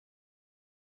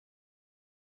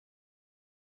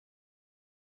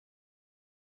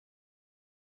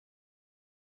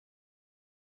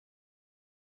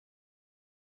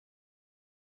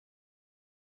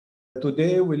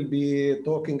Today we'll be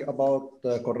talking about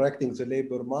correcting the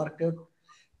labor market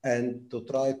and to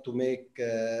try to make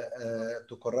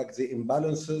to correct the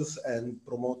imbalances and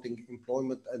promoting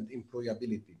employment and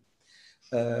employability.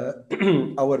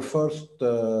 Our first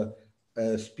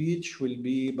speech will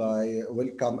be by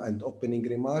welcome and opening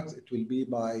remarks. It will be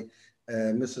by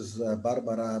Mrs.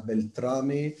 Barbara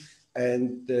Beltrami,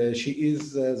 and she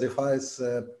is the Vice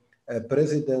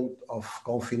President of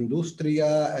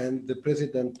Confindustria and the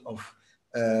President of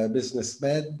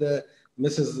BUSINESSMED.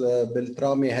 Mrs.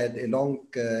 Beltrami had a long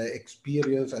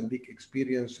experience and big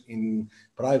experience in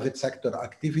private sector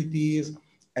activities,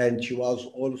 and she was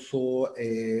also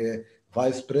a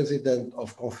Vice President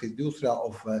of Confindustria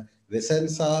of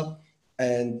Vicenza,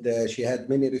 and she had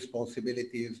many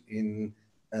responsibilities in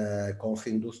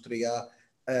Confindustria.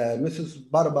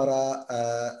 Mrs. Barbara,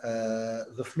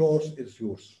 the floor is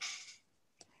yours.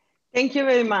 Thank you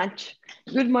very much.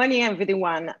 Good morning,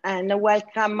 everyone, and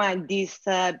welcome to this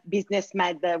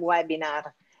BUSINESSMED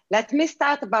webinar. Let me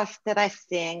start by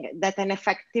stressing that an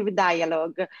effective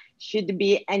dialogue should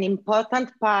be an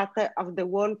important part of the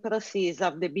whole process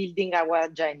of building our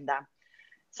agenda.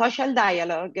 Social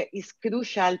dialogue is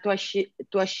crucial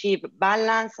to achieve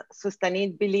balance,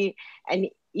 sustainability, and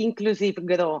inclusive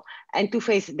growth, and to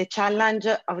face the challenge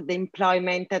of the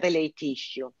employment-related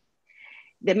issue.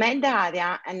 The Med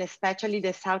area, and especially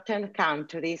the southern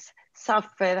countries,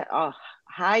 suffer of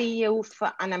high youth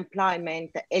unemployment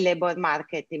and labor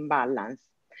market imbalance.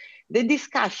 The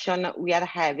discussion we are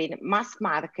having must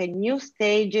mark a new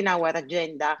stage in our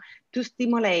agenda to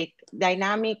stimulate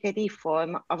dynamic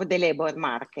reform of the labor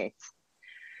markets.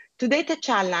 Today, the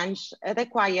challenge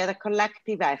requires a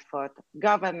collective effort.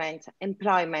 Government,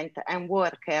 employment, and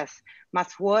workers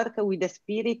must work with the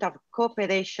spirit of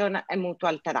cooperation and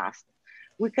mutual trust.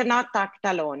 We cannot act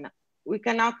alone. We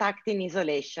cannot act in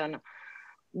isolation.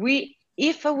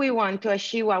 If we want to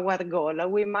achieve our goal,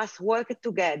 we must work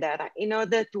together in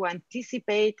order to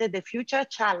anticipate the future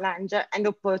challenge and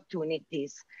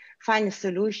opportunities, find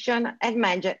solutions, and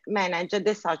manage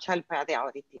the social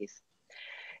priorities.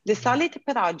 The SOLID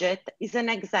project is an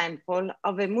example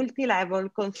of a multi-level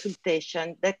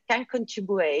consultation that can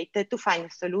contribute to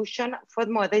find solutions for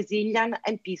more resilient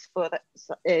and peaceful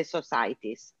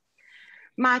societies.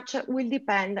 Much will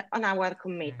depend on our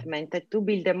commitment to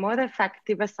build a more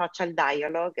effective social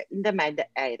dialogue in the Med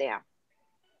area.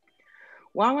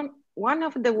 One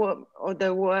of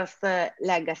the worst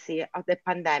legacy of the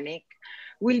pandemic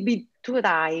will be the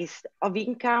rise of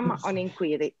income on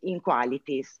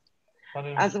inequalities,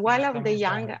 as well as the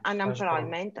young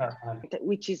unemployment,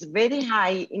 which is very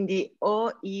high in the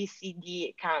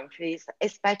OECD countries,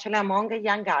 especially among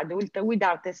young adults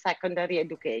without a secondary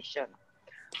education.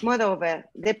 Moreover,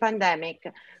 the pandemic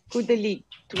could lead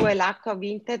to a lack of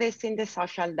interest in the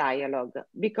social dialogue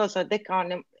because of the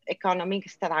economic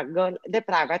struggle the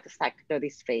private sector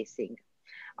is facing.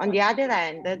 On the other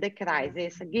hand, the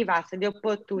crisis gives us the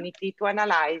opportunity to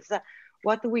analyze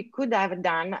what we could have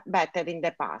done better in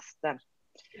the past.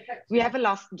 We have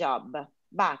lost jobs,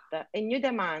 but a new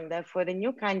demand for a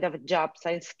new kind of jobs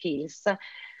and skills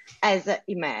has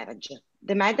emerged.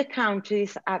 The Med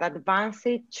countries are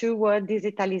advancing toward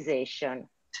digitalization.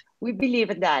 We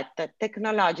believe that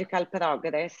technological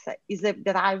progress is a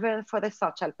driver for the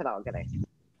social progress.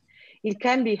 It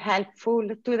can be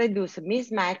helpful to reduce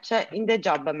mismatch in the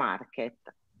job market.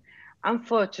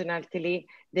 Unfortunately,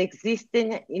 the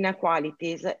existing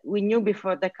inequalities we knew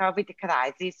before the COVID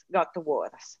crisis got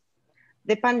worse.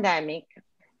 The pandemic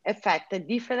affected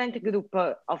different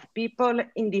groups of people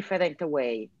in different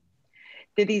ways.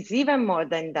 There is even more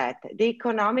than that. The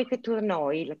economic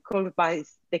turmoil caused by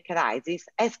the crisis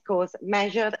has caused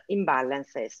major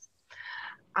imbalances.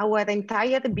 Our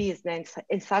entire business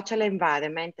and social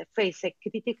environment face a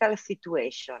critical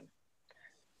situation.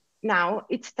 Now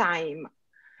it's time.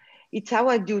 It's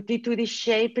our duty to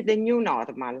reshape the new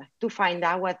normal, to find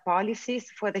our policies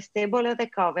for a stable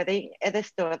recovery and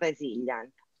restore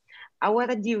resilience.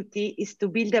 Our duty is to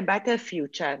build a better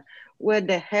future where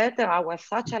the heart of our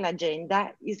social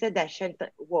agenda is a decent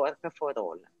work for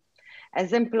all.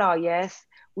 As employers,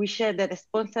 we share the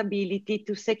responsibility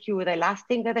to secure a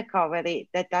lasting recovery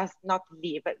that does not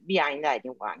leave behind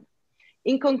anyone.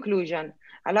 In conclusion,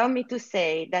 allow me to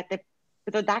say that a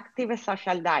productive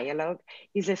social dialogue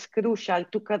is as crucial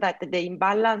to correct the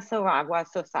imbalance of our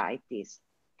societies.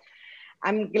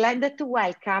 I'm glad to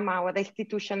welcome our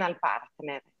institutional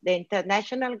partner, the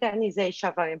International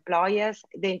Organization of Employers,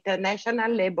 the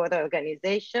International Labour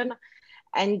Organization,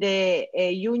 and the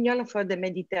Union for the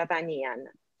Mediterranean.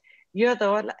 Your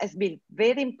role has been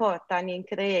very important in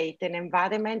creating an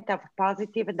environment of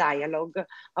positive dialogue,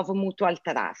 of mutual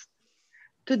trust.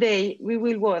 Today, we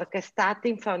will work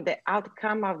starting from the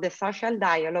outcome of the Social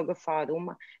Dialogue Forum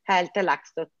held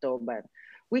last October,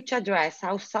 which addressed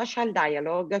how social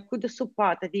dialogue could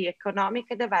support the economic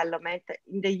development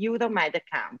in the EUROMED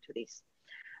countries.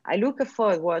 I look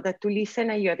forward to listen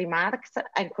to your remarks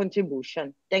and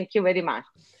contribution. Thank you very much.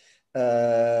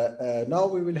 Now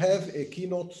we will have a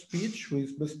keynote speech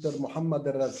with Mr. Mohammed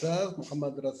Al-Razzaz.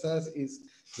 Mohammed Al-Razzaz is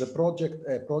the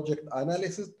project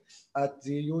analyst at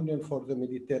the Union for the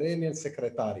Mediterranean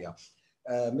Secretariat.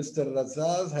 Mr.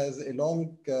 Al-Razzaz has a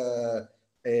long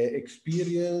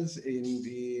experience in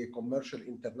the Commercial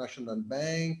International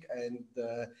Bank and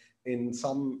in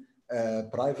some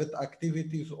private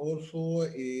activities also.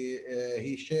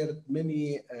 He shared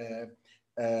many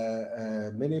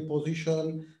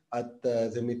positions at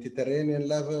the Mediterranean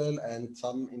level and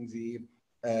some in the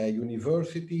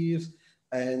universities.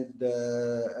 And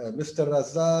Mr.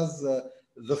 Razzaz,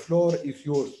 the floor is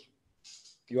yours.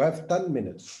 You have 10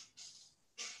 minutes.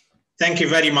 Thank you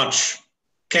very much.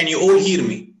 Can you all hear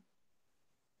me?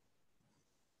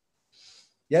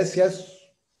 Yes, yes.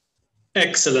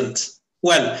 Excellent.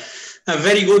 Well, a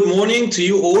very good morning to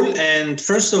you all. And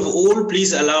first of all,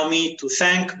 please allow me to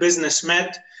thank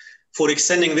BUSINESSMED for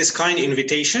extending this kind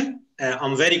invitation.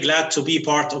 I'm very glad to be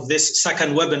part of this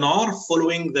second webinar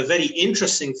following the very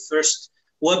interesting first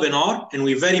webinar, and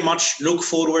we very much look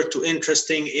forward to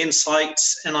interesting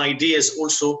insights and ideas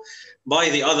also by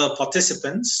the other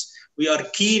participants. We are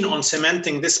keen on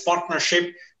cementing this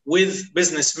partnership with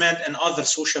BUSINESSMED and other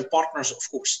social partners, of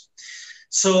course.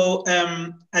 So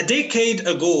a decade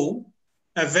ago,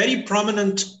 a very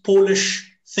prominent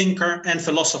Polish thinker and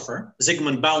philosopher,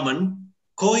 Zygmunt Bauman,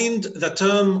 coined the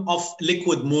term of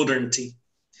liquid modernity.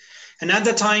 And at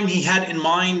the time, he had in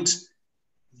mind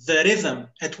the rhythm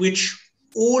at which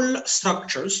all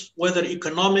structures, whether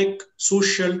economic,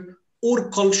 social,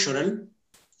 or cultural,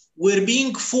 were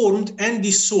being formed and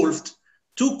dissolved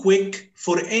too quick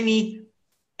for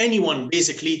anyone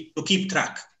basically to keep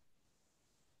track.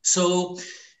 So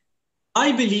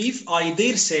I believe, I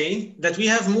dare say, that we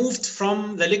have moved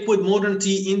from the liquid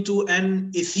modernity into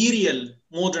an ethereal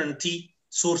modernity,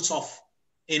 sorts of,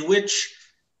 in which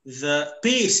the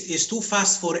pace is too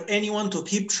fast for anyone to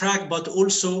keep track, but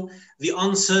also the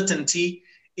uncertainty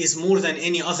is more than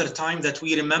any other time that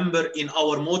we remember in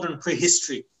our modern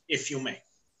prehistory, if you may.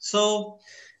 So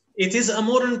it is a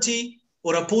modernity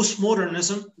or a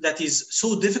postmodernism that is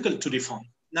so difficult to define.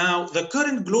 Now, the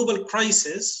current global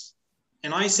crisis,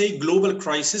 and I say global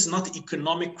crisis, not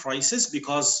economic crisis,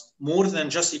 because more than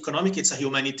just economic, it's a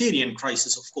humanitarian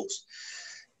crisis, of course.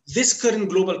 This current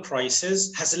global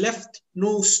crisis has left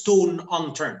no stone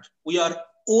unturned. We are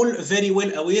all very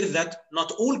well aware that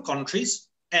not all countries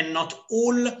and not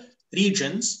all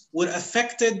regions were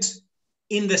affected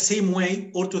in the same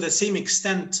way or to the same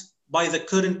extent by the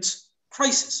current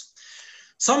crisis.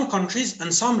 Some countries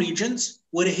and some regions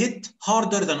were hit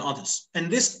harder than others.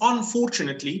 And this,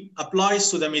 unfortunately,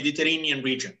 applies to the Mediterranean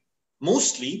region.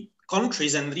 Mostly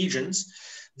countries and regions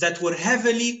that were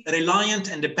heavily reliant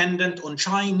and dependent on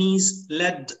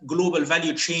Chinese-led global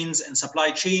value chains and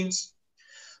supply chains,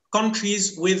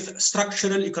 countries with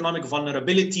structural economic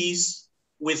vulnerabilities,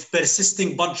 with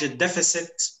persisting budget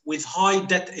deficits, with high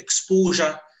debt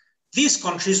exposure. These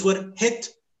countries were hit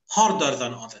harder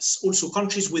than others. Also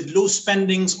countries with low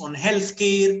spendings on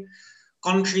healthcare,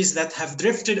 countries that have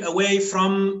drifted away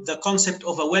from the concept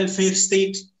of a welfare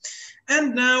state.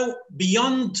 And now,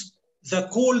 beyond the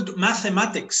cold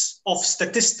mathematics of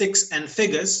statistics and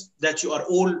figures that you are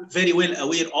all very well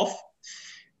aware of,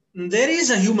 there is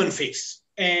a human face.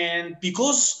 And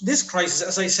because this crisis,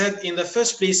 as I said, in the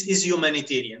first place is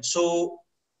humanitarian. So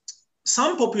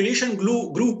some population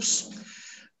groups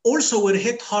also were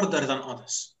hit harder than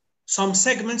others. Some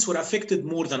segments were affected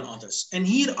more than others. And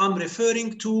here I'm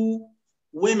referring to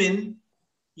women,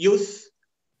 youth,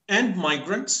 and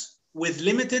migrants with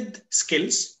limited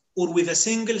skills or with a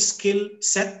single skill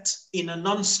set in a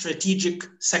non-strategic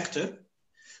sector.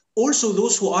 Also,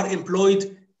 those who are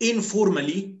employed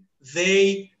informally,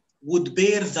 they would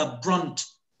bear the brunt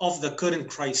of the current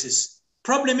crisis.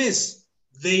 Problem is,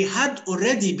 they had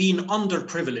already been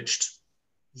underprivileged.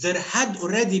 There had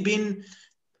already been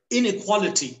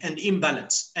inequality and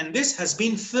imbalance. And this has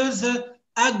been further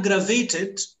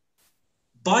aggravated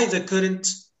by the current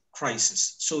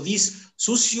crisis. So these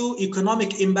socio-economic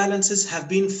imbalances have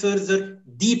been further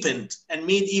deepened and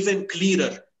made even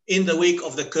clearer in the wake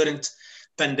of the current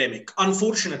pandemic.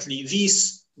 Unfortunately,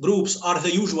 these groups are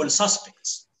the usual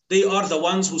suspects. They are the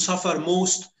ones who suffer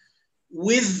most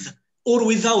with or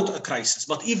without a crisis,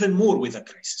 but even more with a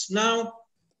crisis. Now,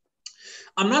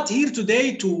 I'm not here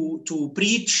today to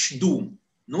preach doom.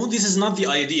 No, this is not the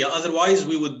idea. Otherwise,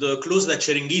 we would close the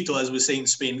chiringuito, as we say in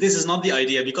Spain. This is not the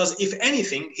idea, because if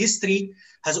anything, history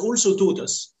has also taught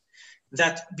us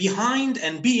that behind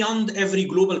and beyond every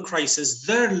global crisis,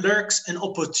 there lurks an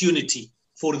opportunity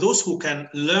for those who can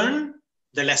learn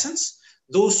the lessons,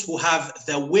 those who have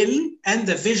the will and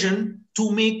the vision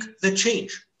to make the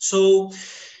change. So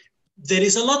there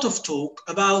is a lot of talk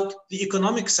about the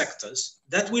economic sectors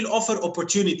that will offer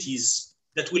opportunities,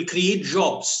 that will create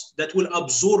jobs, that will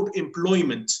absorb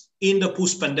employment in the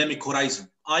post-pandemic horizon.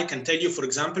 I can tell you, for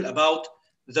example, about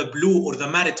the blue or the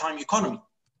maritime economy,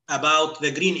 about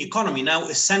the green economy, now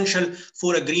essential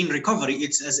for a green recovery.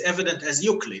 It's as evident as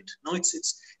Euclid. No,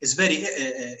 it's very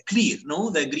clear. No,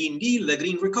 the Green Deal, the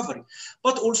green recovery,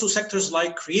 but also sectors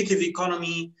like creative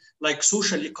economy, like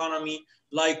social economy,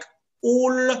 like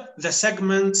all the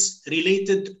segments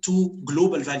related to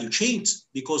global value chains,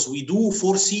 because we do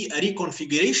foresee a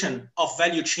reconfiguration of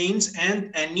value chains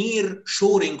and a near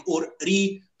shoring or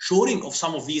reshoring of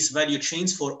some of these value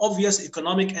chains for obvious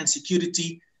economic and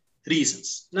security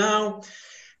reasons. Now,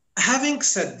 having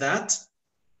said that,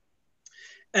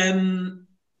 the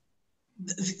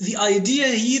idea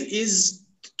here is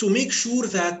to make sure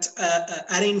that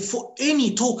for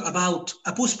any talk about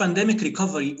a post-pandemic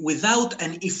recovery without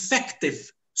an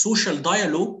effective social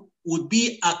dialogue would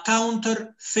be a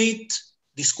counterfeit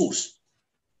discourse.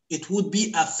 It would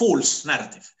be a false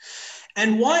narrative.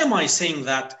 And why am I saying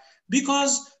that?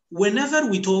 Because whenever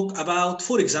we talk about,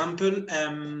 for example,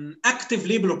 active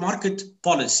labor market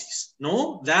policies,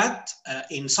 that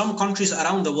in some countries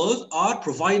around the world are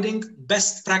providing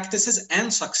best practices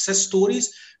and success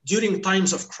stories during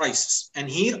times of crisis. And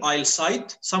here I'll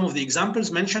cite some of the examples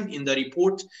mentioned in the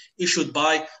report issued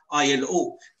by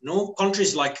ILO.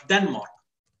 Countries like Denmark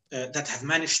that have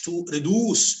managed to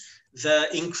reduce the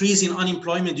increase in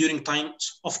unemployment during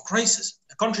times of crisis.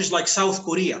 Countries like South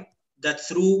Korea, that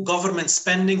through government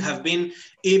spending have been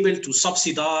able to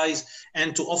subsidize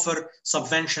and to offer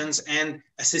subventions and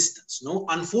assistance.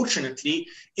 Unfortunately,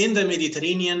 in the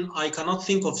Mediterranean, I cannot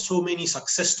think of so many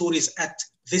success stories at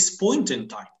this point in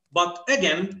time. But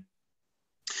again,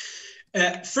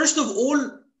 first of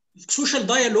all, social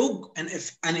dialogue and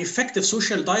an effective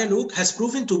social dialogue has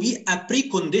proven to be a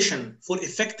precondition for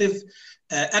effective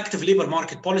active labor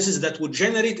market policies that would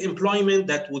generate employment,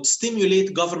 that would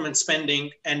stimulate government spending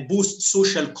and boost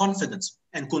social confidence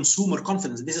and consumer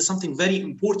confidence. This is something very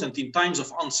important in times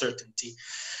of uncertainty.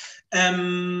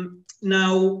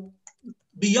 Now,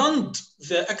 beyond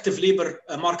the active labor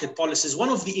market policies, one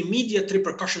of the immediate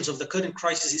repercussions of the current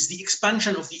crisis is the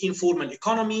expansion of the informal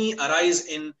economy, a rise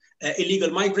in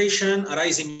illegal migration, a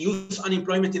rise in youth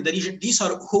unemployment in the region. These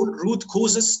are whole root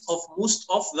causes of most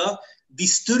of the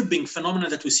disturbing phenomena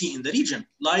that we see in the region,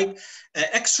 like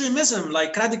extremism,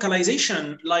 like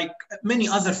radicalization, like many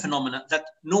other phenomena that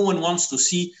no one wants to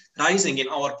see rising in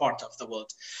our part of the world.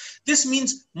 This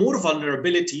means more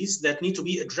vulnerabilities that need to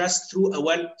be addressed through a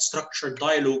well-structured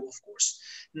dialogue, of course.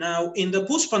 Now, in the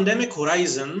post-pandemic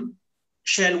horizon,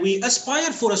 shall we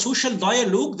aspire for a social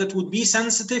dialogue that would be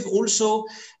sensitive also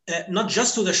not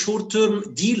just to the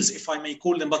short-term deals, if I may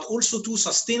call them, but also to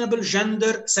sustainable,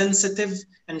 gender-sensitive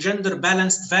and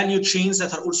gender-balanced value chains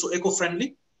that are also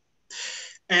eco-friendly?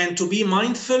 And to be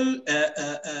mindful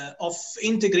of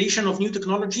integration of new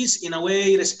technologies in a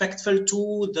way respectful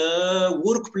to the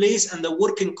workplace and the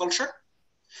working culture?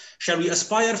 Shall we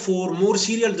aspire for more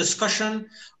serial discussion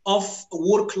of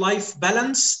work-life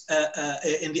balance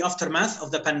in the aftermath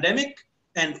of the pandemic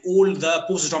and all the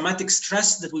post-traumatic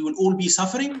stress that we will all be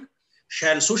suffering?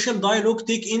 Shall social dialogue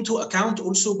take into account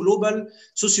also global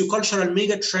sociocultural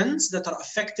mega trends that are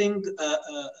affecting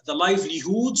the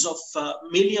livelihoods of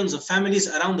millions of families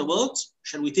around the world?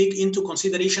 Shall we take into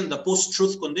consideration the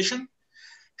post-truth condition?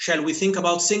 Shall we think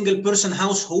about single-person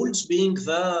households being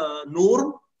the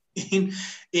norm in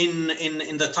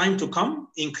the time to come,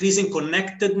 increasing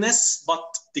connectedness but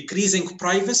decreasing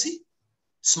privacy,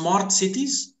 smart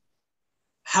cities?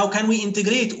 How can we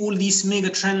integrate all these mega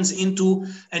trends into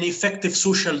an effective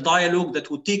social dialogue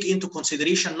that would take into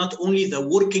consideration not only the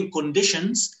working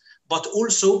conditions, but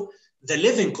also the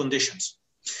living conditions?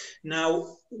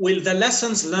 Now, will the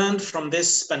lessons learned from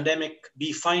this pandemic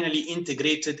be finally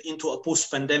integrated into a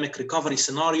post-pandemic recovery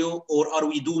scenario, or are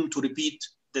we doomed to repeat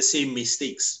the same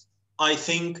mistakes? I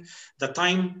think the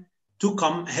time to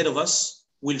come ahead of us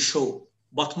will show,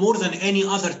 but more than any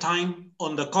other time,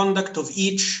 on the conduct of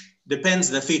each depends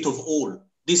the fate of all.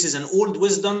 This is an old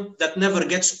wisdom that never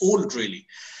gets old, really.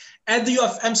 At the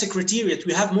UFM Secretariat,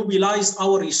 we have mobilized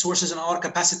our resources and our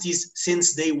capacities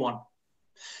since day one.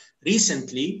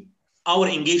 Recently, our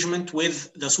engagement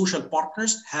with the social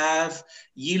partners have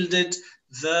yielded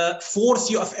the 4th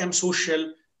UFM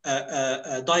Social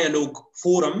Dialogue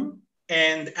Forum.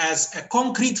 And as a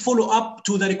concrete follow-up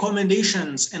to the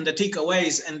recommendations and the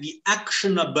takeaways and the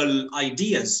actionable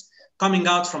ideas coming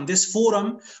out from this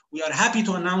forum, we are happy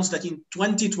to announce that in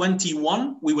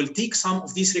 2021, we will take some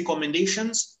of these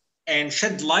recommendations and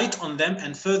shed light on them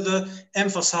and further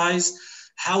emphasize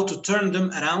how to turn them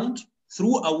around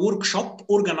through a workshop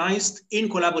organized in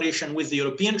collaboration with the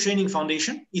European Training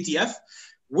Foundation, ETF,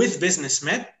 with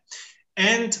BUSINESSMED.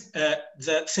 And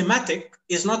the thematic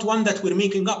is not one that we're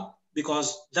making up,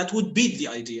 because that would beat the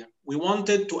idea. We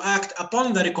wanted to act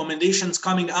upon the recommendations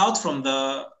coming out from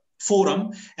the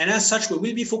forum, and as such, we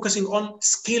will be focusing on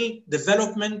skill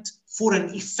development for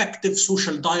an effective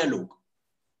social dialogue.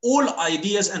 All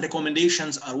ideas and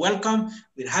recommendations are welcome.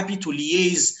 We're happy to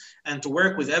liaise and to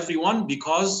work with everyone,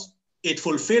 because it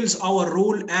fulfills our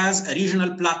role as a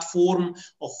regional platform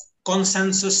of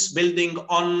consensus building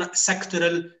on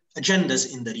sectoral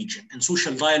agendas in the region, and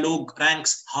social dialogue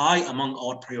ranks high among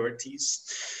our priorities.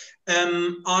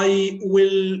 I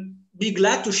will be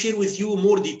glad to share with you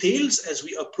more details as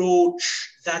we approach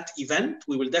that event.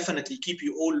 We will definitely keep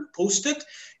you all posted,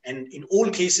 and in all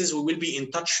cases, we will be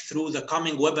in touch through the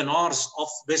coming webinars of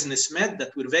BUSINESSMED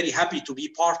that we're very happy to be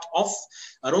part of.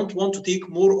 I don't want to take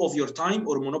more of your time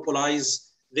or monopolize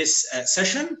this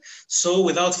session. So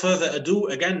without further ado,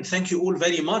 again, thank you all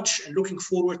very much, and looking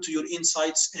forward to your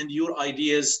insights and your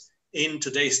ideas in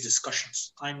today's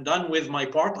discussions. I'm done with my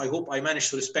part. I hope I managed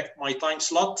to respect my time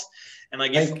slot, and I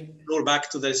give the floor back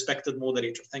to the respected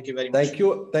moderator. Thank you very much.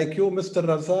 Thank you, Mr.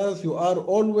 Razaz. You are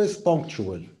always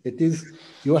punctual.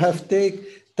 You have taken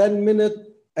 10 minutes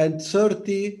and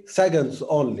 30 seconds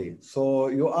only. So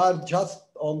you are just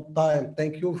on time.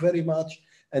 Thank you very much.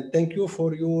 And thank you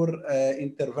for your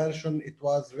intervention. It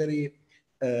was very,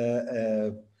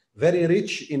 very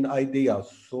rich in ideas.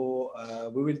 So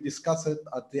we will discuss it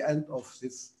at the end of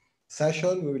this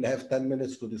session. We will have 10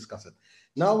 minutes to discuss it.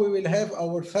 Now we will have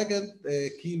our second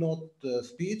keynote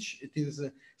speech. It is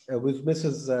with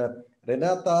Mrs.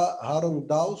 Renata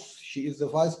Harung-Daus. She is the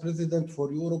Vice President for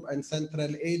Europe and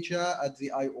Central Asia at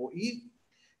the IOE.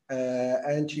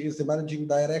 And she is the Managing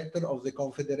Director of the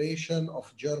Confederation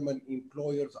of German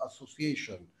Employers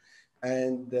Association.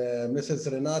 And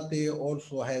Mrs. Renate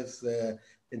also has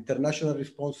international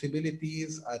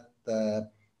responsibilities at the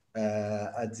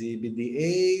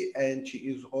BDA, and she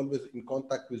is always in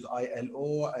contact with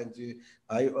ILO and the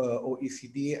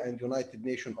OECD and United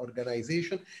Nations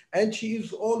organization. And she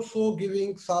is also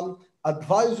giving some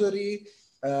advisory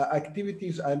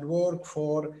activities and work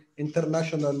for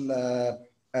international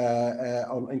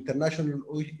on international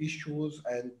issues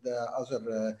and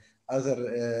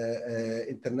other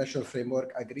international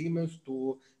framework agreements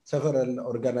to several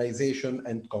organizations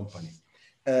and companies.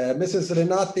 Mrs.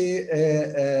 Renate,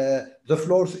 the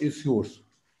floor is yours.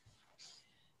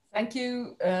 Thank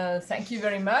you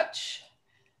very much.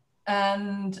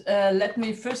 And let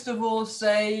me first of all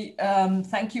say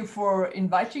thank you for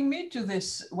inviting me to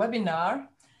this webinar.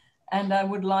 And I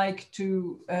would like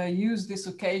to use this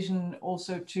occasion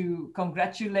also to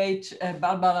congratulate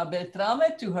Barbara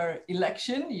Beltrame to her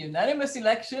election, unanimous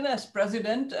election as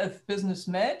president of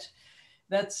BUSINESSMED.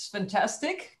 That's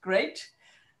fantastic, great.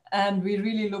 And we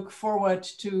really look forward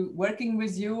to working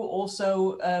with you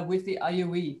also with the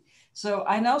IOE. So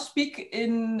I now speak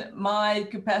in my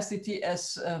capacity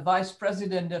as Vice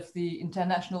President of the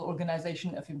International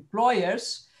Organization of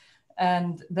Employers.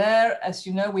 And there, as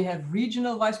you know, we have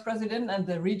regional vice president, and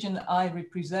the region I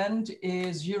represent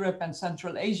is Europe and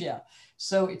Central Asia.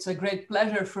 So it's a great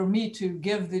pleasure for me to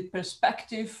give the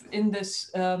perspective in this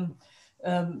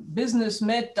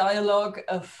BUSINESSMED dialogue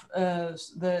of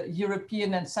the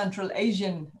European and Central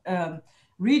Asian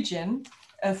region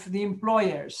of the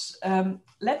employers.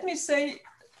 Let me say,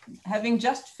 having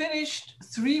just finished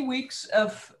 3 weeks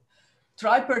of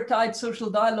tripartite social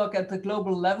dialogue at the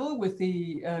global level with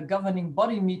the governing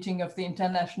body meeting of the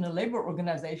International Labour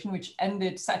Organization, which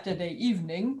ended Saturday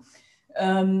evening.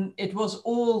 It was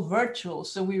all virtual,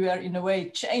 so we were in a way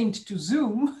chained to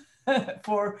Zoom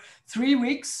for 3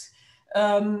 weeks.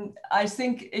 I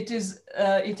think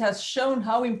it has shown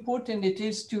how important it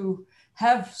is to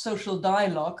have social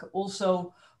dialogue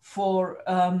also for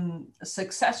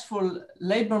successful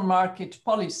labor market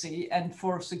policy and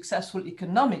for successful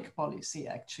economic policy,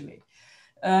 actually.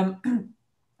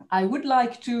 I would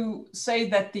like to say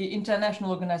that the International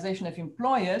Organization of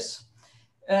Employers,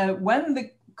 when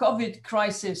the COVID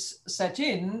crisis set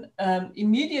in,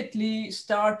 immediately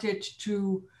started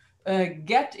to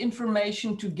get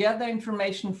information, to gather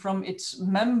information from its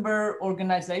member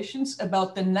organizations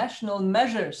about the national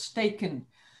measures taken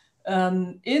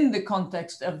in the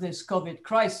context of this COVID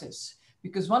crisis.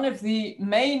 Because one of the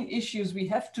main issues we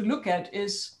have to look at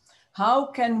is how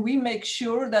can we make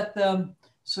sure that the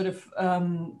sort of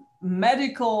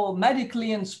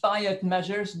medically inspired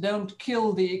measures don't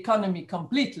kill the economy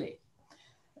completely.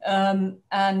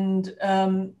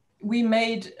 We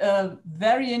made a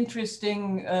very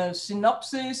interesting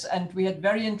synopsis, and we had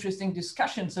very interesting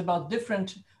discussions about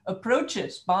different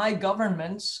approaches by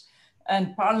governments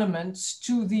and parliaments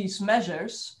to these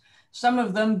measures, some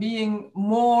of them being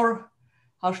more,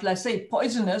 how shall I say,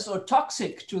 poisonous or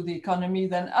toxic to the economy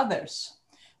than others.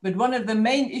 But one of the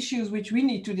main issues which we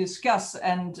need to discuss,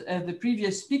 and the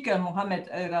previous speaker, Mohamed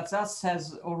Razas,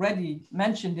 has already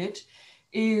mentioned it,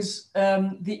 is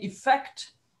the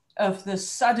effect of the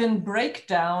sudden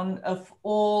breakdown of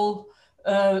all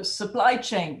supply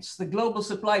chains, the global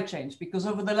supply chains. Because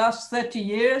over the last 30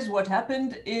 years, what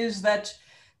happened is that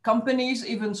companies,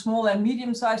 even small and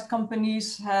medium-sized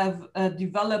companies, have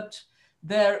developed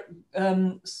their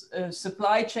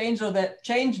supply chains, or that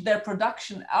changed their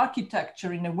production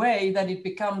architecture in a way that it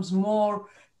becomes more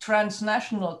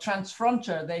transnational,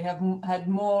 transfrontier. They have had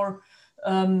more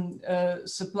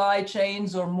supply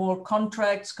chains or more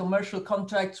contracts, commercial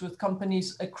contracts with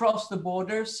companies across the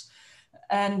borders.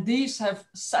 And these have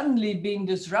suddenly been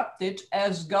disrupted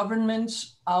as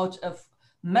governments, out of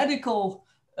medical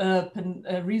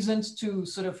reasons to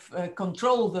sort of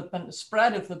control the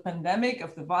spread of the pandemic,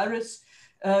 of the virus,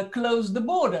 closed the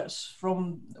borders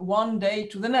from one day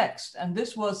to the next. And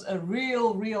this was a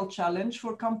real challenge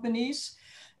for companies.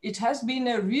 It has been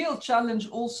a real challenge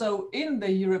also in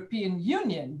the European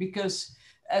Union, because,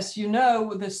 as you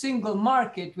know, the single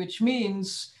market, which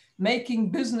means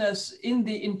making business in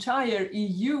the entire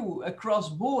EU across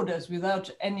borders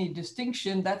without any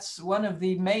distinction, that's one of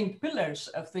the main pillars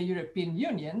of the European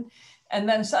Union. And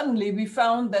then suddenly we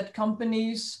found that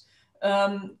companies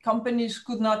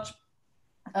could not,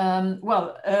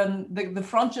 the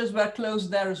frontiers were closed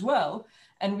there as well.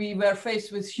 And we were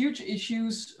faced with huge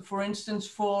issues, for instance,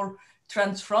 for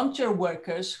transfrontier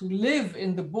workers who live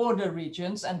in the border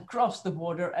regions and cross the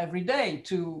border every day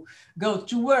to go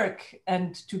to work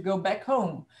and to go back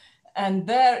home. And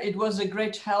there it was a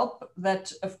great help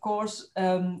that, of course,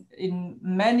 in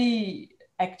many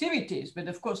activities, but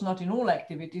of course not in all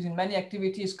activities, in many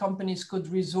activities, companies could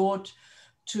resort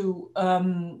to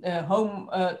home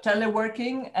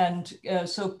teleworking, and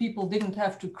so people didn't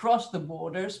have to cross the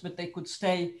borders, but they could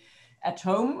stay at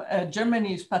home.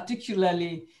 Germany is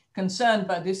particularly concerned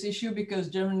by this issue because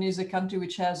Germany is a country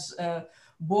which has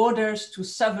borders to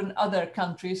 7 other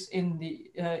countries in the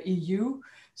EU.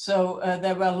 So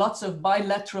there were lots of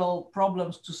bilateral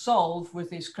problems to solve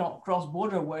with these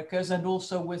cross-border workers, and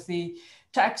also with the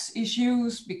tax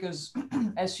issues, because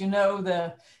as you know,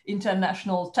 the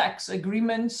international tax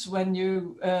agreements, when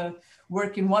you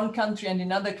work in one country and in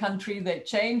another country, they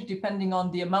change depending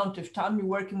on the amount of time you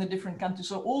work in the different countries.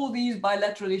 So all these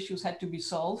bilateral issues had to be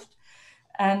solved,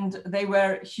 and they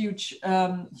were huge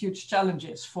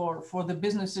challenges for the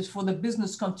businesses, for the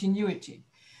business continuity.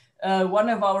 One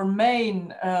of our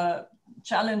main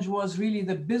challenge was really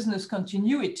the business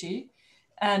continuity.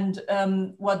 And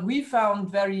what we found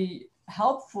very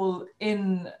helpful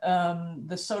in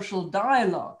the social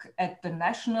dialogue at the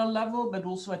national level, but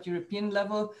also at European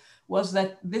level, was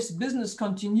that this business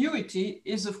continuity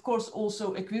is, of course,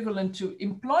 also equivalent to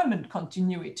employment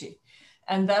continuity.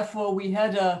 And therefore, we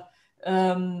had a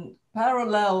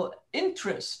parallel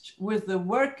interest with the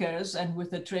workers and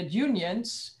with the trade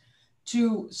unions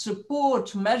to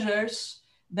support measures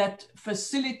that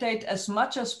facilitate as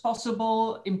much as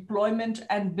possible employment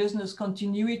and business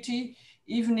continuity,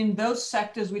 even in those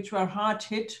sectors which were hard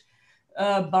hit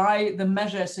by the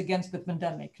measures against the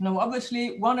pandemic. Now,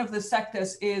 obviously, one of the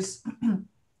sectors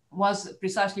was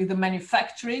precisely the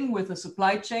manufacturing with the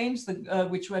supply chains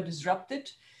which were disrupted.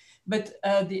 But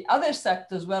the other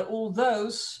sectors were all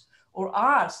those, or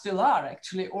still are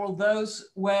actually, all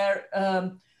those where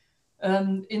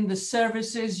in the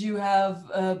services you have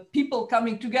people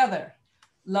coming together,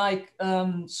 like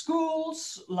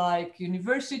schools, like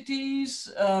universities,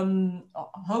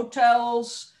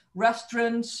 hotels,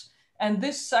 restaurants. And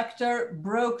this sector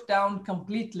broke down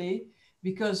completely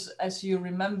because, as you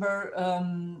remember,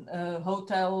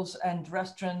 hotels and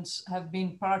restaurants have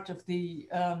been part of the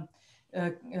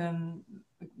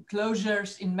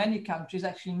closures in many countries,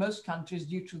 actually most countries,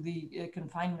 due to the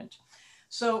confinement.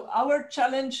 So our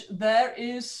challenge there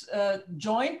is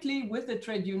jointly with the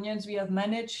trade unions, we have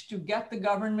managed to get the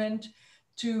government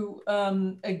to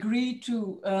agree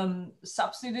to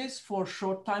subsidies for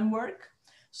short-time work,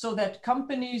 so that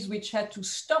companies which had to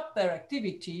stop their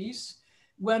activities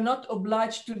were not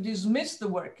obliged to dismiss the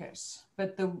workers,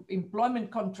 but the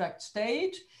employment contract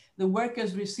stayed. The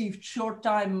workers received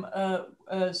short-time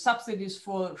subsidies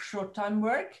for short-time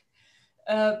work,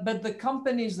 but the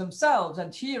companies themselves,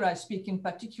 and here I speak in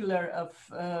particular of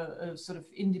sort of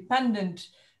independent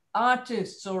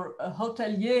artists or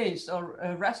hoteliers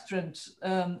or restaurant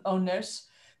owners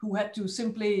who had to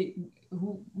simply,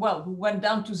 who went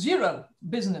down to zero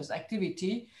business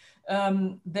activity,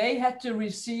 they had to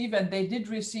receive, and they did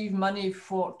receive money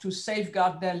to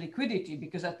safeguard their liquidity,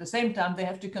 because at the same time they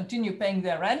have to continue paying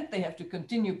their rent, they have to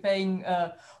continue paying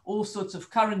all sorts of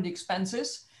current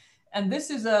expenses. And this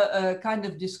is a kind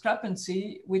of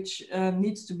discrepancy which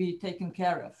needs to be taken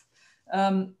care of.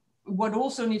 What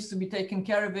also needs to be taken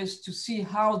care of is to see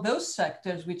how those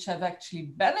sectors which have actually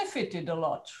benefited a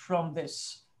lot from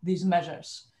these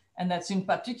measures, and that's in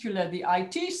particular the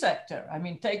IT sector. I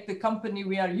mean, take the company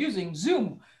we are using,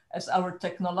 Zoom, as our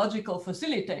technological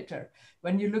facilitator.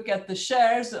 When you look at the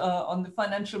shares on the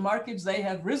financial markets, they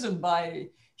have risen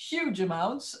by huge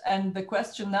amounts. And the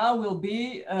question now will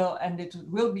be, and it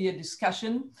will be a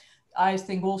discussion, I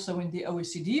think also in the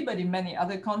OECD, but in many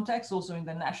other contexts, also in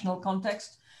the national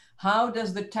context, how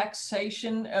does the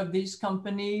taxation of these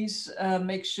companies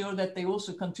make sure that they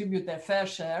also contribute their fair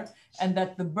share, and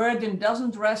that the burden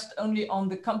doesn't rest only on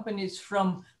the companies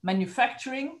from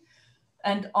manufacturing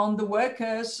and on the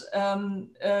workers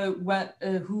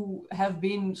who have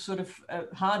been sort of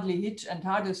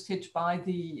hardest hit by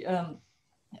the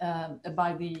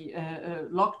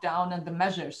lockdown and the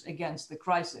measures against the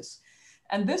crisis.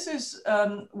 And this is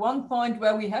one point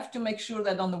where we have to make sure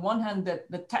that on the one hand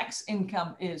that the tax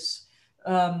income is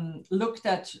looked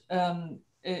at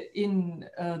in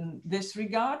this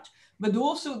regard, but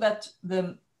also that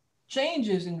the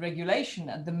changes in regulation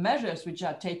and the measures which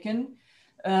are taken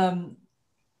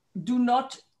do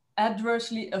not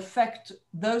adversely affect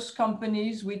those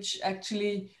companies which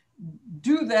actually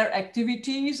do their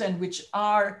activities and which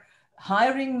are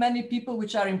hiring many people,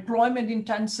 which are employment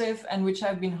intensive and which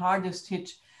have been hardest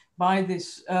hit by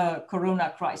this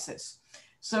corona crisis.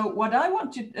 So what I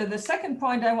wanted, the second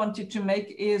point I wanted to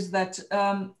make is that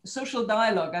social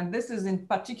dialogue, and this is in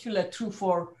particular true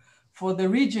for the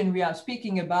region we are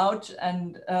speaking about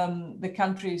and the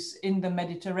countries in the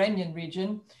Mediterranean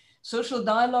region, social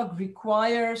dialogue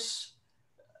requires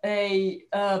a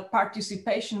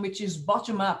participation which is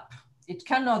bottom up. It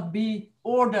cannot be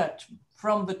ordered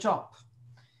from the top.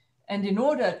 And in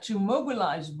order to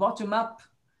mobilize bottom-up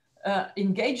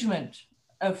engagement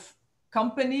of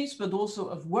companies, but also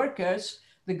of workers,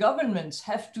 the governments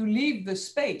have to leave the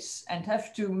space and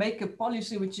have to make a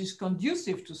policy which is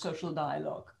conducive to social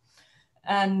dialogue.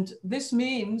 And this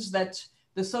means that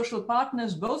the social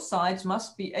partners, both sides,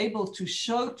 must be able to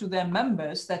show to their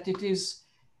members that it is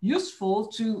useful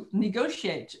to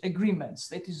negotiate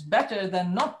agreements. It is better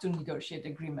than not to negotiate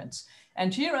agreements.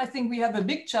 And here I think we have a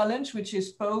big challenge which is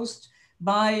posed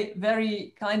by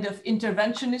very kind of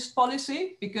interventionist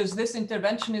policy, because this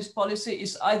interventionist policy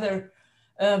is either,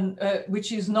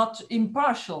 which is not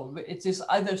impartial. It is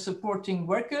either supporting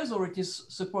workers or it is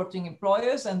supporting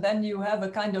employers. And then you have a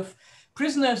kind of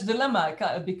prisoner's dilemma,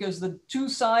 because the two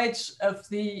sides of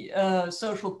the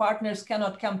social partners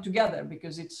cannot come together,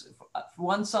 because it's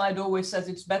one side always says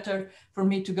it's better for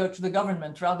me to go to the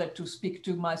government rather to speak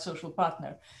to my social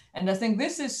partner. And I think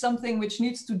this is something which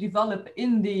needs to develop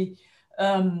in the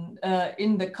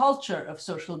culture of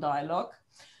social dialogue.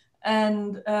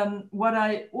 And what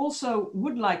I also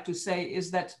would like to say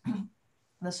is that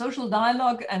the social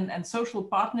dialogue and social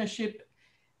partnership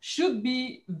should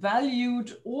be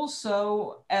valued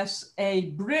also as a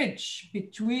bridge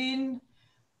between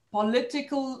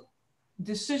political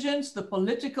decisions, the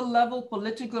political level,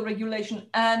 political regulation,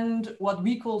 and what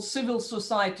we call civil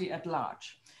society at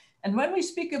large. And when we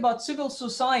speak about civil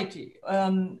society,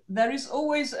 there is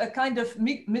always a kind of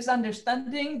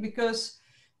misunderstanding, because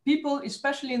people,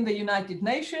 especially in the United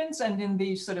Nations and in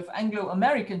the sort of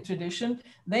Anglo-American tradition,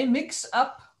 they mix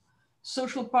up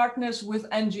social partners with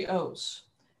NGOs.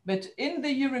 But in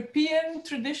the European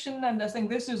tradition, and I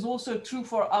think this is also true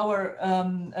for our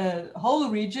whole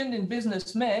region in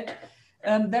BUSINESSMED,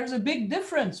 there's a big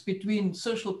difference between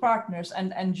social partners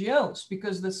and NGOs,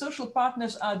 because the social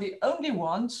partners are the only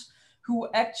ones who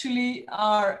actually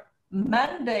are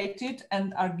mandated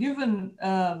and are given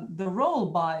the role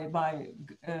by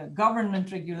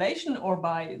government regulation or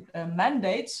by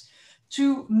mandates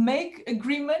to make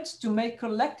agreements, to make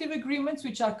collective agreements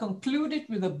which are concluded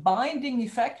with a binding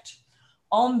effect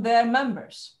on their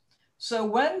members. So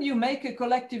when you make a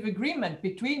collective agreement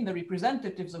between the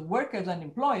representatives of workers and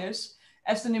employers,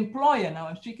 as an employer, now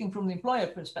I'm speaking from the employer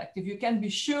perspective, you can be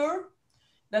sure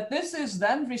that this is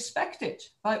then respected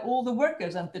by all the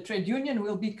workers, and the trade union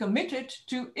will be committed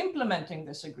to implementing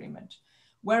this agreement.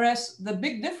 Whereas the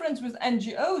big difference with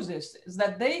NGOs is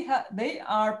that they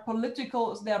are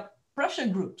political, they are pressure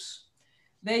groups.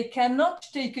 They cannot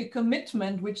take a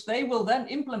commitment which they will then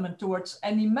implement towards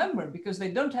any member, because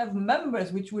they don't have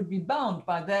members which would be bound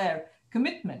by their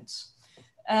commitments.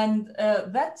 And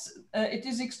it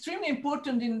is extremely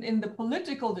important in the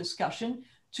political discussion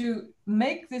to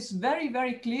make this very,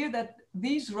 very clear that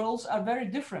these roles are very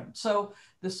different. So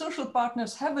the social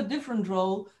partners have a different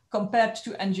role compared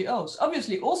to NGOs.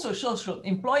 Obviously, also social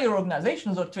employer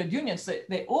organizations or trade unions,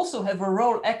 they also have a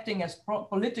role acting as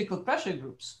political pressure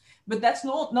groups, but that's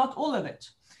not all of it.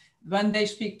 When they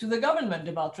speak to the government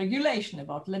about regulation,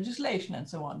 about legislation and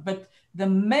so on. But the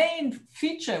main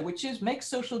feature which makes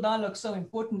social dialogue so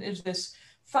important is this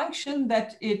function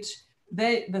that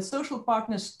the social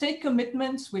partners take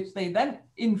commitments which they then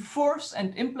enforce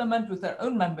and implement with their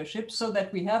own membership, so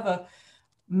that we have a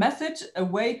method, a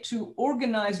way to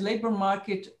organize labor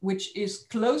market which is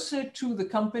closer to the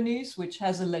companies, which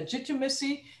has a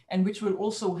legitimacy, and which will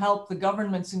also help the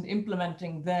governments in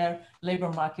implementing their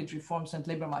labor market reforms and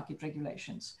labor market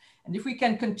regulations. And if we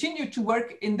can continue to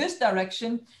work in this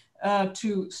direction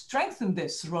to strengthen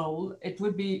this role, it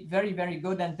would be very, very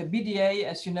good. And the BDA,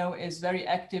 as you know, is very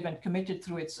active and committed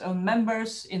through its own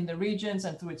members in the regions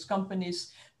and through its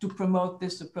companies to promote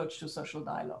this approach to social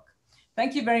dialogue.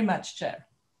 Thank you very much, Chair.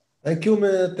 Thank you,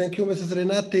 Mrs.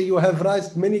 Renate. You have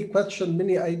raised many questions,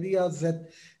 many ideas that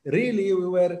really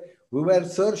we were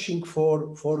searching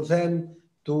for them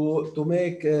to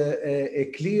make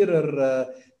a clearer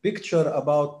picture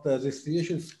about the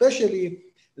situation. Especially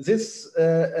this,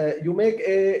 you make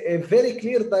a very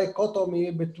clear dichotomy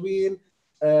between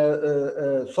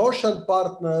social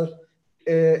partners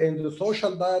in the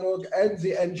social dialogue and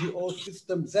the NGO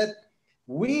system that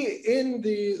we in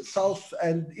the South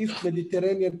and East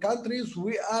Mediterranean countries,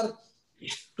 we are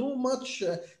too much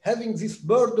having this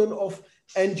burden of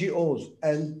NGOs.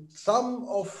 And some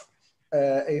of,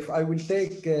 if I will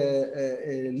take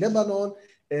Lebanon,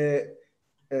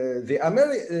 the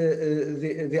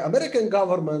American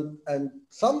government and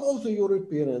some of the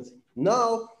Europeans,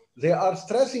 now they are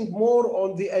stressing more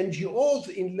on the NGOs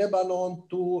in Lebanon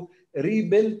to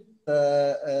rebuild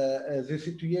the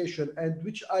situation, and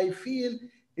which I feel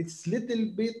it's little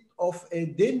bit of a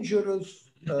dangerous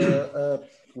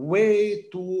way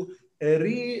to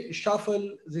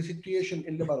reshuffle the situation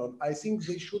in Lebanon. I think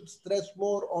they should stress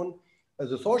more on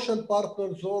the social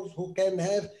partners, those who can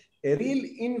have a real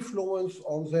influence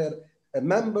on their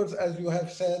members, as you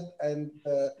have said, and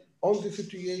on the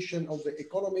situation of the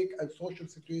economic and social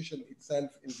situation itself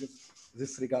in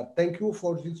this regard. Thank you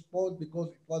for this point, because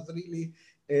it was really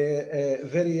a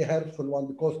very helpful one,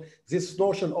 because this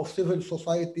notion of civil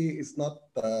society is not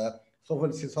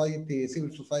civil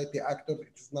society actors,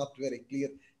 it is not very clear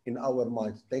in our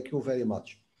minds. Thank you very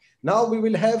much. Now we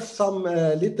will have some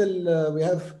we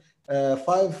have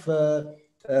 5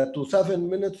 to 7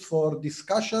 minutes for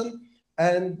discussion,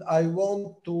 and I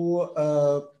want to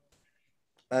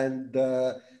and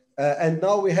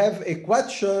now we have a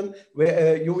question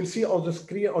where you will see on the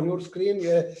screen, on your screen,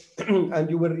 and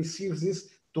you will receive this,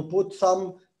 to put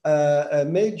some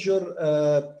major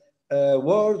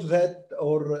words that,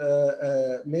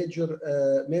 or major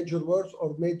words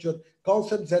or major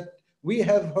concepts that we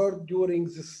have heard during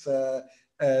this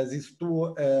these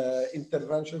 2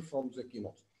 interventions from the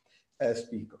keynote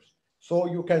speakers. So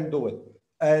you can do it.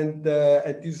 And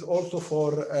it is also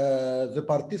for the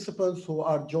participants who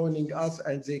are joining us,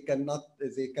 and they can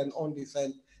only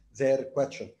send their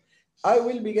question. I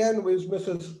will begin with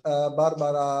Mrs.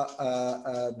 Barbara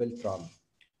Beltran.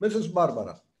 Mrs.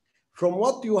 Barbara, from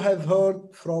what you have heard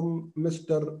from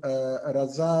Mr.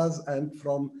 Razaz and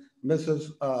from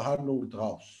Mrs. Harlung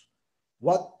Draus,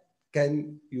 what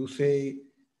can you say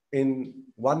in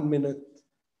 1 minute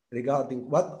regarding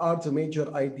what are the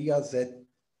major ideas that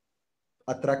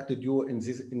attracted you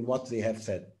in what they have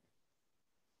said?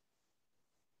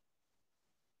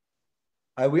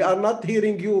 We are not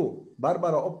hearing you.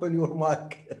 Barbara, open your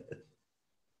mic.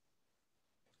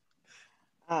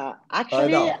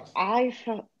 Actually,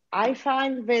 I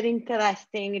find very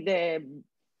interesting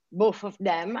both of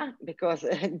them, because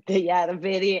they are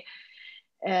very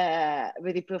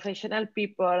very professional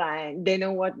people and they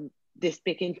know what they're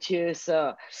speaking to.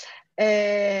 So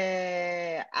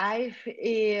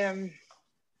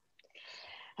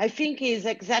I think is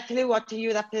exactly what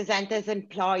you represent as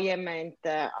employment,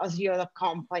 as your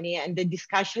company, and the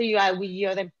discussion you have with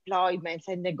your employments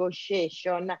and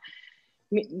negotiation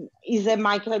is a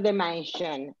micro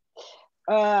dimension.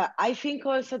 I think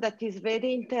also that is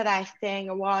very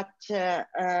interesting what that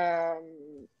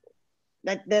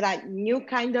there are new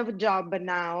kind of job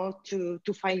now to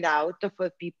find out for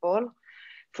people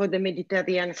for the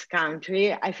Mediterranean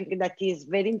country. I think that is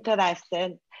very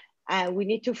interesting. We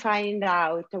need to find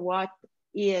out what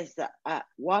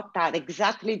are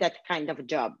exactly that kind of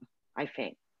job. I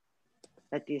think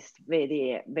that is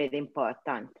very, very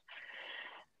important.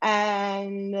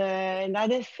 And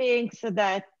another thing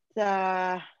that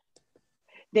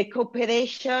the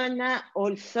cooperation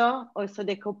also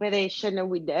the cooperation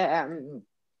with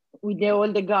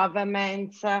all the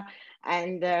governments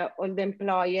and all the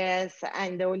employers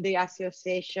and all the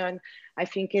association, I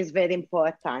think is very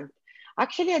important.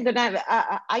 Actually, I don't have,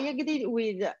 I agree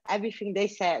with everything they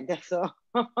said. So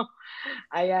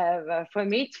I have, for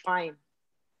me, it's fine.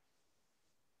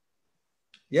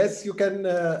 Yes, you can.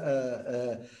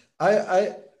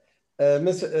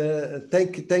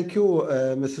 Thank you,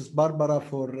 Mrs. Barbara,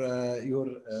 for your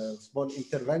small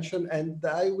intervention, and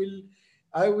I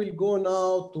will go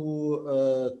now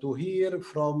to hear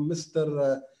from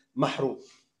Mr. Mahroub.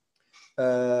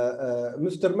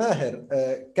 Mr. Maher,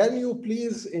 can you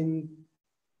please in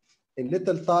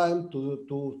little time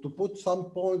to put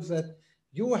some points that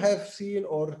you have seen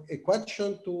or a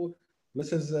question to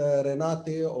Mrs.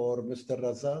 Renate or Mr.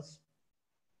 Razaz?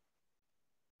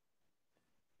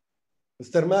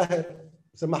 Mr. Maher,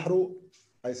 Mr. Mahroub,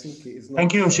 I think he is not.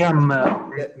 Thank you, Hisham.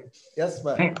 Yes,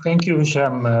 Maher. Thank you,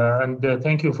 Hisham, and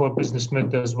thank you for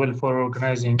BUSINESSMED as well for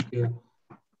organizing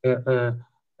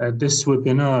this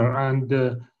webinar. And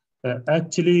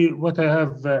actually, what I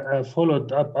have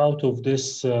followed up out of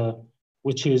this,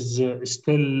 which is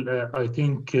still, I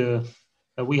think,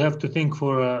 we have to think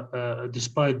for,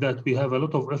 despite that, we have a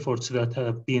lot of efforts that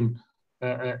have been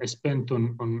spent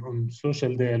on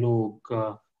social dialogue,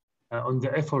 on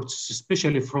the efforts,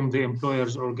 especially from the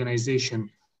employers' organization.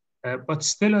 But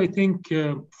still, I think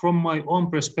from my own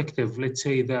perspective, let's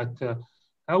say that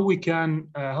how we can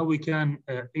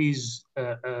ease,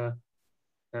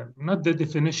 not the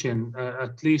definition,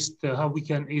 at least how we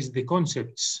can ease the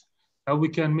concepts, how we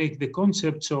can make the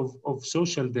concepts of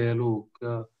social dialogue,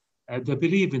 the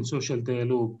belief in social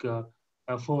dialogue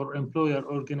for employer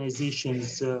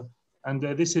organizations. And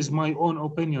this is my own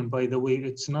opinion, by the way.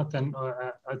 It's not an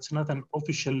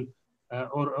official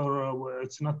or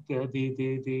it's not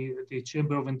the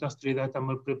Chamber of Industry that I'm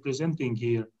representing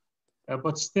here.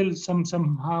 But still,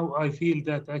 somehow I feel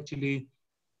that actually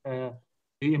the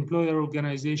employer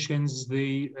organizations,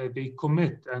 they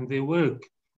commit and they work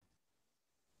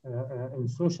in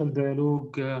social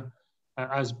dialogue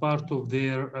as part of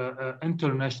their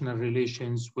international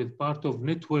relations, with part of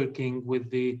networking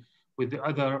with the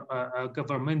other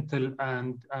governmental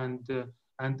and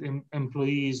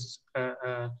employees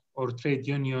or trade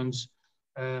unions.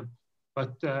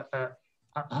 But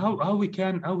how we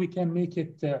can make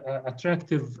it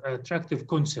attractive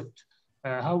concept,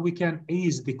 how we can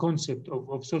ease the concept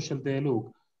of social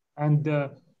dialogue, and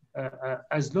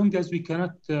as long as we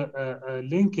cannot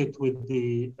link it with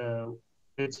the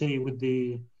let's say with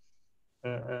the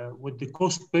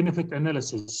cost benefit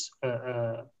analysis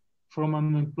from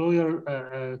an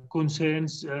employer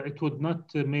concerns, it would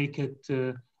not make it.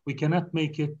 We cannot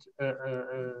make it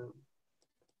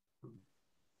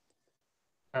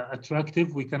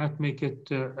attractive. We cannot make it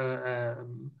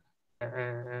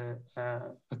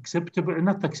acceptable.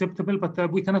 Not acceptable,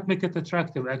 but we cannot make it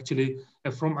attractive actually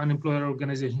from an employer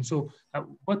organization. So,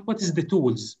 what is the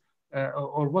tools,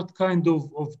 or what kind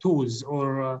of tools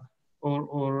or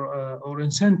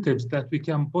incentives that we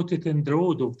can put it in the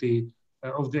road of the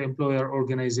employer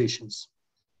organizations?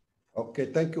 Okay,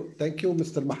 thank you,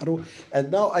 Mr. Mahroub.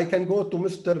 And now I can go to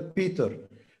Mr. Peter.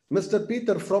 Mr.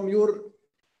 Peter, from your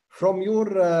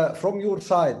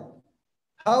side,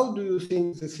 how do you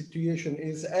think the situation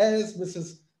is, as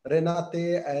Mrs.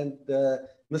 Renate and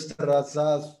Mr.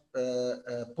 Razaz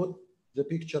put the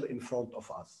picture in front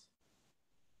of us?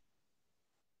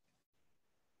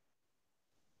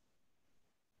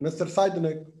 Mr.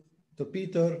 Seidnik, to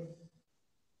Peter.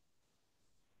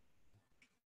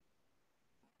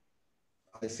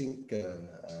 I think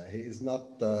he is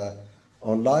not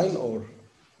online, or...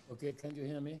 Okay, can you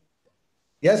hear me?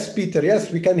 Yes, Peter, yes,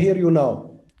 we can hear you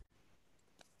now.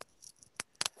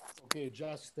 Okay,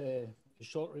 just a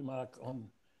short remark on,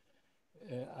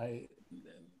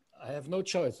 I have no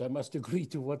choice. I must agree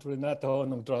to what Renate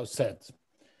Hornung-Strauss said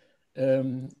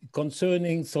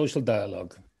concerning social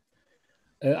dialogue.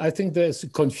 I think there's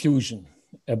confusion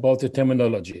about the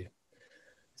terminology.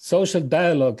 Social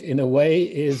dialogue, in a way,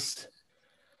 is,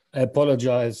 I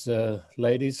apologize,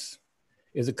 ladies,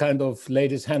 is a kind of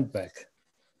ladies' handbag.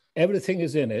 Everything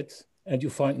is in it, and you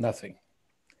find nothing.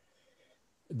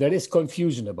 There is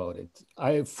confusion about it.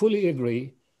 I fully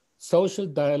agree. Social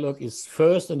dialogue is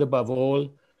first and above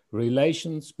all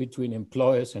relations between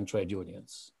employers and trade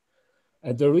unions.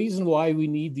 And the reason why we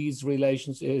need these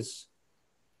relations is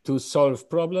to solve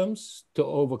problems, to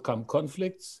overcome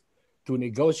conflicts, to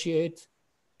negotiate,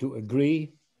 to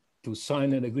agree, to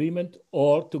sign an agreement,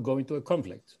 or to go into a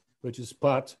conflict, which is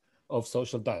part of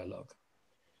social dialogue.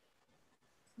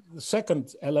 The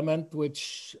second element,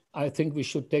 which I think we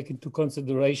should take into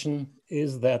consideration,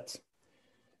 is that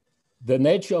the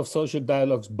nature of social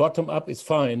dialogues bottom up is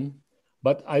fine,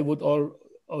 but I would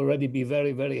already be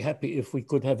very, very happy if we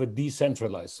could have a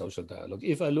decentralized social dialogue.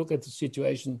 If I look at the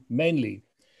situation mainly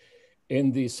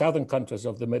in the southern countries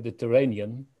of the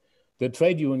Mediterranean, the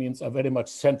trade unions are very much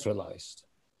centralized.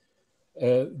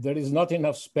 There is not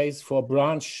enough space for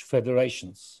branch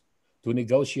federations to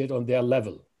negotiate on their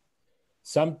level.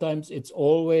 Sometimes it's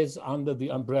always under the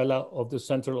umbrella of the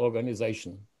central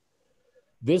organization.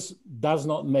 This does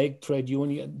not make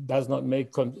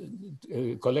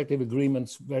collective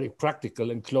agreements very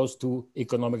practical and close to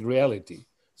economic reality.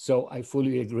 So I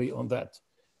fully agree on that.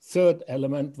 Third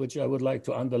element, which I would like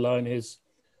to underline, is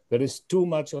there is too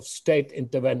much of state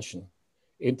intervention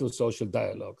into social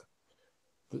dialogue.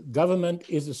 The government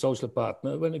is a social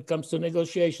partner when it comes to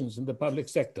negotiations in the public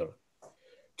sector.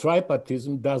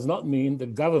 Tripartism does not mean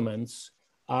that governments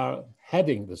are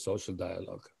heading the social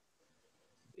dialogue.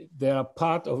 They are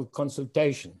part of a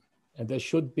consultation, and there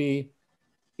should be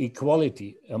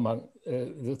equality among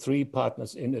the three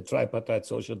partners in a tripartite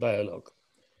social dialogue.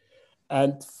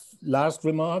 And last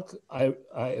remark, I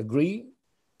agree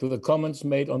to the comments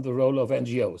made on the role of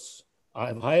NGOs. I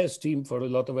have high esteem for a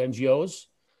lot of NGOs.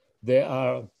 They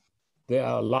are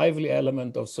a lively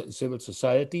element of civil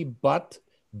society, but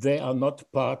they are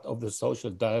not part of the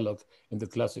social dialogue in the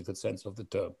classical sense of the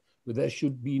term. But there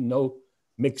should be no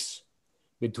mix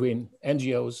between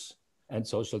NGOs and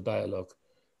social dialogue.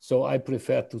 So I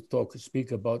prefer to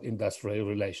speak about industrial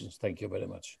relations. Thank you very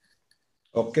much.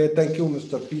 Okay, thank you,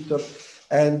 Mr. Peter.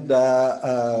 And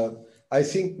I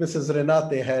think Mrs.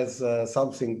 Renate has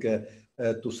something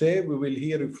to say. We will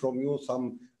hear from you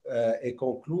a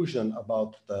conclusion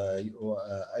about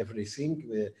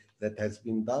everything that has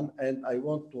been done. And I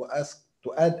want to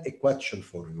add a question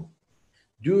for you.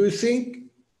 Do you think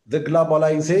the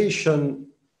globalization,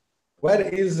 where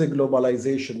is the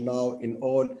globalization now in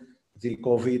all the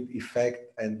COVID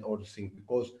effect and all things?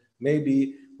 Because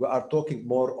maybe we are talking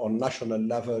more on national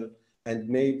level and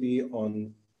maybe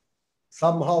on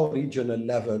somehow regional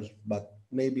level, but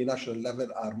maybe national level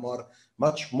are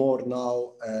much more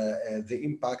now, the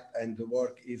impact and the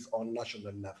work is on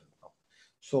national level now.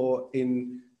 So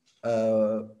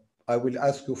I will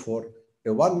ask you for a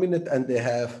 1.5 minutes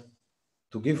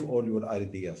to give all your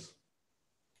ideas.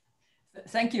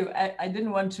 Thank you. I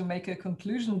didn't want to make a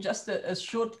conclusion, just a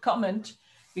short comment,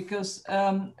 because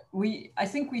I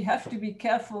think we have to be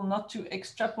careful not to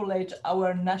extrapolate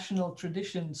our national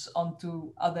traditions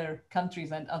onto other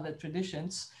countries and other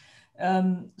traditions.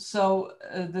 So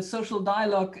the social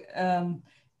dialogue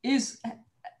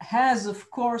has, of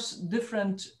course,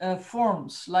 different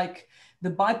forms, like the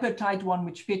bipartite one,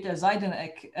 which Peter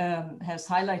Zeideneck has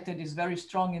highlighted, is very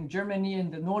strong in Germany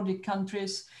and the Nordic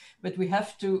countries. But we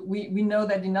have to, we know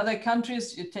that in other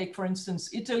countries, you take, for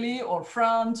instance, Italy or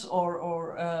France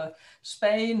or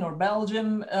Spain or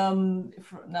Belgium,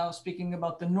 now speaking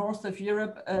about the north of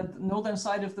Europe, northern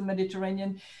side of the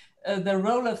Mediterranean, the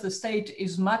role of the state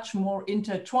is much more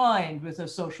intertwined with the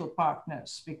social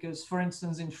partners, because, for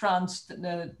instance, in France,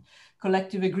 the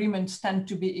collective agreements tend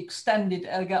to be extended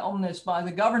erga omnes by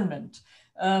the government.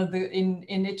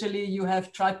 In Italy, you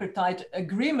have tripartite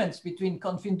agreements between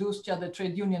Confindustria, the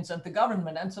trade unions, and the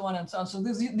government, and so on and so on. So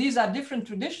these are different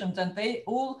traditions, and they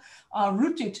all are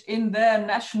rooted in their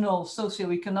national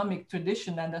socio-economic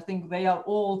tradition. And I think they are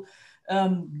all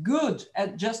good,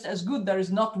 just as good. There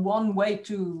is not one way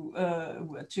to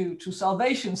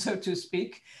salvation, so to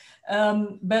speak.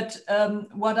 But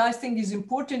what I think is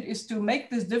important is to make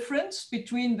this difference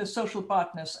between the social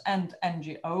partners and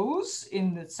NGOs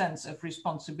in the sense of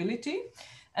responsibility,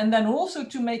 and then also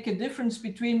to make a difference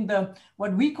between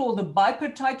what we call the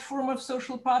bipartite form of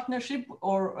social partnership,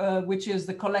 or which is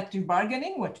the collective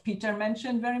bargaining, what Peter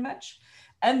mentioned very much,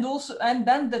 and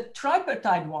then the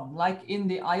tripartite one, like in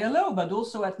the ILO, but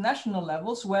also at national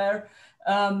levels, where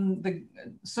the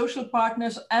social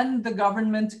partners and the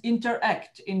government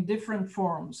interact in different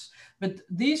forms. But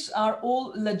these are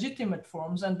all legitimate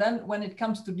forms. And then when it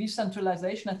comes to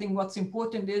decentralization, I think what's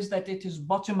important is that it is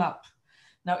bottom up.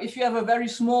 Now, if you have a very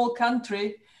small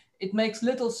country, it makes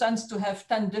little sense to have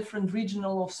 10 different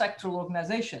regional or sectoral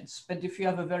organizations. But if you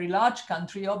have a very large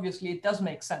country, obviously it does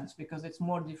make sense because it's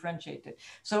more differentiated.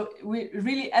 So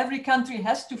every country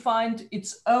has to find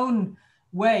its own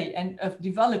way and of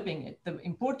developing it. The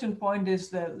important point is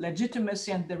the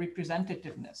legitimacy and the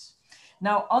representativeness.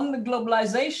 Now, on the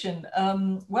globalization,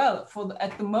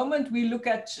 at the moment, we look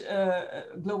at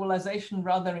globalization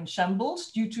rather in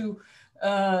shambles due to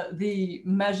the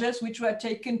measures which were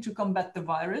taken to combat the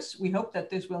virus. We hope that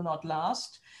this will not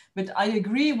last. But I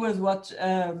agree with what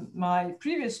my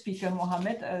previous speaker,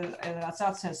 Mohamed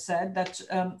Al-Assad, has said, that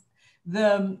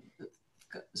the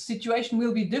situation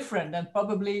will be different, and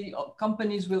probably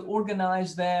companies will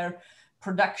organize their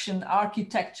production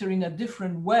architecture in a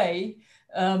different way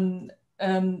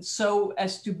so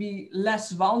as to be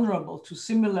less vulnerable to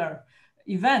similar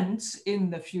events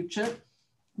in the future.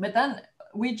 But then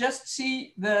we just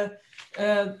see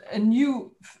a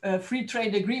new free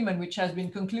trade agreement, which has been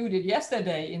concluded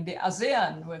yesterday in the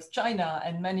ASEAN with China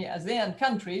and many ASEAN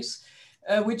countries,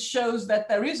 which shows that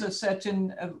there is a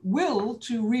certain will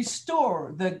to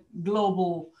restore the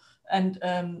global and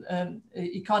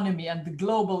economy and the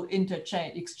global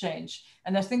exchange.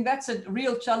 And I think that's a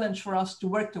real challenge for us to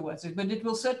work towards it. But it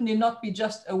will certainly not be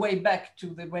just a way back to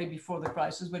the way before the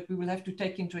crisis, but we will have to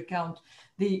take into account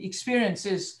the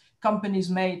experiences companies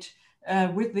made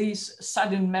with these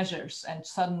sudden measures and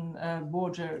sudden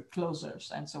border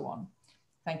closures and so on.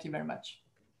 Thank you very much.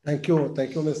 Thank you,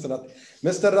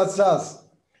 Mr. Razzaz.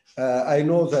 I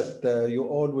know that you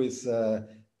always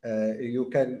you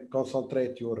can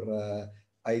concentrate your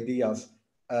ideas.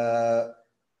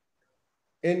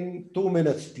 In 2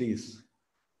 minutes, please.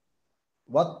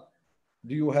 What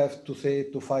do you have to say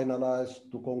to finalize,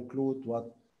 to conclude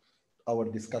what our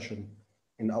discussion?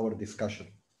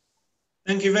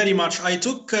 Thank you very much. I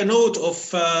took a note of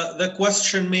the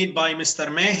question made by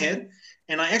Mr. Maher,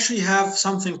 and I actually have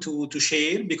something to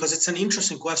share, because it's an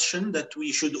interesting question that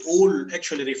we should all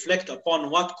actually reflect upon.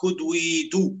 What could we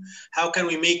do? How can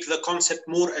we make the concept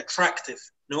more attractive?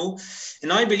 No?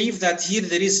 And I believe that here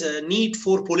there is a need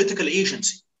for political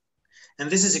agency. And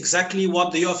this is exactly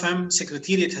what the UFM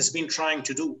Secretariat has been trying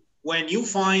to do. When you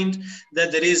find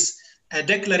that there is a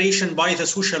declaration by the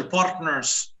social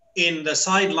partners in the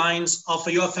sidelines of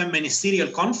a UFM ministerial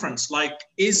conference, like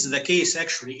is the case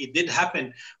actually, it did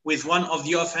happen with one of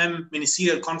the UFM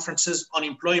ministerial conferences on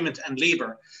employment and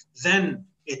labor, then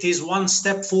it is one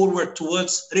step forward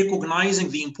towards recognizing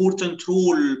the important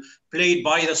role played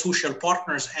by the social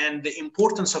partners and the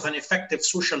importance of an effective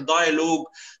social dialogue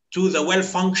to the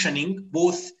well-functioning,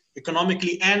 both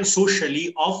economically and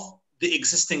socially, of the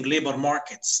existing labor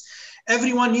markets.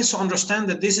 Everyone needs to understand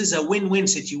that this is a win-win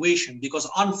situation, because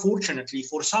unfortunately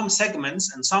for some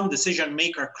segments and some decision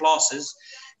maker classes,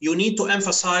 you need to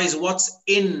emphasize what's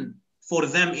in for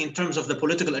them in terms of the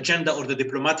political agenda or the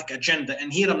diplomatic agenda.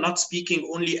 And here I'm not speaking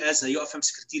only as a UFM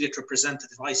Secretariat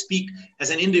representative, I speak as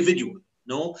an individual.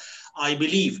 No, I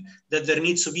believe that there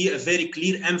needs to be a very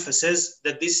clear emphasis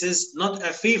that this is not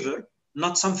a favor,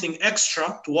 not something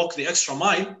extra to walk the extra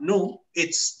mile. No,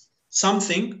 it's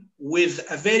something with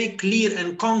a very clear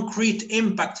and concrete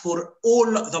impact for all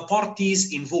the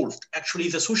parties involved. Actually,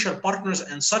 the social partners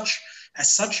and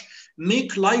as such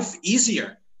make life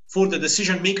easier for the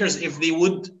decision makers if they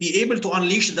would be able to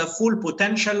unleash the full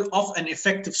potential of an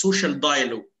effective social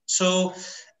dialogue. So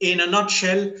in a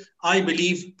nutshell, I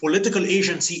believe political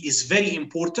agency is very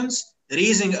important.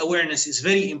 Raising awareness is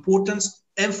very important.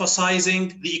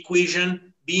 Emphasizing the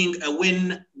equation being a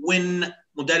win-win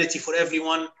modality for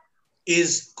everyone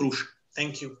is crucial.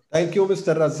 Thank you. Thank you,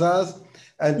 Mr. Razzaz.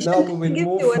 And now we will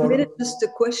move for 1 minute just a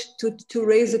question to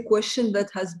raise a question that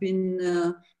has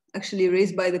been actually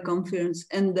raised by the conference,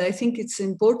 and I think it's an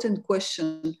important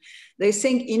question. They're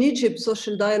saying in Egypt,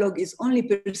 social dialogue is only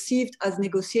perceived as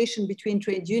negotiation between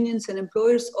trade unions and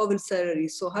employers over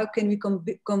salaries. So how can we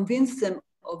convince them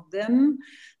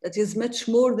that is much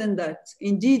more than that?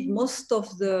 Indeed, most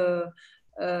of the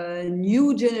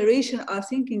new generation are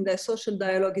thinking that social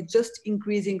dialogue is just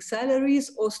increasing salaries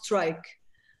or strike.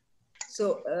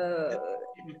 So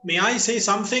may I say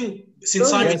something?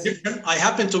 Since I'm Egyptian, I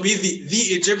happen to be the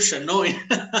Egyptian, no, in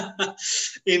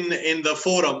the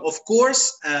forum. Of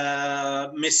course,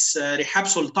 Ms. Rihab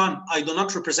Sultan, I do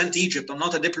not represent Egypt. I'm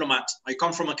not a diplomat. I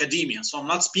come from academia, so I'm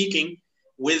not speaking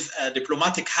with a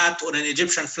diplomatic hat or an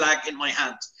Egyptian flag in my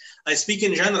hand. I speak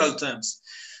in general terms.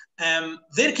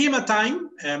 There came a time,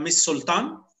 Ms.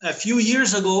 Sultan, a few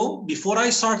years ago, before I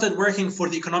started working for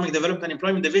the Economic Development and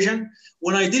Employment Division,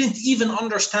 when I didn't even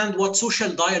understand what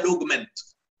social dialogue meant.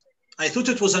 I thought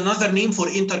it was another name for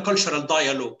intercultural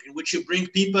dialogue, in which you bring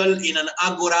people in an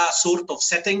agora sort of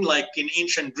setting, like in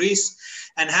ancient Greece,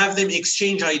 and have them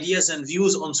exchange ideas and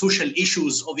views on social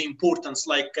issues of importance,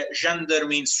 like gender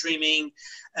mainstreaming,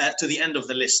 to the end of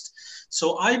the list.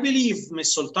 So I believe,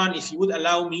 Ms. Sultan, if you would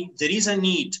allow me, there is a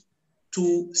need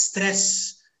to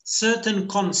stress certain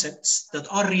concepts that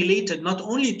are related not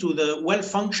only to the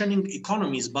well-functioning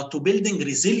economies, but to building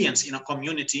resilience in a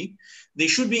community. They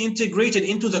should be integrated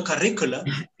into the curricula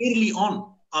early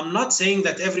on. I'm not saying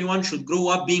that everyone should grow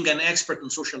up being an expert in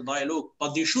social dialogue,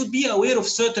 but they should be aware of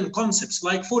certain concepts.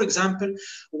 Like, for example,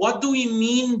 what do we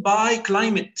mean by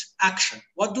climate action?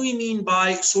 What do we mean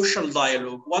by social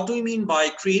dialogue? What do we mean by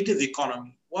creative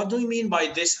economy? What do we mean by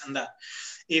this and that?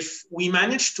 If we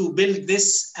manage to build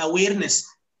this awareness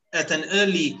at an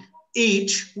early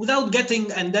age, without getting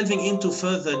and delving into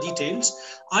further details,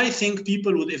 I think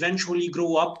people would eventually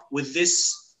grow up with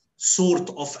this sort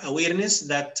of awareness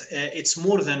that it's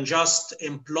more than just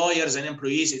employers and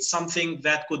employees. It's something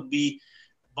that could be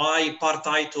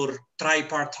bipartite or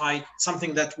tripartite,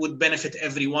 something that would benefit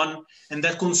everyone and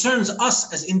that concerns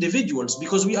us as individuals,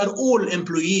 because we are all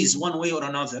employees one way or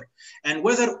another. And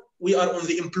whether we are on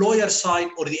the employer side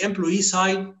or the employee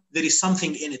side, there is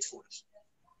something in it for us.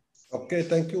 Okay,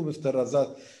 thank you, Mr.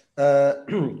 Razat.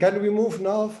 Can we move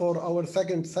now for our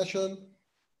second session?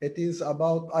 It is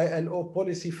about ILO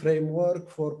policy framework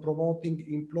for promoting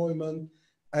employment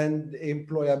and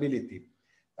employability.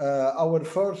 Our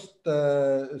first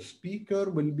speaker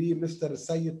will be Mr.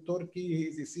 Sayed Turki. He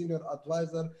is a senior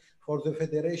advisor for the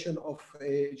Federation of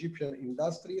Egyptian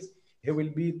Industries. He will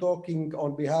be talking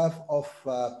on behalf of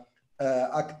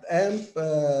ACT-AMP,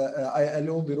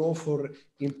 ILO Bureau for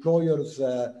Employers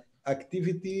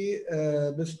Activity.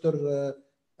 Mr.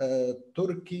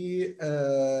 Turki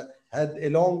had a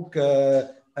long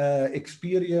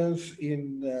experience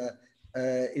in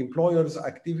employers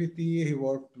activity. He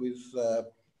worked with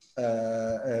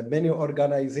many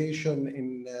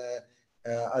organizations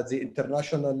at the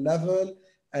international level,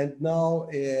 and now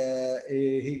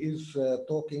he is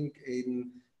talking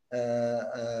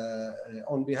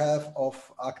on behalf of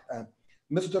ACT-AMP.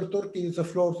 Mr. Turki, the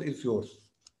floor is yours.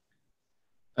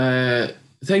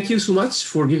 Thank you so much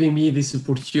for giving me this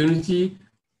opportunity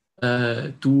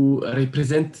to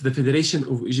represent the Federation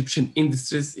of Egyptian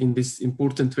Industries in this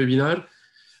important webinar.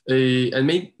 And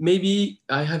maybe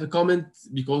I have a comment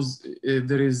because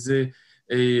there is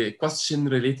a question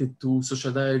related to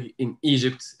social dialogue in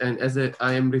Egypt. And as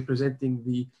I am representing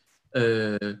the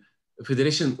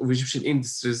Federation of Egyptian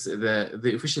Industries,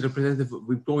 the official representative of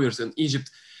employers in Egypt,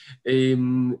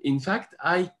 in fact,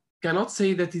 I cannot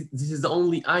say that this is the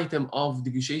only item of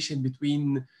negotiation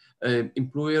between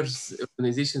employers,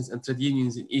 organizations, and trade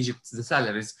unions in Egypt, the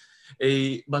salaries.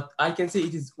 But I can say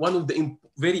it is one of the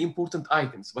very important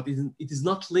items, but it is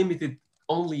not limited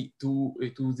only to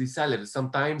the salaries.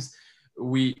 Sometimes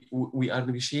we are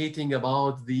negotiating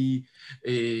about the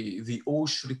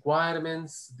OSH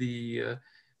requirements,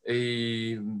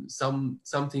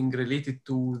 something related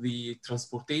to the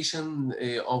transportation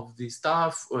of the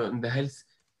staff and the health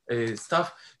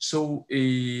stuff. So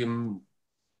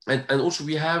and also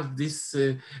we have this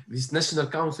National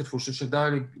Council for Social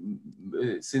Dialogue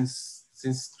since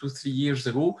 2-3 years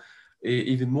ago,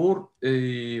 even more.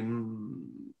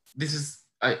 This is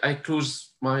I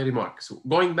close my remarks. So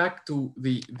going back to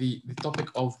the topic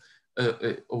of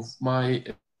my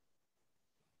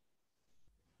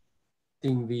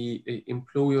the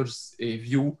employer's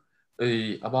view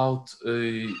about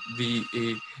the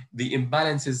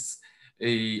imbalances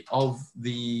of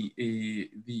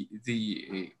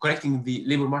correcting the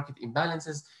labor market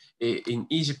imbalances in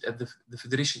Egypt. At the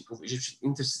Federation of Egyptian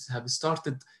Industries have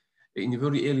started in a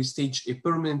very early stage a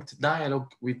permanent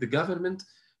dialogue with the government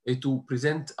to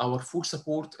present our full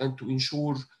support and to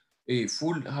ensure a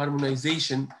full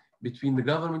harmonization between the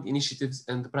government initiatives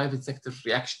and the private sector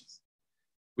reactions.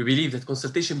 We believe that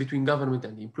consultation between government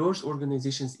and employers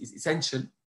organizations is essential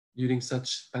during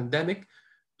such pandemic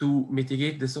to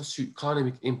mitigate the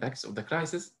socio-economic impacts of the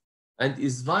crisis, and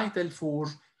is vital for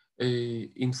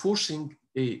enforcing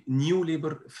new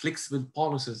labor flexible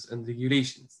policies and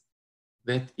regulations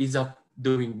that ease up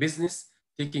doing business,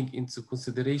 taking into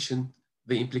consideration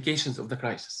the implications of the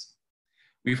crisis.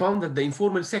 We found that the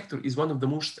informal sector is one of the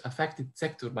most affected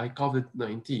sectors by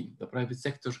COVID-19. The private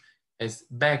sector has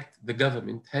backed the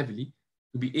government heavily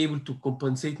to be able to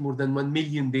compensate more than 1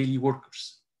 million daily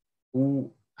workers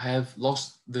who have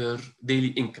lost their daily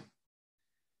income.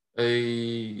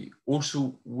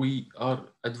 Also, we are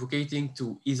advocating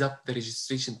to ease up the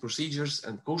registration procedures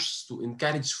and costs to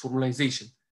encourage formalization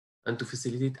and to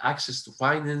facilitate access to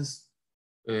finance,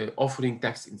 offering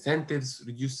tax incentives,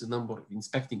 reduce the number of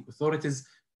inspecting authorities,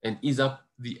 and ease up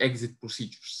the exit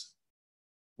procedures.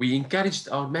 We encouraged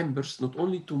our members not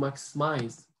only to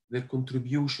maximize their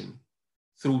contribution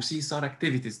through CSR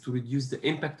activities to reduce the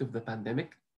impact of the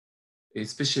pandemic,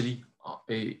 especially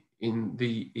in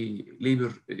the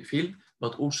labor field,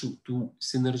 but also to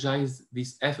synergize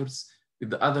these efforts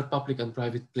with the other public and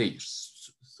private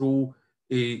players through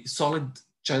solid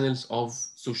channels of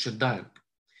social dialogue.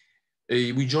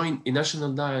 We joined a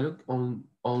national dialogue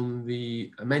on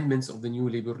the amendments of the new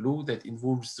labor law that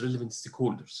involves relevant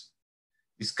stakeholders.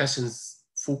 Discussions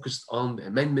focused on the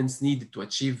amendments needed to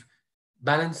achieve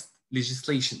balanced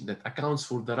legislation that accounts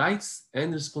for the rights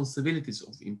and responsibilities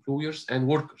of employers and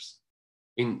workers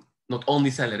in not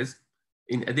only salaries,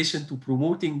 in addition to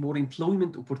promoting more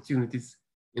employment opportunities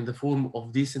in the form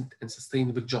of decent and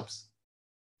sustainable jobs.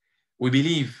 We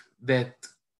believe that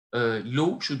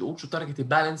law should also target a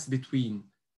balance between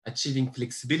achieving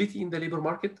flexibility in the labor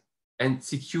market and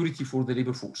security for the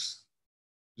labor force.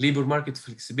 Labor market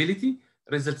flexibility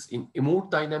results in a more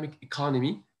dynamic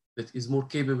economy that is more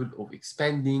capable of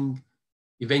expanding,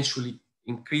 eventually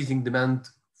increasing demand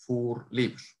for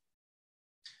labor.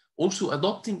 Also,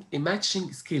 adopting a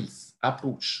matching skills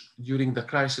approach during the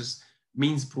crisis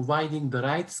means providing the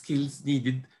right skills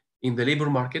needed in the labor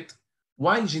market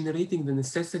while generating the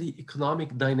necessary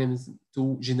economic dynamism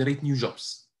to generate new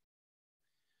jobs.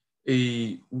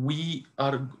 We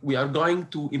are going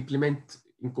to implement,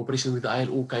 in cooperation with the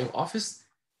ILO Cairo office,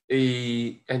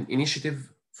 an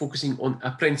initiative focusing on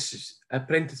apprenticeships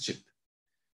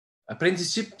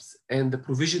and the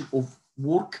provision of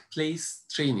workplace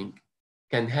training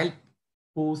can help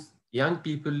both young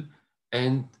people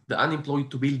and the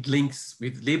unemployed to build links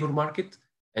with labor market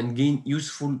and gain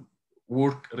useful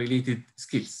work-related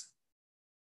skills.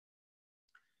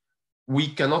 We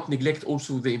cannot neglect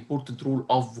also the important role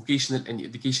of vocational and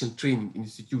educational training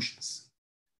institutions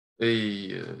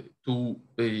to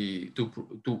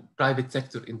private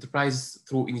sector enterprises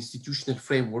through institutional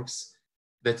frameworks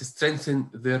that strengthen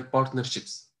their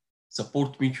partnerships,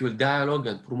 support mutual dialogue,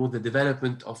 and promote the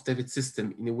development of TEVIT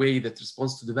system in a way that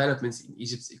responds to developments in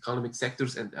Egypt's economic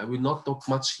sectors. And I will not talk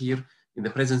much here in the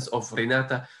presence of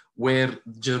Renata, where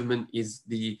Germany is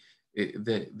the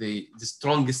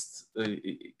strongest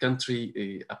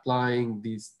country applying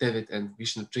these TEVIT and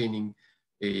vocational training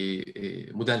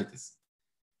modalities.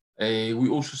 We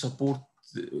also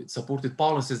supported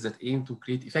policies that aim to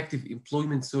create effective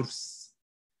employment services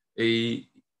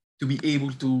to be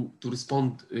able to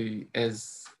respond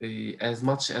as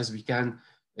much as we can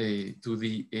to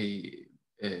the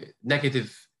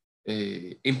negative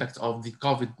impact of the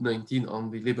COVID-19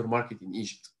 on the labor market in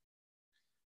Egypt.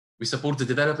 We support the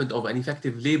development of an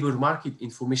effective labor market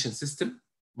information system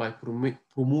by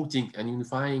promoting and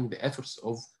unifying the efforts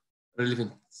of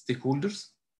relevant stakeholders.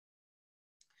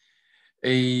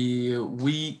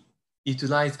 We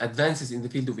utilize advances in the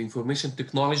field of information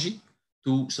technology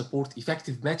to support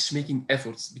effective matchmaking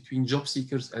efforts between job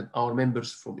seekers and our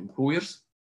members from employers.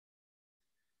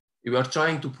 We are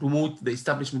trying to promote the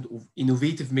establishment of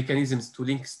innovative mechanisms to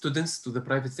link students to the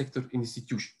private sector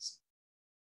institutions.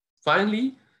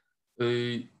 Finally,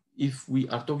 if we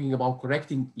are talking about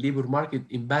correcting labor market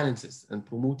imbalances and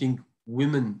promoting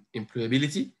women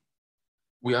employability,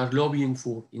 we are lobbying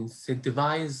for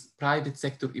incentivized private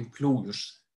sector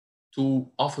employers to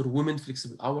offer women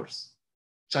flexible hours,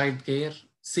 childcare,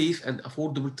 safe and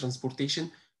affordable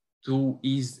transportation to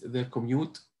ease their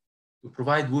commute, to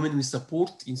provide women with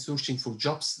support in searching for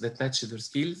jobs that match their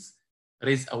skills,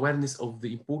 raise awareness of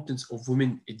the importance of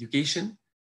women education,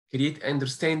 create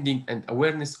understanding and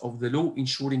awareness of the law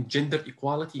ensuring gender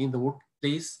equality in the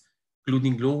workplace,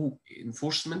 including law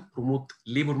enforcement, promote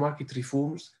labor market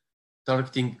reforms,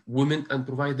 targeting women and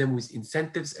provide them with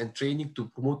incentives and training to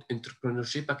promote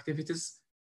entrepreneurship activities,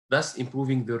 thus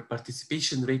improving their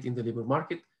participation rate in the labor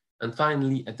market, and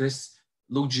finally address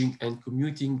lodging and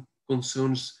commuting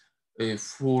concerns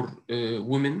for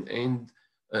women and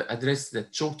address the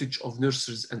shortage of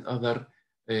nurses and other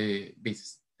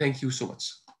bases. Thank you so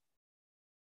much.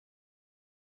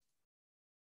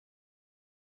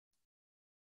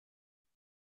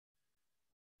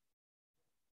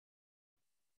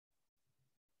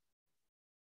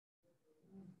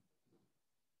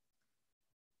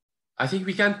 I think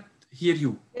we can't hear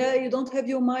you. Yeah, you don't have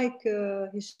your mic,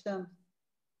 Hisham.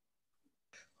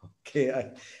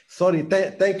 Okay, sorry.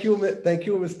 Thank you,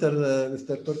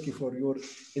 Mr. Turki, for your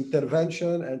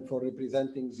intervention and for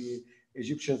representing the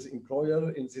Egyptian employer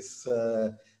in this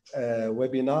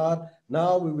webinar.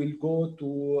 Now we will go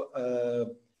to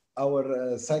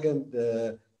our second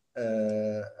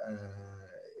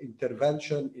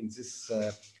intervention in this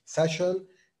session.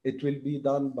 It will be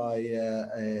done by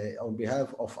on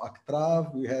behalf of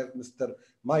ACTRAV. We have Mr.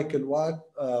 Michael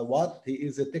Watt. He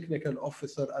is a technical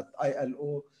officer at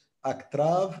ILO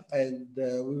ACTRAV, and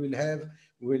we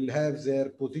will have their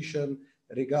position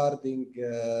regarding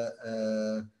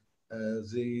the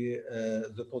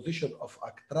position of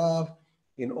ACTRAV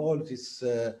in all this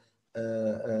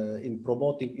in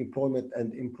promoting employment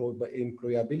and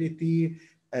employability.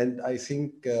 And I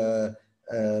think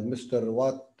Mr.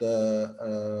 Watt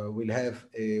will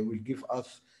give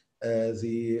us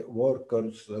the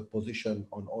workers' position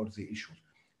on all the issues.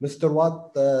 Mr.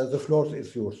 Watt, the floor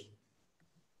is yours.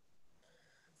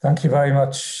 Thank you very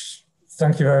much.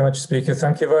 Thank you very much, Speaker.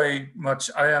 Thank you very much.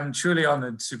 I am truly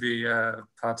honored to be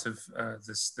part of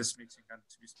this meeting and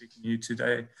to be speaking to you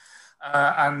today.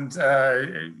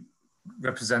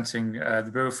 Representing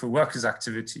the Bureau for Workers'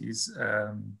 Activities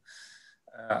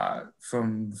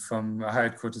from our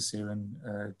headquarters here in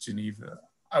Geneva.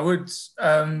 I would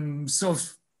sort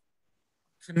of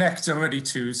connect already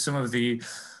to some of the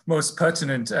most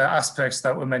pertinent aspects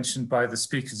that were mentioned by the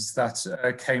speakers that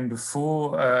came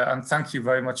before, and thank you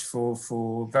very much for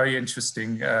very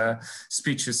interesting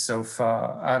speeches so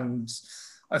far. And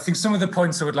I think some of the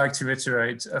points I would like to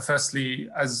reiterate, firstly,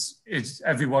 as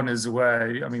everyone is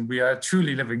aware, I mean, we are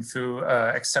truly living through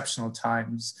exceptional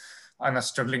times and are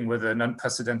struggling with an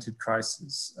unprecedented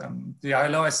crisis. The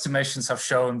ILO estimations have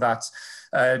shown that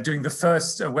during the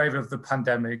first wave of the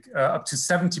pandemic, up to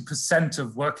 70%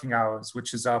 of working hours,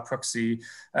 which is our proxy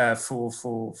for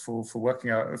working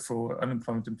hours, for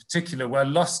unemployment in particular, were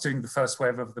lost during the first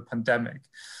wave of the pandemic,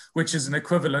 which is an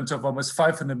equivalent of almost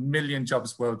 500 million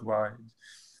jobs worldwide.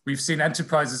 We've seen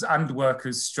enterprises and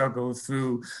workers struggle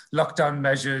through lockdown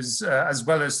measures, as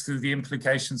well as through the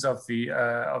implications of the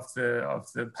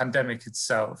pandemic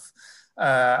itself.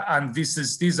 And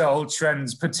these are all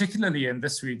trends, particularly in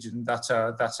this region, that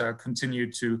are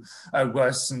continued to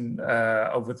worsen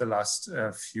over the last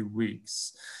few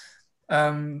weeks.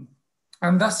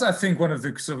 And that's, I think, one of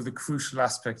the sort of the crucial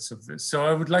aspects of this. So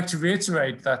I would like to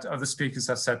reiterate that other speakers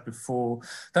have said before,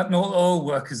 that not all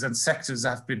workers and sectors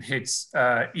have been hit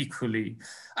equally.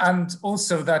 And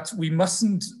also that we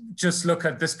mustn't just look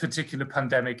at this particular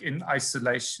pandemic in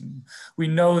isolation. We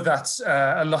know that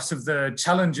a lot of the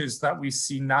challenges that we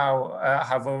see now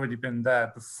have already been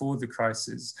there before the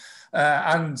crisis.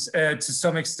 And to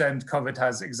some extent, COVID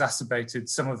has exacerbated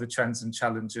some of the trends and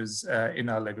challenges in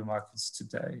our labour markets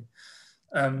today.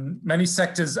 Many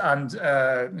sectors, and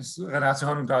Renate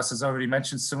Honenglas has already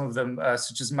mentioned some of them,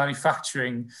 such as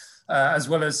manufacturing, as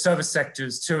well as service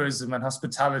sectors, tourism and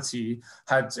hospitality,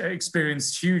 had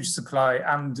experienced huge supply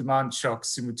and demand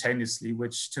shocks simultaneously,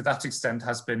 which to that extent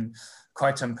has been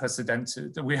quite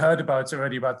unprecedented. We heard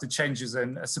already about the changes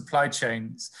in supply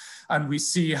chains, and we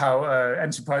see how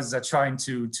enterprises are trying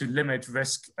to limit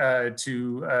risk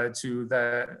to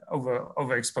their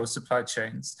overexposed supply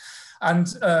chains. And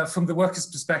from the workers'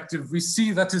 perspective, we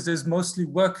see that it is mostly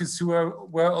workers who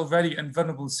were already in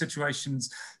vulnerable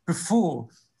situations before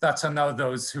that are now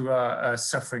those who are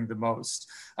suffering the most.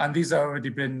 And these have already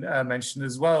been mentioned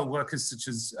as well, workers such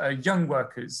as young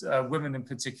workers, women in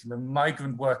particular,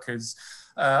 migrant workers,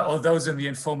 or those in the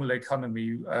informal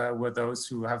economy were those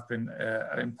who have been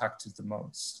impacted the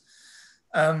most.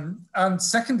 And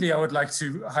secondly, I would like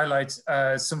to highlight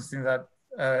something that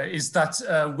is that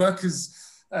workers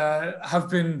have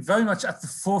been very much at the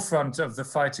forefront of the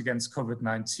fight against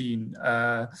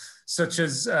COVID-19, such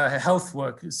as health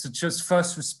workers, such as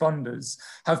first responders,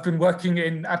 have been working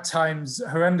in, at times,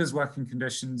 horrendous working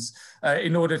conditions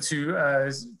in order to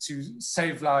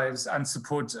save lives and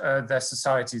support their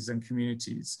societies and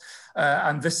communities.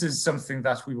 And this is something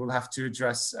that we will have to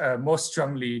address more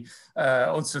strongly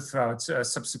also throughout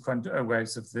subsequent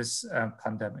waves of this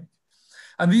pandemic.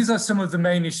 And these are some of the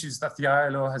main issues that the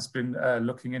ILO has been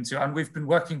looking into. And we've been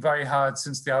working very hard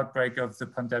since the outbreak of the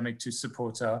pandemic to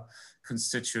support our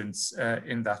constituents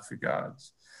in that regard.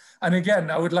 And again,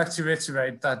 I would like to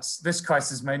reiterate that this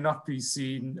crisis may not be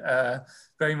seen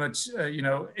very much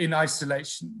in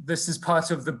isolation. This is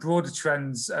part of the broader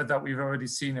trends that we've already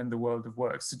seen in the world of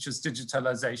work, such as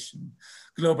digitalization,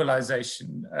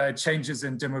 globalization, changes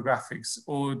in demographics,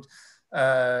 or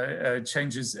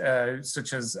changes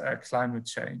such as climate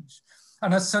change.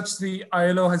 And as such, the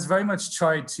ILO has very much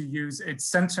tried to use its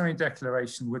centenary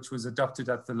declaration, which was adopted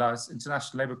at the last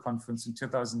International Labour Conference in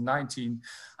 2019,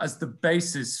 as the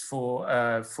basis for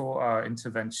our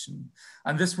intervention.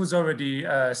 And this was already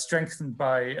strengthened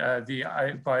by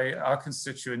our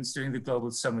constituents during the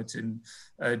Global Summit in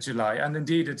July. And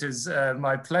indeed, it is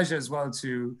my pleasure as well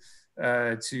to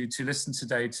listen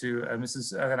today to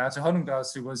Mrs. Renate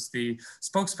Honengaas, who was the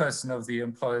spokesperson of the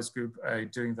employers group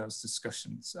during those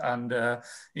discussions. And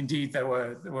indeed, there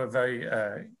were very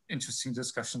interesting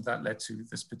discussions that led to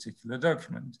this particular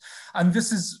document. And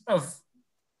this is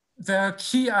there are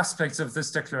key aspects of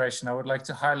this declaration I would like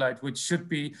to highlight, which should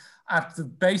be at the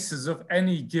basis of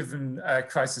any given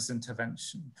crisis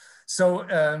intervention. So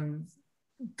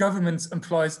governments,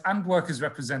 employers, and workers'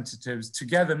 representatives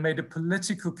together made a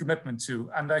political commitment to,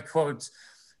 and I quote,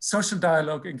 social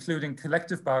dialogue, including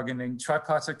collective bargaining,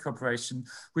 tripartite cooperation,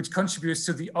 which contributes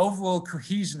to the overall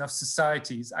cohesion of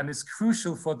societies and is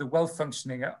crucial for the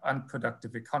well-functioning and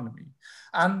productive economy,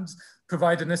 and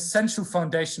provide an essential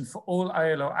foundation for all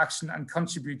ILO action and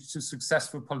contribute to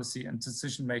successful policy and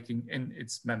decision-making in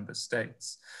its member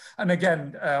states. And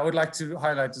again, I would like to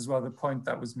highlight as well the point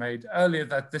that was made earlier,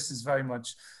 that this is very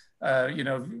much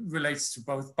relates to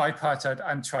both bipartite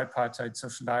and tripartite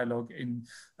social dialogue in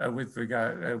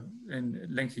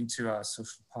linking to our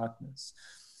social partners.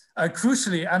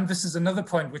 Crucially, and this is another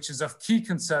point which is of key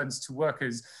concerns to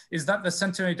workers, is that the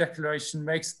Centenary Declaration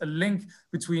makes a link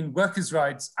between workers'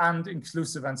 rights and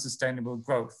inclusive and sustainable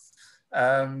growth,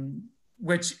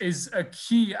 which is a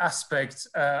key aspect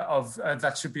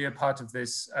that should be a part of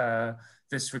this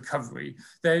recovery.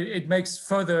 It makes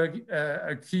further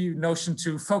a key notion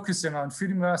to focusing on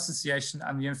freedom of association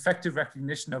and the effective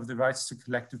recognition of the rights to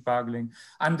collective bargaining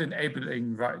and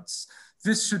enabling rights.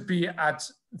 This should be at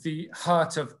the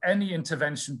heart of any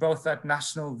intervention, both at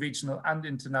national, regional, and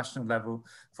international level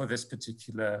for this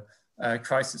particular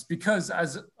crisis. Because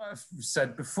as I've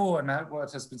said before, and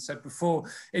what has been said before,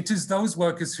 it is those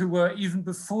workers who were, even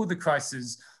before the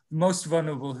crisis, most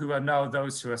vulnerable, who are now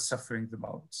those who are suffering the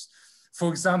most. For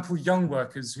example, young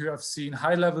workers who have seen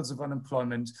high levels of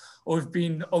unemployment or have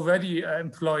been already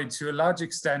employed to a large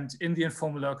extent in the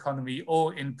informal economy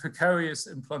or in precarious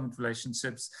employment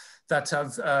relationships that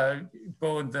have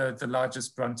borne the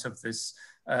largest brunt of this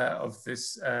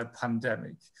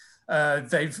pandemic.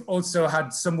 They've also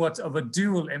had somewhat of a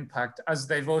dual impact, as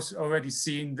they've also already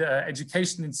seen the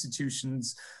education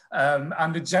institutions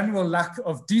and a general lack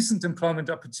of decent employment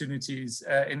opportunities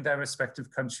in their respective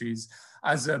countries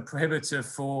as a prohibitor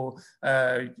for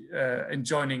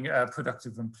enjoining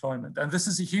productive employment. And this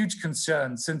is a huge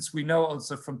concern, since we know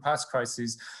also from past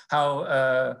crises how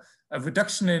a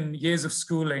reduction in years of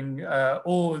schooling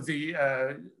or the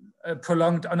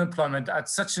prolonged unemployment at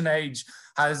such an age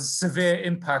has severe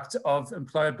impact of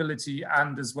employability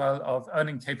and as well of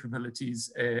earning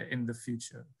capabilities in the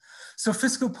future. So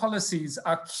fiscal policies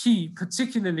are key,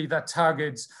 particularly that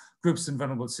target groups in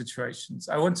vulnerable situations.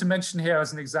 I want to mention here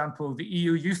as an example, the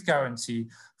EU Youth Guarantee,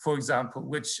 for example,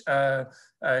 which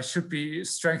should be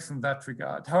strengthened in that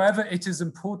regard. However, it is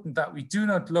important that we do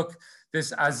not look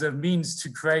this as a means to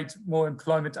create more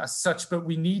employment as such, but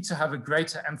we need to have a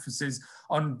greater emphasis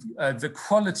on the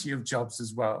quality of jobs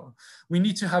as well. We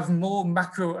need to have more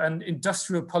macro and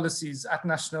industrial policies at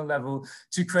national level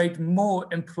to create more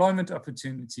employment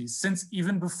opportunities, since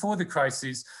even before the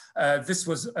crisis, this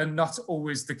was not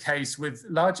always the case, with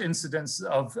large incidents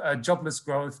of jobless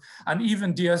growth and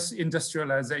even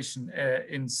deindustrialization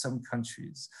in some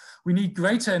countries. We need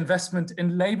greater investment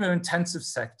in labor-intensive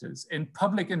sectors, in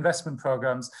public investment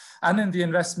programs, and in the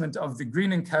investment of the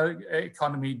green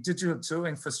economy, digital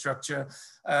infrastructure,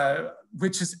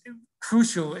 which is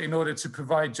crucial in order to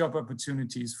provide job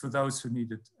opportunities for those who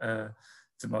need it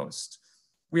the most.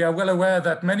 We are well aware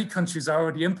that many countries are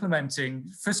already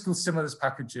implementing fiscal stimulus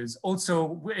packages,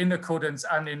 also in accordance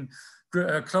and in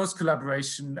close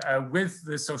collaboration with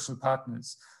the social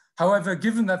partners. However,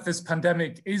 given that this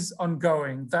pandemic is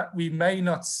ongoing, that we may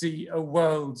not see a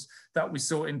world that we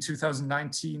saw in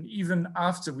 2019, even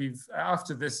after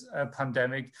this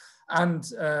pandemic, and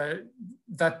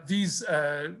that these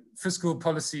fiscal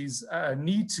policies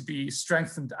need to be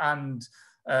strengthened and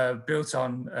built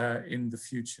on in the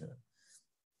future.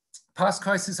 Past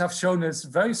crises have shown us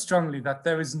very strongly that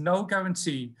there is no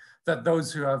guarantee that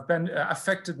those who have been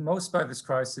affected most by this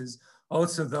crisis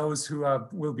also those who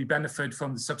will be benefit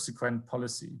from the subsequent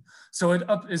policy. So it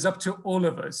is up to all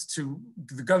of us, to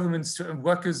the governments, to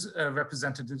workers'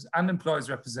 representatives and employers'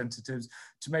 representatives,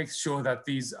 to make sure that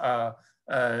these are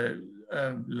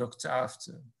looked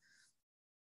after.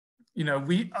 you know,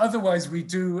 otherwise we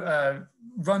do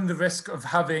run the risk of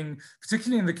having,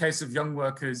 particularly in the case of young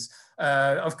workers,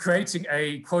 of creating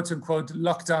a quote unquote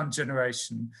lockdown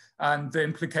generation, and the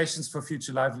implications for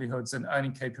future livelihoods and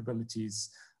earning capabilities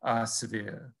are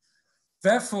severe.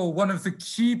 Therefore, one of the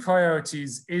key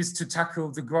priorities is to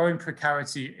tackle the growing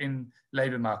precarity in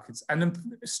labour markets and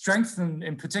strengthen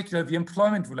in particular the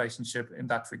employment relationship in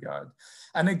that regard.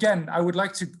 And again, I would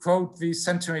like to quote the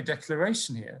Centenary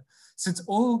Declaration here. Since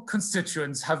all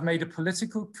constituents have made a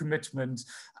political commitment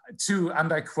to,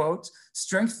 and I quote,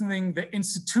 strengthening the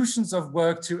institutions of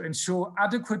work to ensure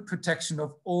adequate protection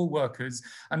of all workers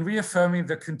and reaffirming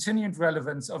the continued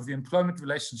relevance of the employment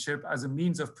relationship as a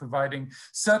means of providing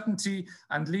certainty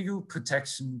and legal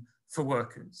protection for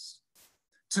workers.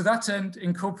 To that end,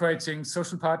 incorporating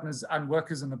social partners and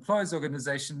workers and employers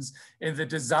organizations in the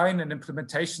design and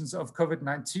implementations of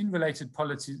COVID-19 related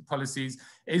policies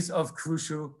is of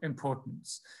crucial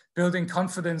importance. Building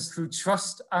confidence through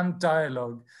trust and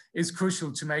dialogue is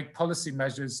crucial to make policy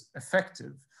measures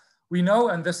effective. We know,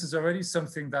 and this is already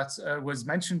something that was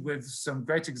mentioned with some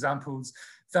great examples,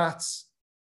 that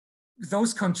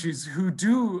those countries who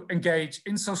do engage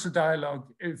in social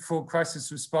dialogue for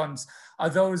crisis response are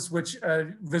those which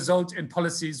result in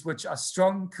policies which are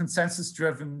strong,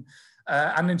 consensus-driven,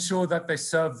 and ensure that they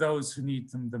serve those who need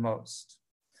them the most.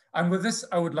 And with this,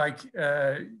 I would like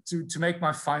to make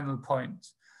my final point.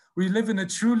 We live in a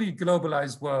truly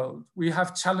globalized world. We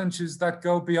have challenges that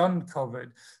go beyond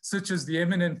COVID, such as the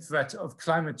imminent threat of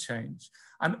climate change.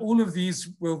 And all of these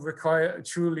will require a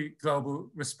truly global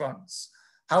response.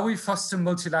 How we foster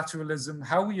multilateralism,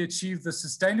 how we achieve the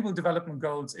Sustainable Development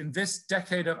Goals in this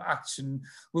decade of action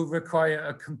will require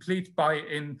a complete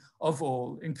buy-in of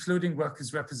all, including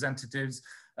workers' representatives,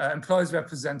 employers'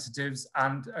 representatives,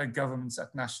 and governments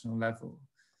at national level.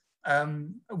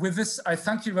 With this, I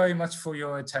thank you very much for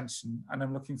your attention, and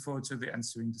I'm looking forward to the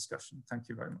ensuing discussion. Thank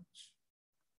you very much.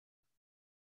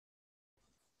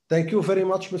 Thank you very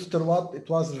much, Mr. Watt. It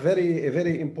was a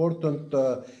very important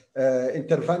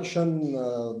intervention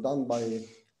done by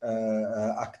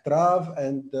Actrav,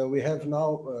 and we have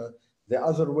now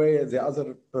another way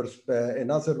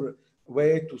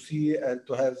to see and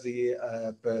to have the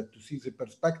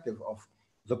perspective of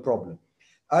the problem.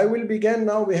 I will begin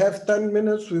now. We have 10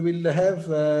 minutes. We will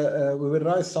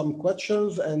raise some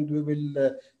questions, and we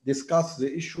will discuss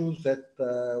the issues that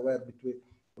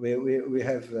we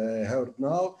have heard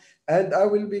now. And I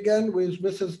will begin with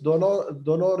Mrs.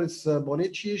 Dolores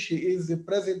Bonici. She is the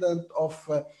president of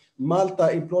Malta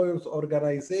Employers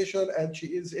Organization, and she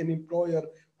is an employer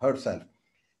herself.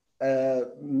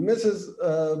 Mrs.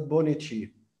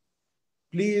 Bonici,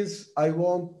 please, I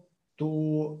want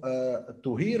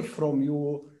to hear from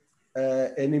you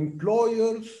an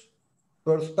employer's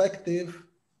perspective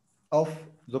of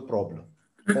the problem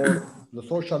or the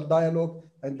social dialogue,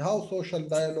 and how social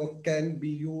dialogue can be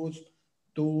used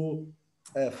to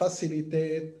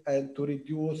facilitate and to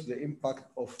reduce the impact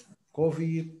of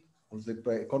COVID, of the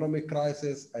economic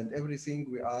crisis, and everything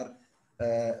we are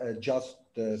just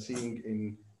seeing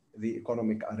in the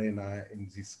economic arena in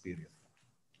this period.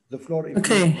 The floor is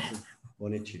okay.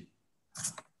 Bonici.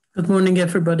 Good morning,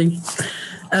 everybody.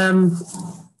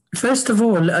 First of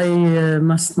all, I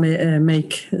must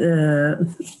make a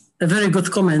very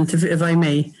good comment, if I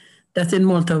may, that in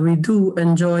Malta we do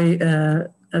enjoy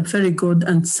a very good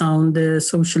and sound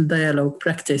social dialogue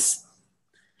practice.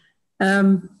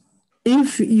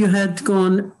 If you had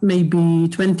gone maybe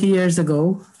 20 years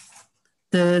ago,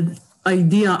 the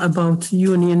idea about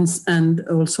unions and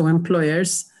also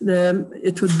employers,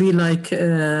 it would be like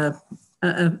a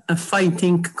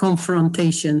fighting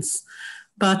confrontations.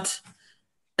 But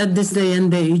at this day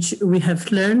and age, we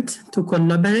have learned to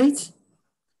collaborate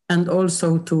and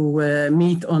also to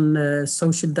meet on the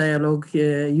social dialogue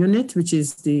unit, which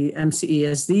is the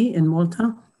MCESD in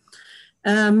Malta.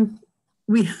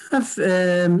 We have,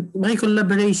 by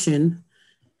collaboration,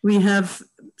 we have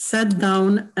sat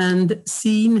down and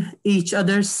seen each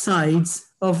other's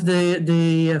sides of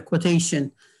the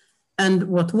quotation. And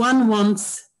what one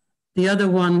wants, the other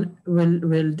one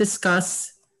will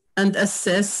discuss and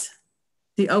assess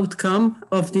the outcome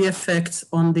of the effects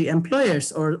on the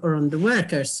employers or on the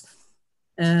workers.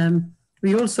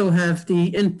 We also have the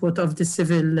input of the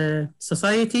civil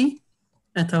society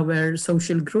at our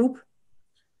social group.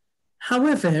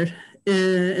 However,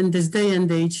 in this day and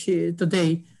age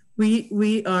today,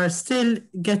 we are still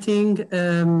getting,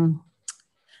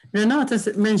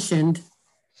 Renata mentioned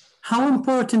how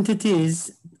important it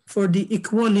is for the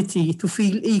equality to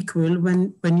feel equal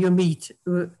when you meet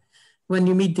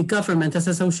the government as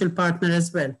a social partner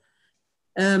as well.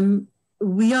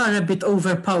 we are a bit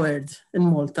overpowered in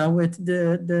Malta with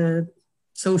the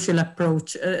social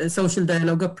approach, social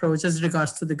dialogue approach as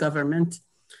regards to the government,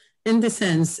 in the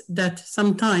sense that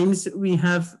sometimes we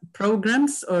have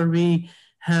programs or we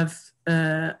have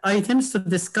items to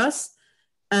discuss,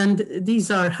 and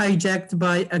these are hijacked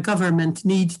by a government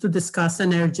need to discuss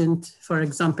an urgent, for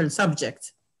example,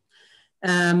 subject.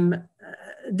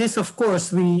 This, of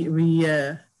course, we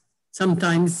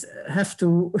sometimes have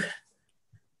to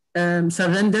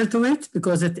surrender to it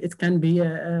because it can be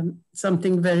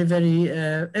something very, very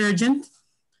urgent.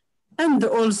 And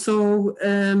also,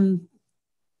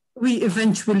 we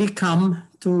eventually come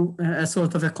to a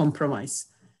sort of a compromise.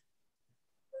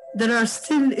 There are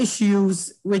still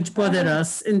issues which bother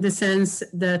us in the sense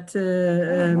that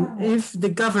if the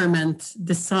government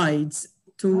decides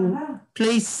to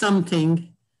place something,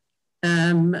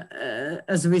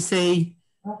 as we say,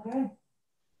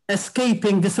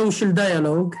 escaping the social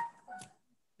dialogue,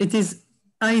 it is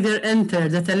either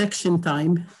entered at election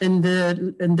time in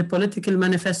the political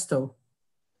manifesto,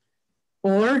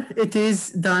 or it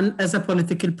is done as a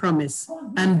political promise.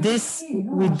 And this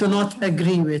we do not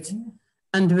agree with,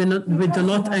 and we do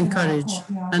not encourage,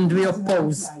 and we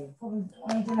oppose.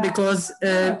 Because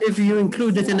if you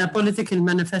include it in a political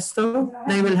manifesto,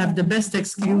 they will have the best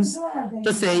excuse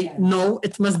to say, no,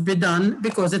 it must be done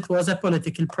because it was a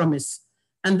political promise.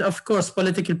 And of course,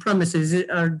 political promises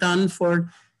are done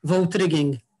for vote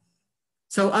rigging.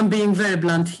 So I'm being very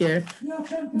blunt here.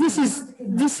 This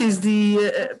is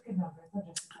the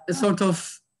sort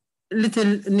of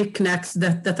little knickknacks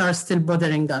that are still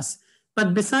bothering us.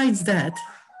 But besides that,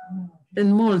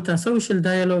 in Malta, social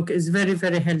dialogue is very,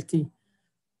 very healthy.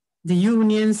 The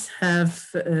unions have,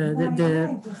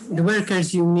 the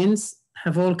workers' unions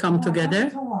have all come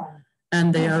together,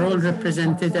 and they are all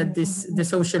represented at the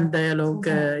social dialogue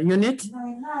unit,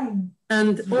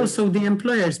 and also the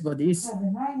employers' bodies.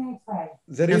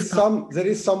 There is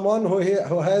someone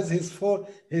who has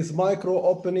his micro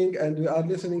opening, and we are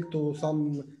listening to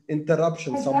some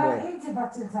interruption somewhere.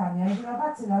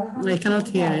 I cannot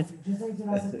hear it.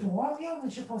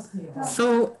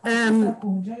 So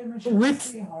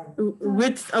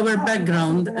with our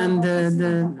background and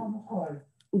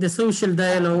the social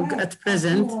dialogue at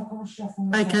present,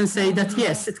 I can say that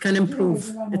yes, it can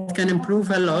improve. It can improve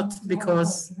a lot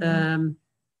because,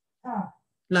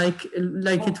 like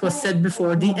it was said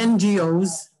before, the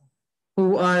NGOs,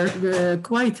 who are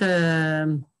quite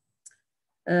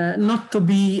not to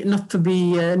be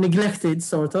neglected,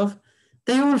 sort of,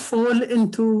 they all fall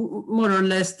into more or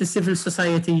less the civil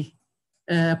society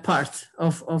part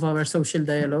of our social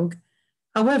dialogue.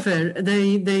 However,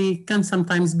 they can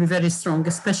sometimes be very strong,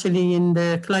 especially in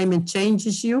the climate change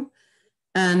issue.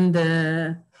 And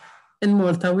in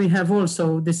Malta, we have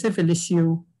also the civil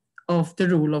issue of the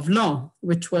rule of law,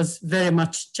 which was very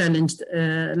much challenged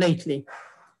lately.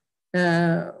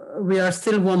 We are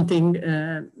still wanting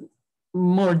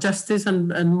more justice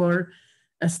and more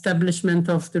establishment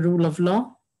of the rule of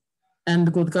law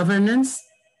and good governance.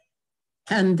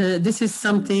 And this is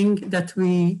something that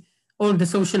all the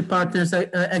social partners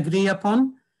agree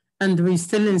upon, and we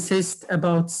still insist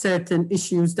about certain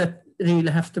issues that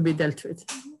really have to be dealt with.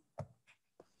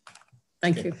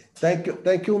 Thank you. Thank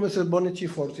you, Mrs. Bonici,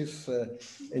 for this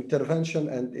intervention,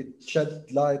 and it shed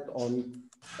light on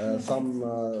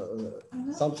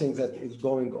something that is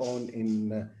going on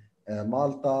in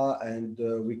Malta, and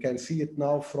we can see it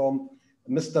now from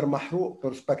Mr. Mahrouk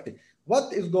perspective.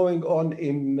 What is going on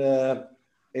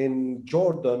in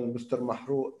Jordan, Mr.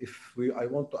 Mahrouk, I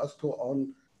want to ask you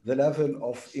on the level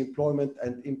of employment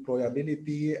and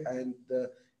employability, and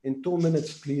in 2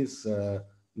 minutes, please,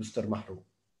 Mr. Mahrouk.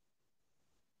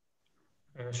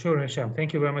 Sure, Hisham.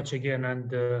 Thank you very much again.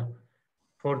 And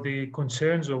for the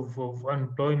concerns of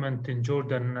unemployment in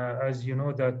Jordan, as you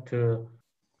know, that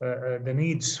the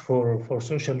needs for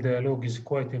social dialogue is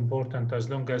quite important, as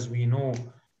long as we know,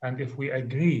 and if we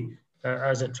agree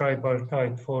as a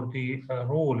tripartite for the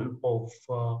role of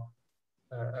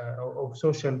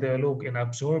social dialogue in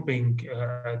absorbing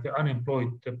the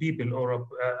unemployed people, or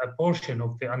a portion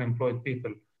of the unemployed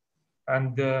people.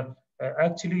 And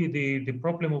actually, the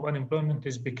problem of unemployment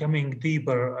is becoming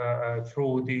deeper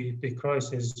through the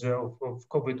crisis of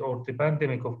COVID, or the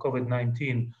pandemic of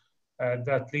COVID-19,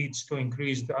 that leads to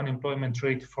increased unemployment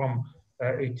rate from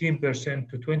 18%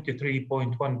 to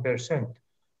 23.1%.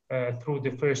 Through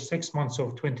the first 6 months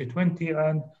of 2020,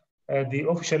 and the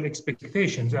official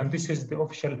expectations, and this is the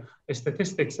official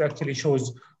statistics actually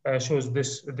shows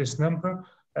this number.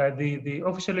 The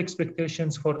official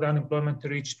expectations for the unemployment to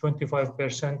reach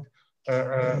 25%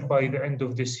 by the end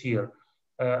of this year.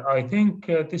 I think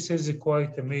this is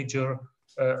quite a major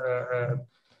a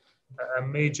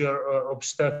major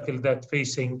obstacle that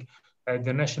facing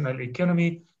the national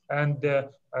economy, and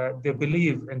the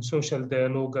belief in social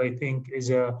dialogue, I think, is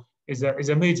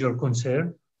a major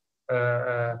concern.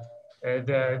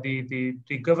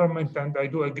 The government, and I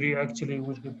do agree actually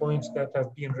with the points that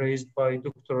have been raised by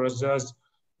Dr. Razaz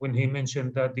when he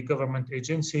mentioned that the government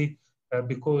agency,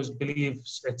 because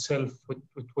believes itself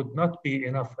it would not be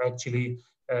enough actually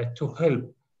to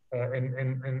help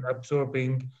in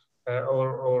absorbing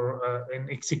or in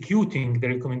executing the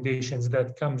recommendations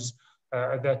that comes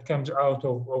out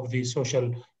of the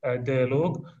social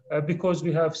dialogue, because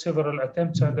we have several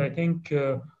attempts, and I think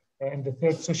in the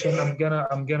third session I'm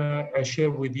gonna share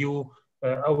with you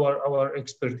our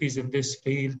expertise in this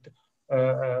field,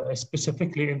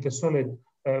 specifically in the solid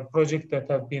project that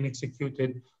have been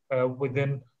executed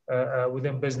within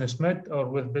BUSINESSMED or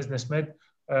with BUSINESSMED.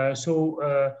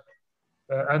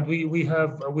 And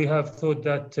we have thought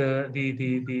that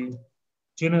the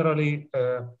generally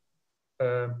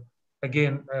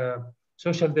again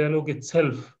social dialogue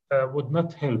itself would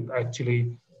not help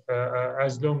actually,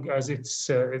 as long as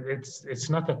it's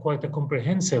not quite a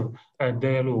comprehensive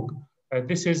dialogue.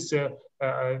 This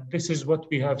is what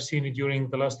we have seen during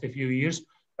the last few years.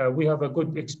 We have a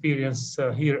good experience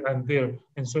here and there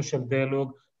in social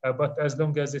dialogue, but as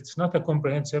long as it's not a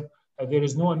comprehensive, there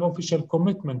is no official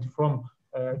commitment from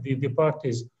the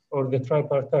parties or the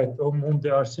tripartite whom they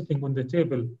are sitting on the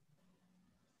table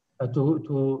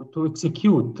to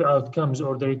execute the outcomes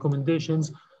or the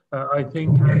recommendations. I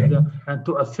think, and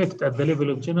to affect at the level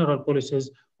of general policies,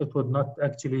 it would not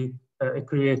actually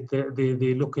create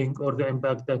the looking or the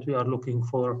impact that we are looking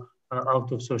for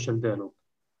out of social dialogue.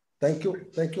 Thank you,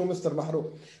 Mr.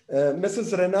 Mahrouk.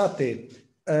 Mrs. Renate,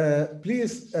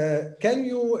 please, can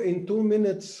you in 2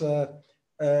 minutes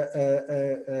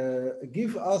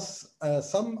give us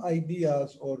some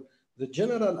ideas or the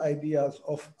general ideas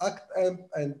of ACTAMP,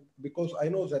 and because I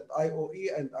know that IOE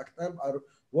and ACTAMP are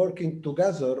working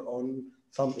together on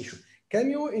some issues.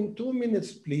 Can you in 2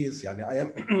 minutes, please,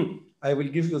 I will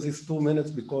give you these 2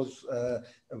 minutes because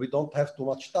we don't have too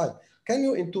much time. Can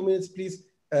you in 2 minutes, please,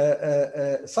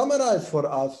 summarize for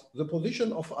us the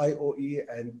position of IOE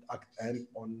and ACTAMP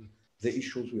on the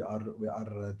issues we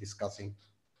are discussing?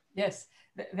 Yes,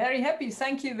 very happy.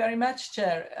 Thank you very much,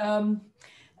 Chair.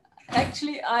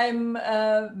 Actually, I'm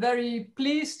very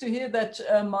pleased to hear that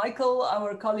Michael,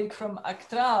 our colleague from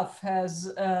ACTRAF,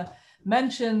 has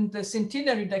mentioned the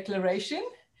Centenary Declaration,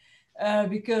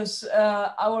 because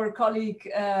our colleague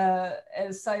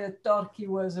Sayed Tarki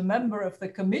was a member of the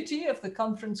committee, of the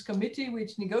conference committee,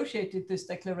 which negotiated this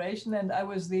declaration, and I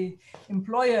was the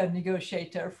employer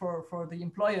negotiator for the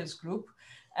employers group,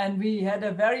 and we had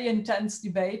a very intense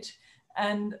debate.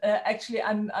 And actually,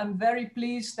 I'm very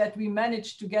pleased that we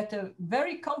managed to get a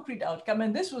very concrete outcome.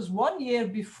 And this was 1 year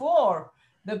before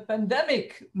the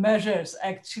pandemic measures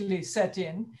actually set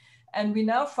in. And we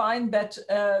now find that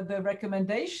the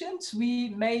recommendations we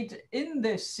made in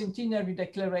this Centenary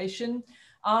Declaration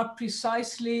are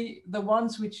precisely the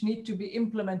ones which need to be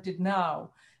implemented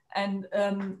now. And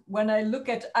when I look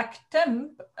at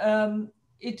ACTAMP,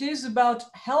 it is about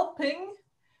helping.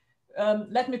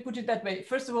 Let me put it that way.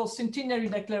 First of all, Centenary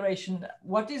Declaration.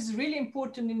 What is really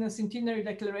important in the Centenary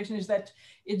Declaration is that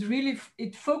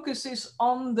it focuses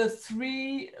on the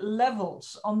 3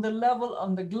 levels. On the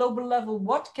global level,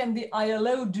 what can the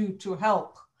ILO do to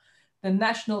help the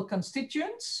national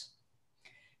constituents?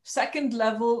 Second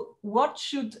level, what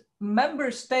should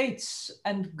member states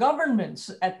and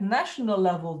governments at national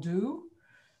level do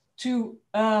to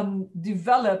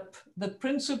develop the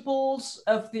principles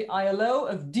of the ILO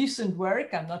of decent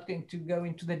work? I'm not going to go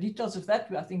into the details of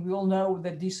that. I think we all know the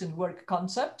decent work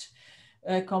concept,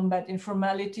 combat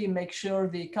informality, make sure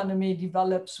the economy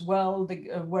develops well,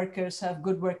 the workers have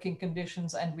good working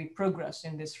conditions, and we progress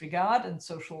in this regard, and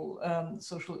social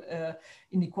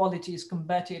inequality is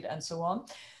combated, and so on.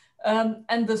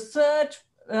 And the third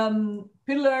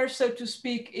pillar, so to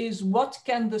speak, is what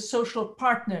can the social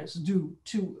partners do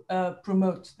to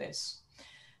promote this?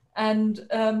 And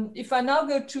if I now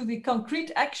go to the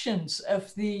concrete actions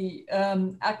of the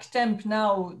ACTAMP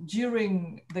now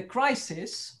during the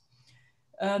crisis,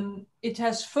 it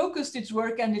has focused its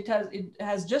work, and it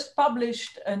has just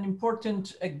published an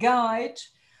important guide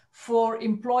for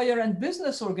employer and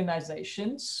business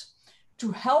organizations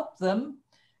to help them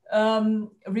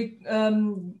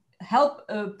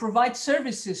provide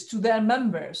services to their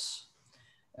members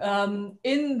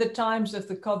in the times of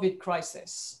the COVID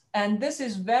crisis. And this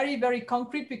is very, very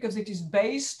concrete because it is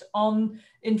based on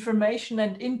information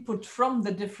and input from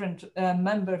the different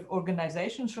member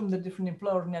organizations, from the different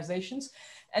employer organizations.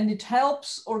 and it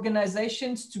helps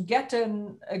organizations to get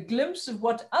a glimpse of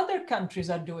what other countries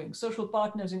are doing, social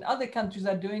partners in other countries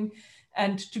are doing,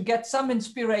 and to get some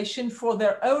inspiration for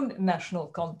their own national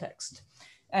context.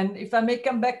 And if I may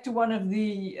come back to one of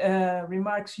the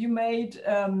remarks you made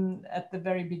at the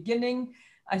very beginning,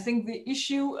 I think the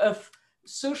issue of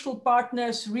social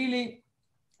partners really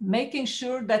making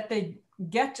sure that they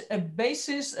get a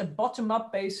basis, a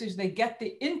bottom-up basis, they get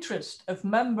the interest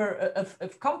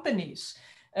of companies.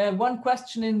 One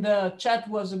question in the chat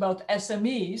was about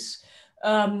SMEs.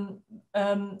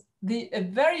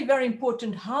 Very, very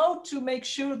important, how to make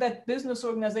sure that business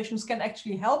organizations can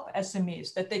actually help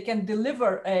SMEs, that they can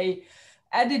deliver a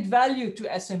added value to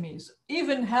SMEs,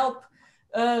 even help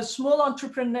small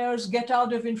entrepreneurs get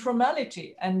out of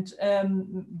informality and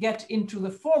get into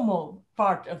the formal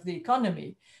part of the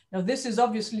economy. Now, this is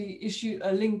obviously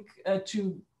a link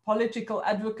to political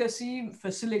advocacy,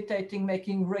 facilitating,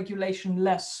 making regulation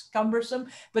less cumbersome,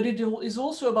 but it is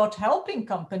also about helping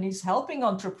companies, helping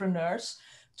entrepreneurs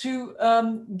to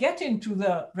get into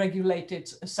the regulated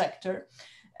sector.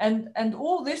 And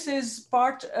all this is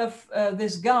part of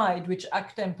this guide which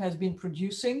ACTEMP has been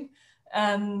producing.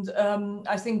 And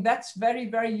I think that's very,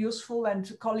 very useful,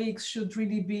 and colleagues should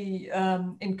really be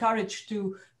encouraged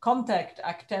to contact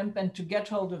ACTEMP and to get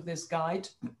hold of this guide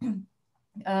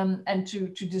and to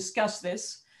discuss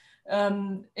this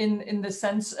in the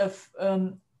sense of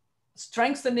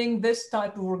strengthening this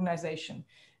type of organization.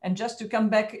 And just to come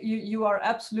back, you are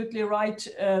absolutely right.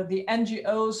 The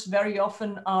NGOs very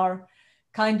often are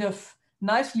kind of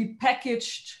nicely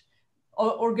packaged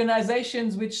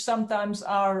organizations which sometimes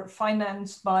are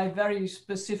financed by very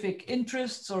specific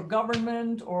interests or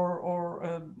government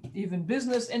or even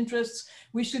business interests.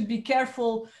 We should be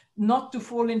careful not to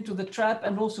fall into the trap,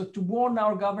 and also to warn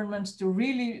our governments to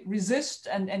really resist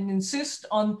and insist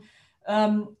on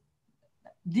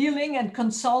dealing and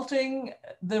consulting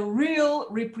the real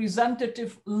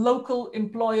representative local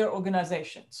employer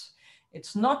organizations.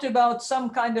 It's not about some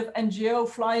kind of NGO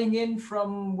flying in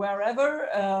from wherever,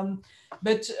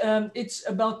 but it's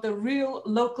about the real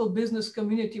local business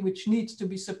community which needs to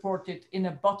be supported in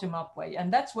a bottom-up way.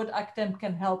 And that's what ACTEMP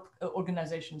can help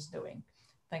organizations doing.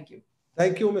 Thank you.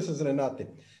 Thank you, Mrs. Renate.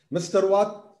 Mr.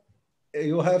 Watt,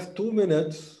 you have 2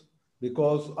 minutes,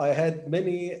 because I had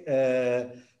many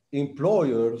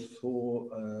employers who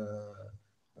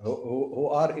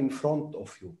are in front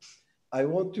of you. I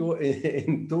want you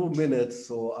in 2 minutes.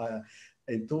 So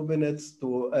in 2 minutes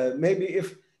to maybe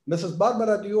if Mrs.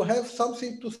 Barbara, do you have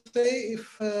something to say?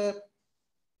 If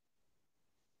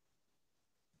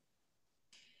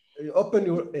you open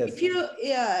your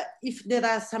if there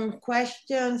are some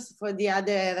questions for the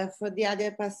other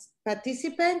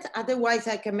participants, otherwise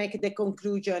I can make the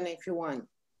conclusion if you want.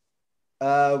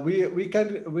 We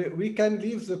can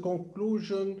leave the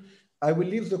conclusion. I will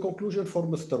leave the conclusion for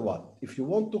Mr. Watt. If you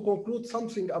want to conclude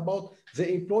something about the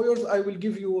employers, I will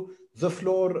give you the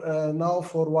floor now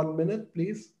for 1 minute,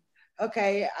 please.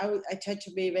 Okay, I try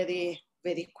to be very,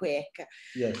 very quick.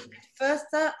 Yes. First,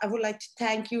 I would like to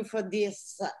thank you for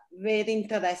this very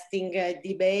interesting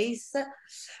debates.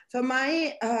 From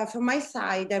my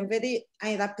side, I'm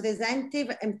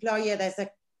representative employer as a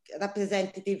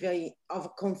representative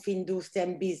of Confindustria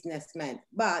and BUSINESSMED,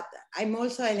 but I'm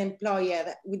also an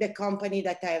employer with the company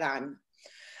that I run.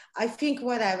 I think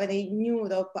wherever in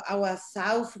Europe, our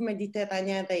South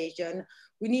Mediterranean region,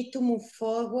 we need to move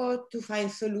forward to find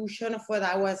solutions for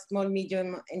our small,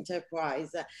 medium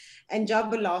enterprise and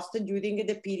job lost during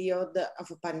the period of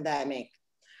a pandemic.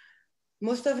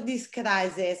 Most of these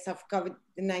crises of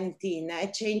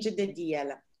COVID-19 changed the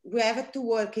deal. We have to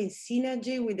work in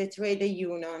synergy with the trade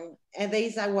union and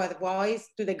raise our voice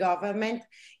to the government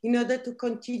in order to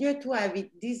continue to have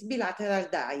this bilateral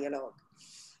dialogue.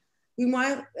 We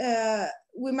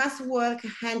must work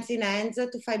hands in hands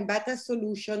to find better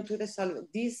solutions to resolve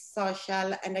this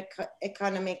social and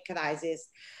economic crisis,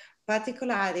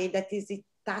 particularly that is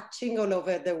touching all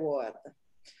over the world.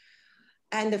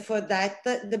 And for that,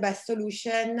 the best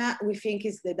solution, we think,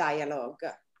 is the dialogue.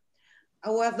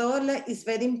 Our role is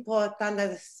very important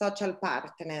as social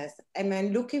partners, and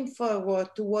I'm looking forward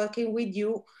to working with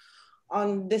you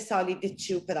on the Solid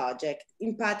 2 project,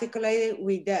 in particular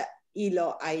with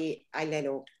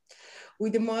ILO,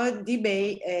 with more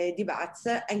debates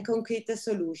and concrete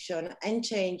solutions and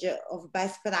change of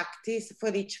best practice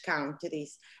for each country.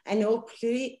 And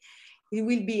hopefully it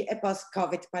will be a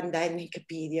post-COVID pandemic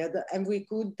period, and we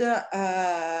could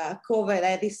cover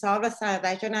and resolve some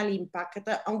regional impact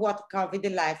on what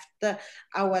COVID left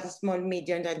our small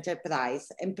medium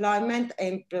enterprise, employment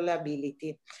and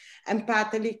employability, and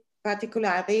partly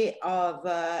particularly of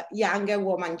younger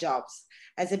women jobs,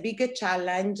 as a bigger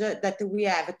challenge that we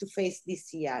have to face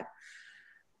this year.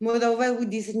 Moreover,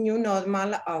 with this new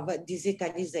normal of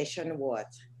digitalization world.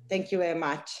 Thank you very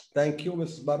much. Thank you,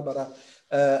 Ms. Barbara.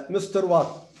 Mr.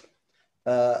 Watt,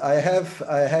 I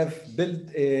have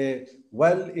built a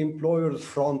well-employers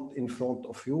front in front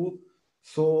of you.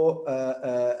 So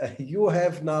you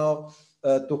have now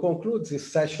to conclude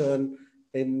this session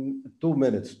in 2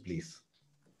 minutes, please.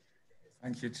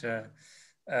 Thank you, Chair.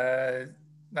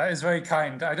 That is very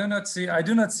kind. I do not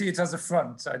see it as a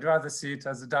front. I'd rather see it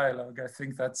as a dialogue. I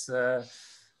think that's,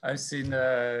 I've seen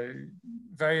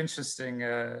very interesting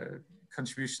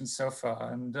contributions so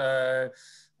far. And I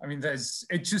mean,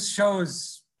 it just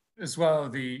shows as well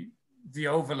the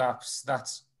overlaps that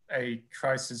a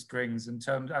crisis brings in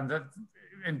terms, and that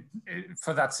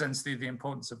for that sense, the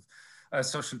importance of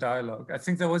social dialogue. I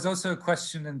think there was also a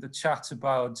question in the chat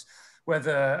about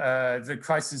whether the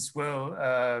crisis will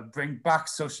bring back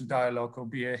social dialogue or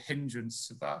be a hindrance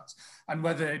to that, and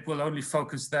whether it will only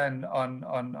focus then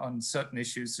on certain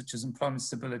issues such as employment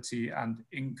stability and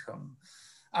income.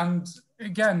 And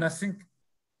again, I think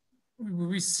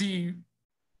we see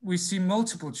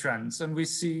multiple trends, and we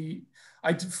see,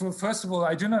 first of all,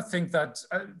 I do not think that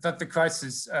the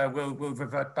crisis will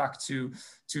revert back to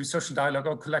social dialogue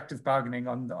or collective bargaining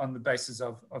on the basis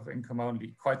of income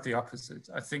only. Quite the opposite.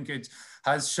 I think it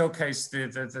has showcased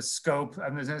the scope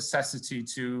and the necessity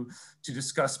to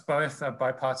discuss both at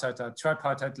bipartite and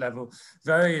tripartite level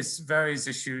various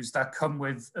issues that come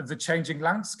with the changing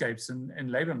landscapes in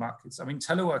labour markets. I mean,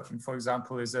 teleworking, for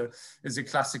example, is a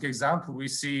classic example. We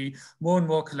see more and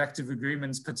more collective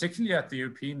agreements, particularly at the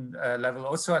European level,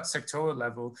 also at sectoral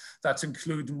level, that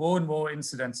include more and more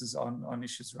incidences on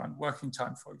issues around working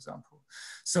time, for example.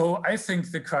 So I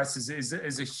think the crisis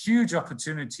is a huge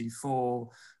opportunity for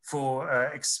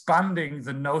expanding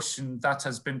the notion that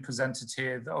has been presented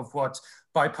here of what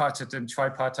bipartite and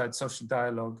tripartite social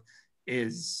dialogue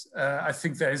is. I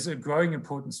think there is a growing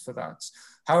importance for that.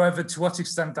 However, to what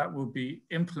extent that will be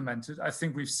implemented, I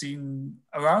think we've seen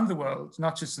around the world,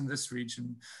 not just in this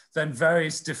region, then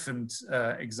various different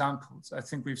examples. I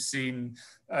think we've seen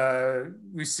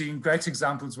great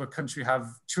examples where countries have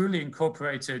truly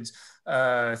incorporated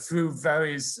through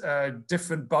various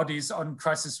different bodies on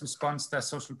crisis response their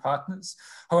social partners.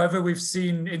 However, we've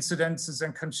seen incidences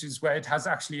in countries where it has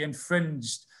actually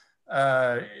infringed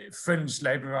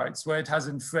labour rights, where it has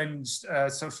infringed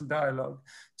social dialogue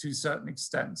to a certain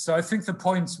extent. So I think the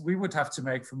point we would have to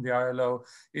make from the ILO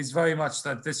is very much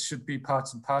that this should be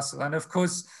part and parcel. And of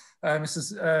course,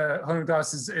 Mrs.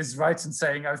 Honigdas is right in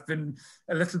saying I've been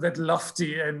a little bit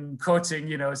lofty in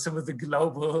quoting, some of the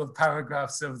global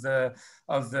paragraphs of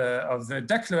the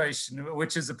declaration,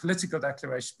 which is a political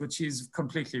declaration. But she's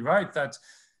completely right that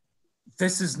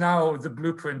this is now the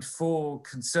blueprint for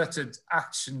concerted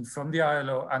action from the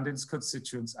ILO and its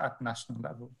constituents at national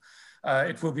level.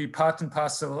 It will be part and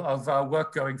parcel of our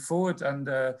work going forward. And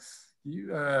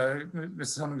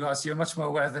Mrs. Honiglas, you're much more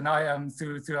aware than I am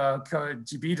through our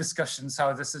GB discussions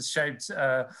how this has shaped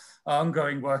our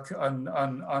ongoing work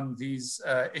on these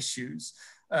issues.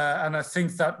 And I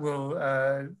think that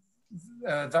will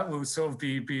sort of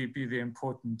be the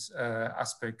important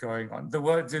aspect going on.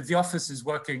 The office is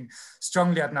working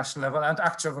strongly at national level, and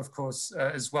ACTRAV, of course,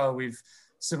 as well. We've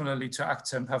similarly to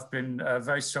ACTEM have been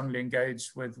very strongly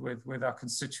engaged with our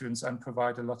constituents and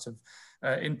provide a lot of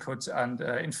input and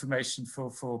information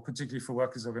for particularly for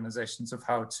workers' organizations of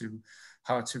how to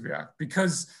react,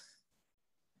 because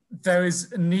there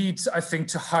is a need, I think,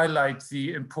 to highlight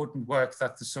the important work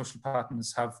that the social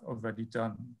partners have already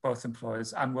done. Both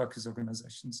employers and workers'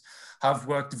 organizations have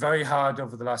worked very hard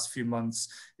over the last few months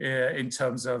in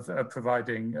terms of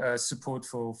providing support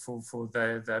for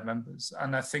their members.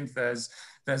 And I think there's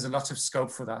a lot of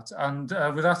scope for that. And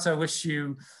with that, I wish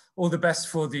you all the best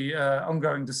for the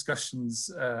ongoing discussions,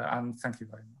 and thank you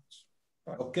very much.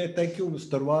 Bye. Okay, thank you,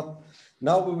 Mr. Watt.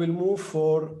 Now we will move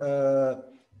for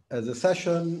the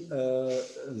session,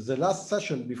 the last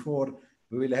session before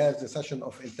we will have the session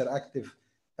of interactive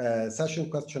session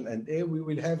question and A. We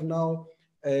will have now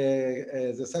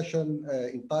the session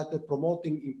entitled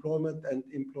Promoting Employment and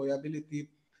Employability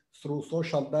through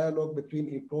Social Dialogue between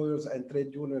Employers and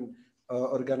Trade Union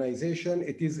Organization.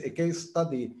 It is a case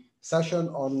study session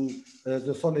on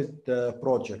the SOLID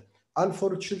project.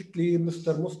 Unfortunately,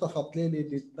 Mr. Mustafa Tlaili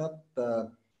did not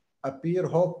appear.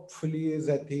 Hopefully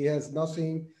that he has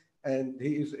nothing and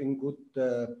he is in good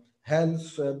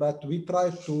hands, but we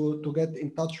try to get in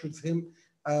touch with him.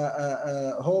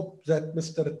 Hope that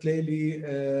Mr. Tlaili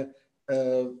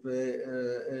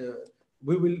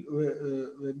we will,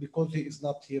 because he is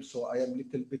not here, so I am a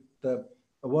little bit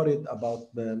worried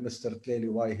about Mr. Tleli,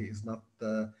 why he is not,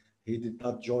 he did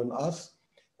not join us.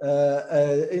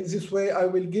 In this way, I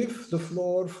will give the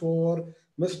floor for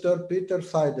Mr. Peter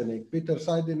Seidening. Peter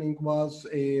Seidening was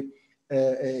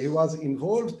he was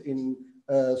involved in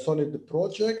Solid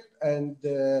project, and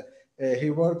he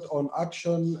worked on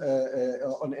action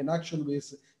on an action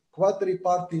with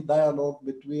quadri-party dialogue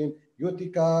between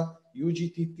Utica,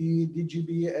 UGTT,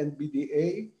 DGB, and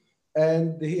BDA,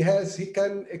 and he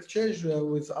can exchange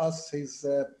with us his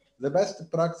the best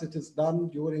practices done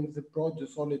during the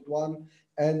project Solid One,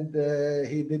 and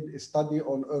he did a study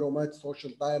on Euromed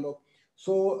social dialogue.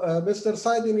 So, Mr.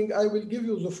 Seidening, I will give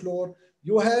you the floor.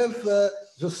 You have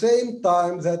the same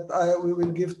time that we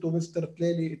will give to Mr.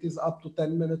 Tleli. It is up to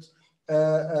 10 minutes.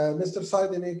 Mr.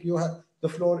 Seidening, you have the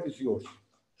floor is yours.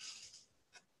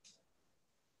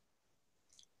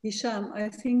 Hisham, I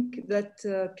think that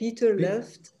Peter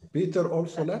left. Peter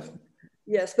also left?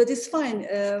 Yes, but it's fine.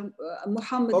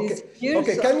 Muhammad is here.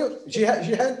 Okay, so can you,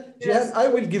 Jihan, yes, I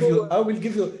will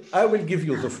give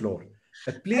you the floor.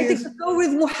 Please. I think go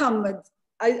with Muhammad.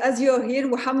 As you're here,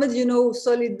 Muhammad, you know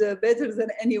Solid better than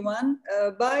anyone.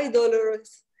 Bye,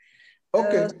 Dolores.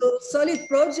 Okay. So Solid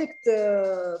project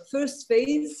first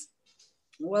phase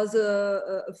was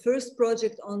a first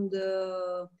project on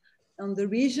the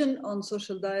region on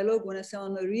social dialogue. When I say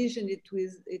on the region,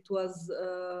 it was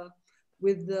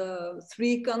with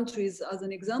 3 countries as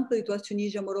an example. It was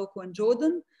Tunisia, Morocco, and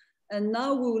Jordan. And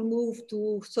now we will move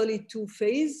to Solid 2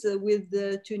 phase with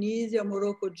Tunisia,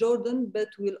 Morocco, Jordan, but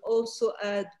we'll also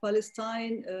add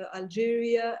Palestine,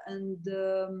 Algeria, and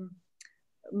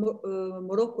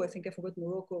Morocco. I think I forgot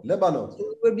Morocco. Lebanon.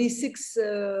 So it will be 6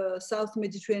 South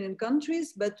Mediterranean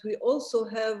countries, but we also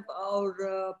have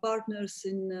our partners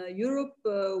in Europe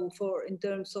in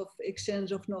terms of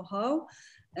exchange of know-how.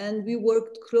 And we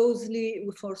worked closely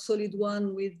for Solid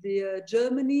 1 with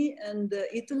Germany and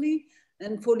Italy.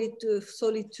 And for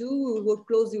Solid 2, we work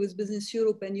closely with Business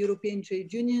Europe and European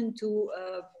Trade Union to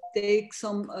take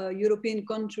some European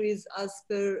countries as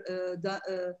per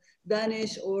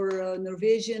Danish or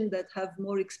Norwegian that have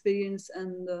more experience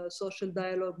and social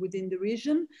dialogue within the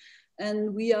region.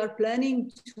 And we are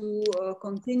planning to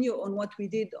continue on what we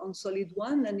did on Solid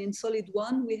 1. And in Solid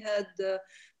 1, we had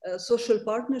social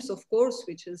partners, of course,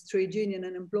 which is trade union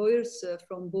and employers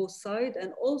from both sides.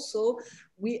 And also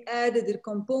we added a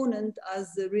component, as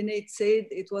Renate said,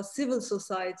 it was civil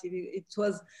society. It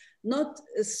was not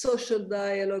a social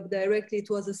dialogue directly, it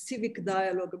was a civic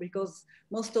dialogue, because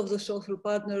most of the social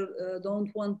partners don't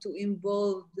want to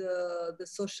involve the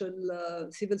social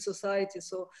civil society.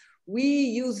 So we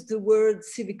used the word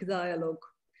civic dialogue.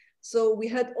 So we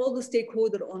had all the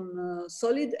stakeholders on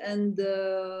Solid, and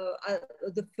at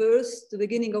the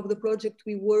beginning of the project,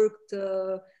 we worked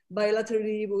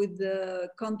bilaterally with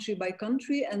country by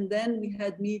country, and then we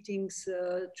had meetings,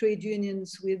 trade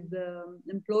unions with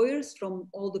employers from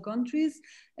all the countries,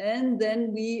 and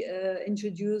then we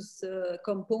introduced a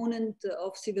component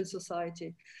of civil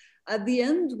society. At the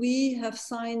end, we have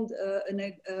signed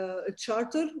a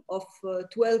charter of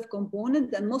 12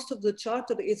 components, and most of the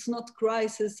charter, it's not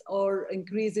crisis or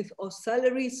increase of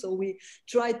salary. So we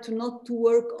tried to not to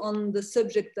work on the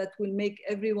subject that will make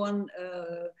everyone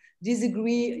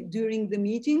disagree during the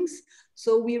meetings.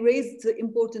 So we raised the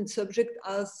important subject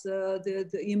as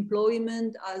the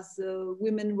employment, as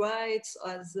women rights,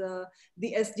 as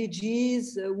the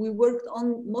SDGs. We worked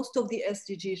on most of the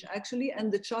SDGs actually,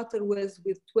 and the charter was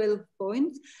with 12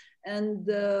 points. And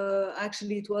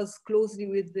actually it was closely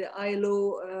with the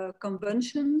ILO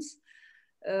conventions.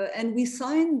 And we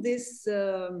signed this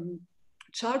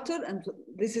charter, and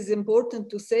this is important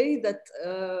to say that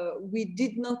we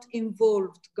did not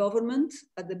involve government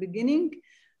at the beginning,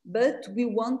 but we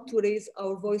want to raise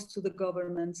our voice to the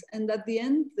governments. And at the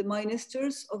end, the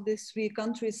ministers of these 3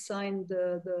 countries signed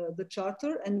the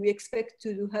charter, and we expect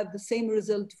to have the same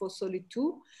result for Solid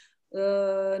 2.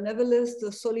 Nevertheless,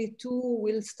 the Solid 2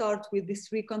 will start with these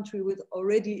 3 countries with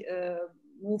already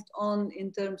moved on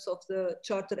in terms of the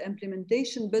charter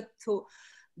implementation, but so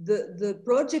the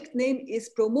project name is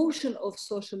Promotion of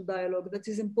Social Dialogue. That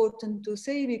is important to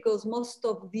say, because most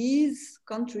of these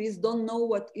countries don't know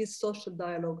what is social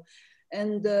dialogue.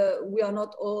 And we are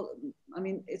not all, I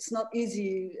mean, it's not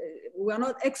easy. We are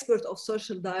not experts of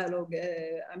social dialogue.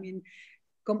 I mean,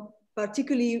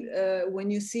 particularly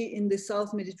when you see in the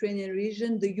South Mediterranean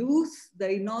region, the youth,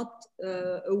 they're not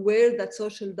aware that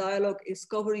social dialogue is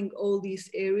covering all these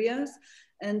areas.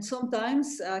 And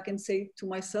sometimes I can say to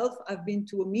myself, I've been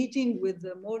to a meeting with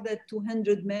more than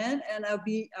 200 men, and I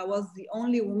was the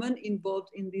only woman involved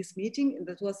in this meeting. And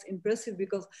that was impressive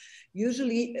because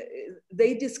usually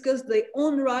they discuss the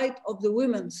own right of the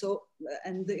women. So,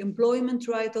 and the employment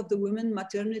right of the women,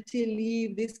 maternity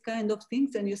leave, this kind of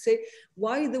things. And you say,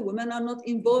 why the women are not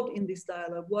involved in this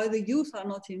dialogue? Why the youth are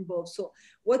not involved? So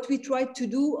what we tried to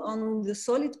do on the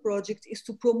SOLID project is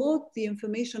to promote the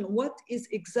information, what is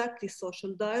exactly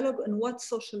social dialogue and what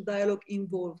social dialogue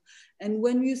involved. And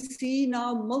when you see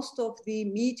now most of the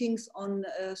meetings on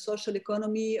social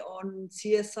economy, on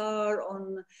CSR,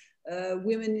 on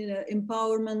women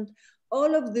empowerment,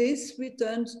 all of this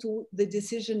returns to the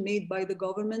decision made by the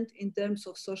government in terms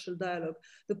of social dialogue.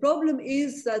 The problem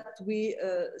is that we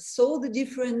saw the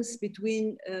difference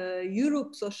between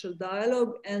Europe social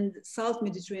dialogue and South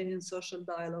Mediterranean social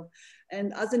dialogue.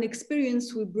 And as an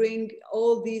experience, we bring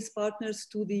all these partners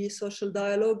to the social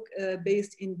dialogue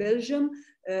based in Belgium.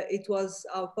 It was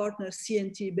our partner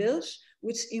CNT Belge,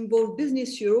 which involved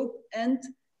Business Europe and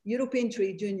European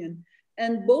Trade Union.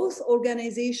 And both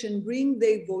organizations bring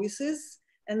their voices,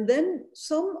 and then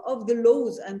some of the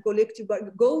laws and collective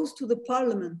goes to the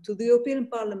parliament, to the European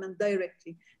Parliament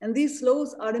directly. And these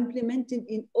laws are implemented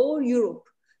in all Europe,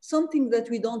 something that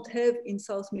we don't have in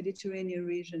South Mediterranean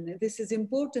region. And this is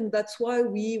important. That's why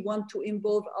we want to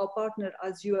involve our partner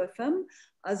as UFM,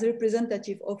 as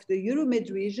representative of the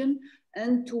Euromed region,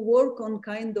 and to work on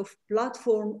kind of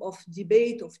platform of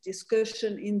debate, of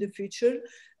discussion in the future,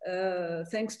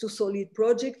 thanks to SOLID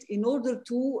project, in order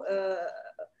to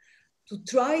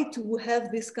try to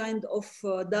have this kind of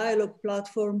dialogue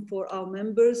platform for our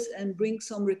members and bring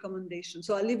some recommendations.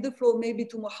 So I leave the floor maybe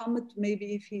to Mohammed,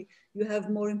 maybe if you have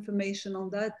more information on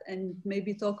that, and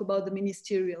maybe talk about the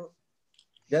ministerial.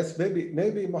 Yes,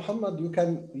 maybe Mohammed, you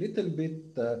can little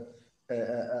bit,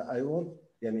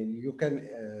 you can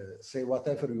say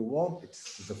whatever you want,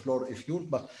 it's the floor is yours,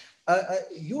 but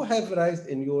you have raised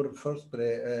in your first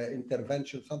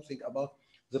intervention something about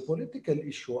the political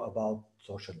issue about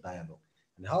social dialogue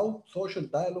and how social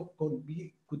dialogue could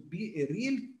be a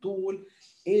real tool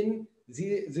in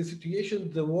the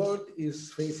situation the world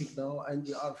is facing now and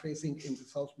we are facing in the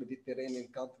South Mediterranean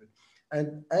countries.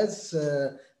 And as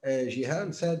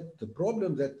Jihan said, the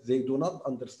problem that they do not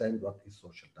understand what is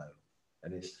social dialogue.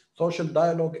 And social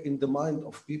dialogue in the mind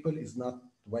of people is not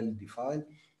well defined.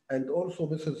 And also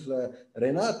Mrs.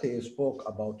 Renate spoke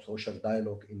about social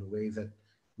dialogue in a way that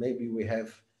maybe we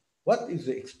have. What is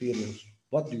the experience?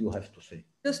 What do you have to say?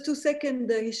 Just 2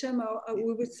 seconds, Hisham,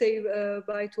 we would say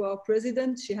bye to our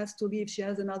president. She has to leave. She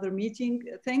has another meeting.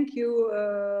 Thank you,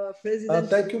 President.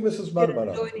 Thank you, Mrs.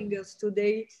 Barbara. For joining us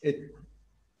today. It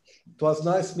was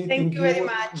nice meeting you. Thank you very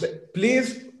much. Please,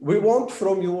 we want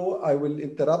from you, I will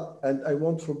interrupt, and I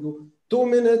want from you 2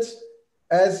 minutes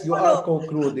as you are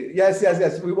concluding. Yes.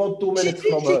 We want 2 minutes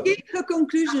from her. She gave her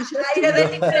conclusion. I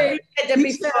already said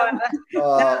before.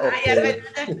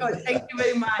 Okay. Thank you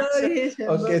very much.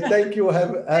 Okay, thank you.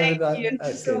 Thank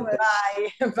you so much.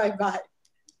 Bye. Bye.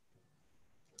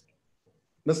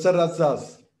 Mr. Razzaz.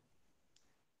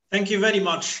 Thank you very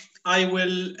much. I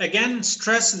will again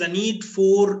stress the need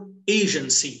for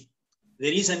agency.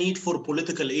 There is a need for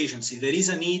political agency. There is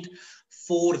a need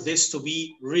for this to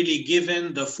be really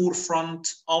given the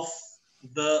forefront of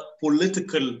the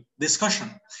political discussion.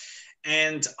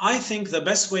 And I think the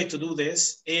best way to do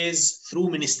this is through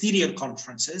ministerial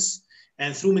conferences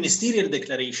and through ministerial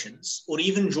declarations or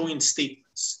even joint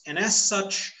statements. And as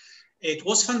such, it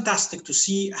was fantastic to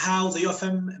see how the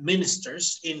UFM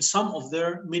ministers in some of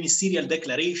their ministerial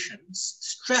declarations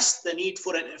stressed the need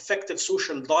for an effective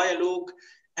social dialogue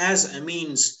as a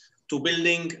means to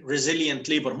building resilient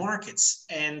labor markets.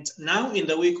 And now in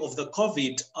the wake of the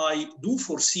COVID, I do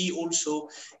foresee also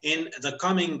in the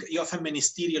coming UFM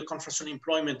Ministerial Conference on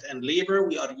Employment and Labor,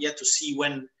 we are yet to see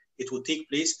when it will take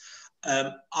place.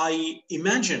 I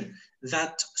imagine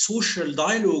that social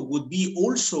dialogue would be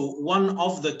also one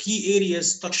of the key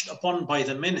areas touched upon by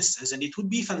the ministers. And it would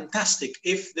be fantastic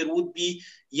if there would be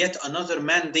yet another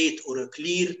mandate or a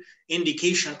clear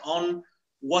indication on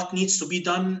what needs to be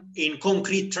done in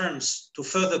concrete terms to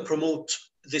further promote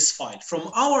this file. From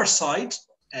our side,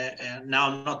 now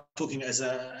I'm not talking as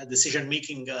a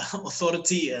decision-making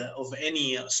authority of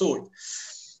any sort.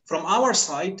 From our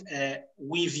side,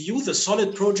 we view the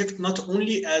SOLID project not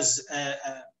only as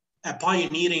a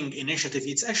pioneering initiative,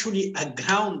 it's actually a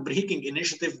groundbreaking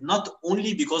initiative, not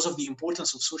only because of the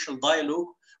importance of social dialogue,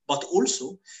 but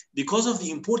also because of the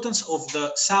importance of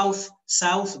the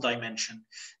South-South dimension.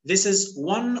 This is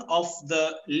one of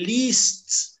the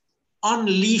least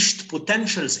unleashed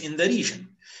potentials in the region.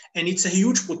 and it's a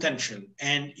huge potential.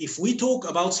 And if we talk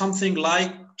about something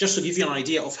like, just to give you an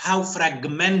idea of how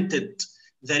fragmented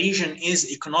the region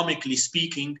is economically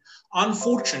speaking,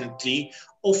 unfortunately,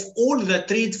 of all the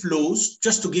trade flows,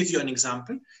 just to give you an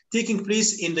example, taking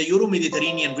place in the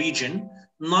Euro-Mediterranean region,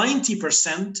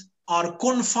 90% are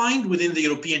confined within the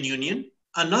European Union,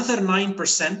 another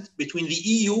 9% between the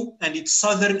EU and its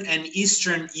southern and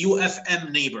eastern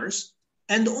UFM neighbors,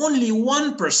 and only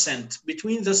 1%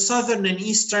 between the southern and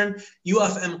eastern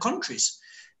UFM countries.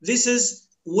 This is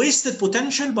wasted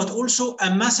potential, but also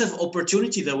a massive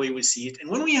opportunity the way we see it. And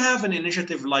when we have an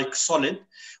initiative like SOLID,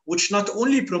 which not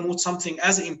only promotes something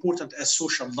as important as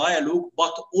social dialogue,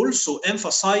 but also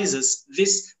emphasizes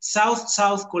this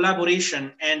South-South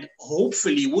collaboration and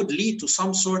hopefully would lead to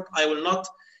some sort, I will not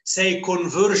say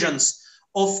convergence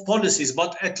of policies,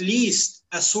 but at least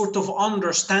a sort of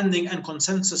understanding and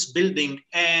consensus building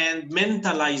and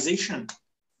mentalization,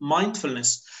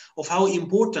 mindfulness of how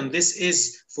important this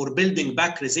is for building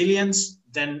back resilience,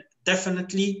 then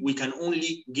definitely we can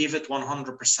only give it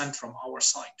 100% from our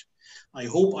side. I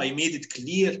hope I made it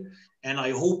clear, and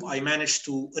I hope I managed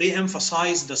to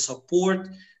re-emphasize the support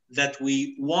that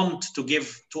we want to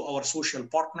give to our social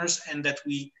partners and that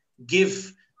we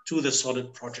give to the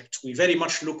SOLID project. We very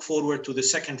much look forward to the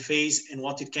second phase and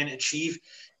what it can achieve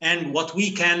and what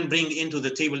we can bring into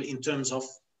the table in terms of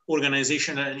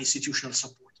organizational and institutional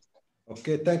support.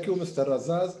 Okay, thank you, Mr.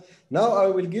 Razaz. Now I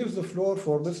will give the floor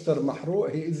for Mr.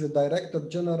 Mahrouk. He is the Director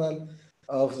General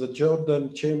of the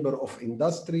Jordan Chamber of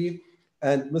Industry.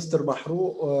 And Mr.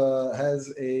 Mahrouk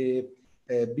has a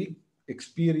big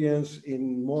experience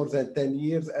in more than 10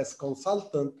 years as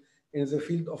consultant in the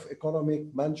field of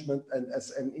economic management and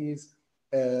SMEs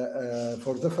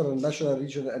for different national,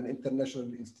 regional, and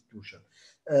international institutions.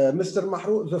 Mr.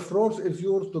 Mahrouk, the floor is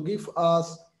yours to give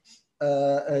us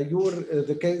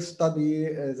the case study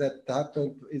that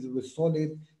happened with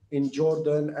SOLID in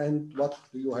Jordan, and what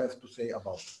do you have to say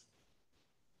about it?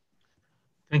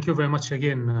 Thank you very much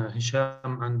again,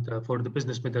 Hisham, and for the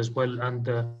BUSINESSMED as well. And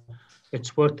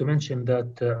it's worth to mention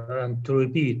that, and to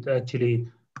repeat actually,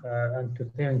 and to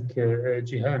thank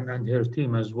Jihan and her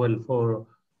team as well for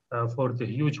the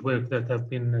huge work that have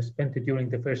been spent during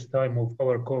the first time of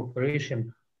our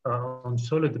cooperation on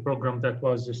SOLID program that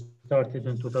was started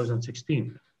in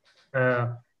 2016.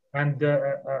 And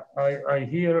I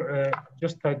here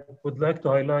I would like to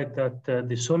highlight that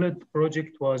the SOLID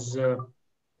project was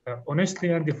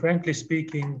honestly and frankly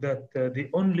speaking that the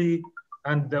only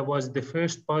and was the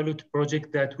first pilot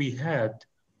project that we had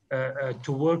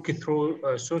to work through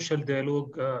social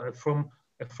dialogue from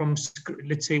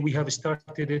let's say we have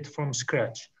started it from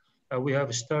scratch. We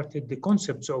have started the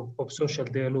concepts of social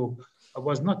dialogue. It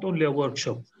was not only a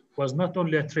workshop, was not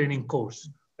only a training course.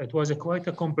 It was quite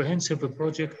a comprehensive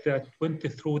project that went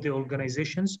through the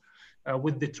organizations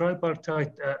with the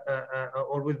tripartite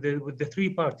or with the three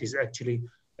parties actually,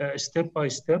 step by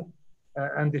step,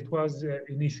 and it was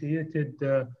initiated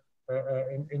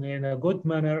in a good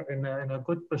manner, in a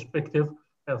good perspective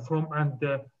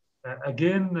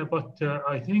again. But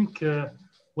I think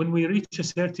when we reach a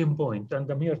certain point, and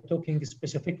I'm here talking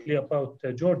specifically about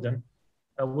Jordan,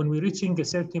 when we're reaching a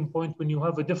certain point, when you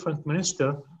have a different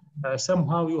minister,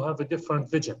 somehow you have a different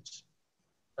visions.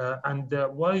 And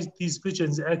why these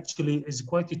visions actually is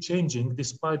quite changing,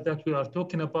 despite that we are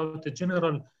talking about a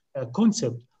general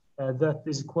concept that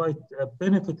is quite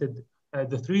benefited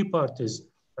the three parties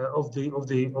of the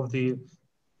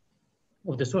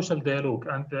social dialogue,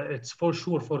 and it's for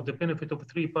sure for the benefit of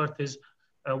three parties,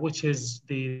 which is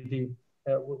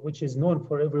which is known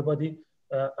for everybody.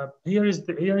 Here is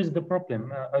the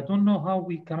problem. I don't know how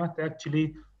we cannot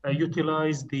actually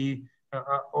utilize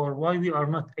or why we are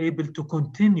not able to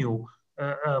continue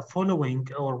following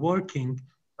or working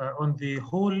on the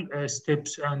whole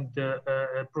steps and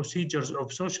procedures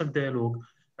of social dialogue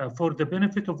for the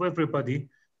benefit of everybody.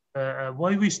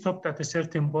 Why we stopped at a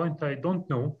certain point, I don't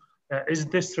know. Is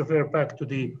this refer back to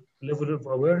the level of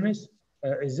awareness?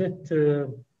 Is it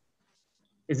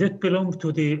belong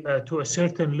to to a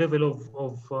certain level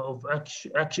of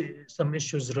actually some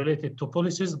issues related to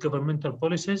policies, governmental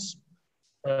policies?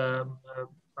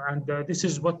 And this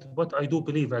is what I do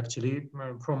believe actually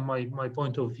from my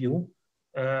point of view.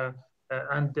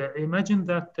 And imagine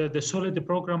that the SOLID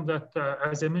program that,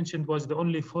 as I mentioned, was the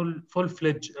only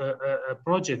full-fledged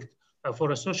project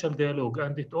for a social dialogue,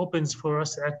 and it opens for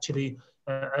us actually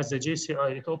as a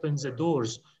JCI, it opens the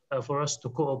doors for us to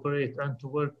cooperate and to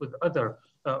work with other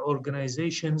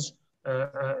organizations,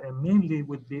 mainly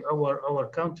with our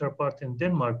counterpart in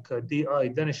Denmark, DI,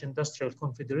 Danish Industrial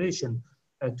Confederation,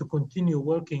 to continue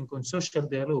working on social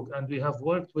dialogue. And we have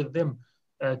worked with them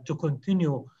to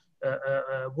continue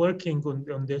working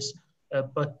on this.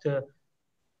 But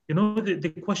you know, the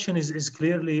question is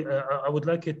clearly, I would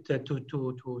like it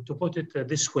to put it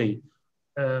this way.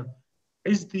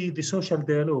 Is the social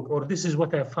dialogue, or this is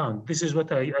what I found, this is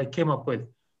what I came up with.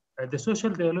 The social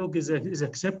dialogue is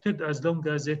accepted as long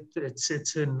as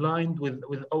it's in line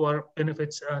with our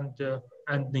benefits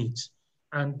and needs.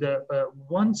 And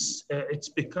once it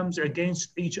becomes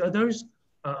against each other's,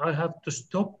 I have to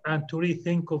stop and to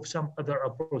rethink of some other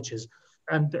approaches.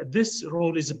 And this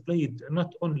role is played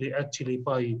not only actually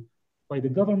by the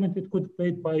government, it could be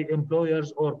played by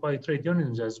employers or by trade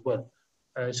unions as well.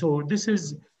 So this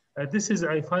is,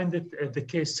 I find it the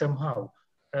case somehow.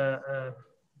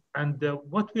 And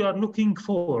what we are looking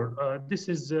for, this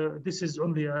is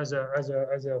only as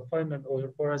a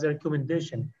final or as a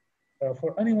recommendation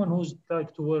for anyone who's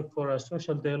like to work for a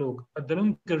social dialogue. At the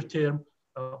longer term,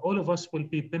 all of us will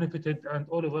be benefited, and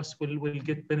all of us will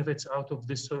get benefits out of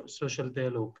this social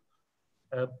dialogue.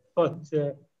 But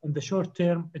in the short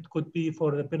term, it could be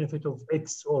for the benefit of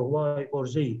X or Y or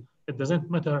Z. It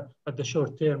doesn't matter at the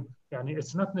short term. Yani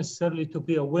it's not necessarily to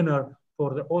be a winner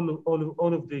for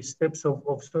all of the steps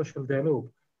of social dialogue.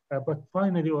 But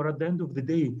finally, or at the end of the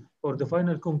day, or the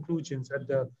final conclusions,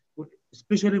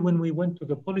 especially when we went to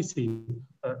the policy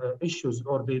issues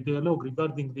or the dialogue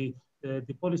regarding the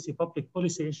public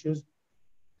policy issues,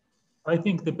 I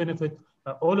think the benefit,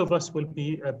 all of us will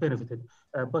be benefited.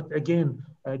 But again,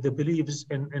 the beliefs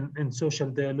in social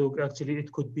dialogue, actually,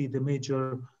 it could be the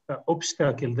major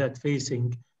obstacle that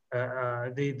facing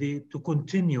to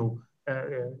continue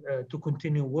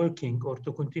working or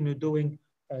to continue doing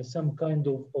some kind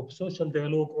of social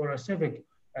dialogue or a civic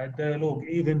dialogue,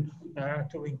 even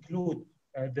to include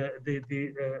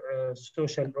the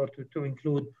social, or to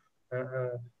include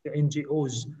the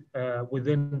NGOs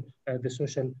within the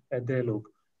social dialogue.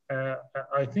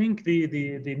 I think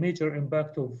the major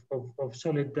impact of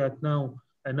SOLID that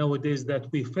nowadays,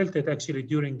 that we felt it actually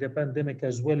during the pandemic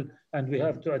as well, and we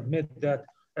have to admit that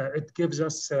it gives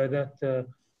us that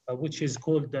which is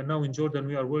called, now in Jordan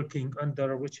we are working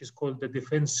under, which is called the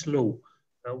defense law,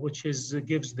 which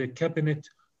gives the cabinet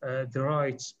the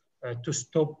rights to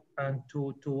stop and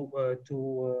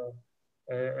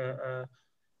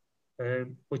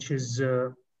which is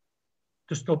to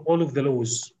stop all of the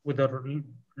laws, whether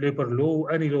labor law,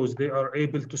 any laws. They are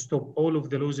able to stop all of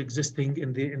the laws existing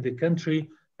in the country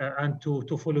and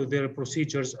to follow their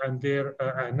procedures and their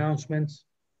announcements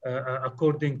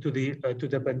according to the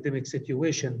pandemic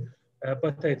situation.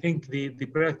 But I think the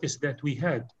practice that we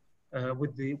had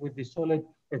with the SOLID,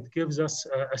 it gives us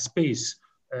a space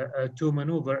to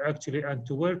maneuver actually and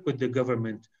to work with the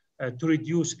government to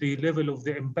reduce the level of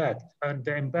the impact and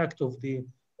the impact of the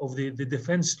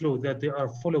defense law that they are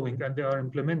following and they are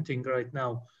implementing right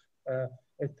now.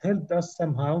 It helped us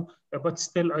somehow, but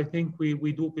still I think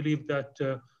we do believe that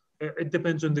it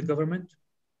depends on the government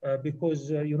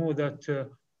because you know that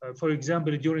for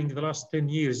example, during the last 10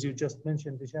 years, you just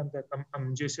mentioned, Hisham, that I'm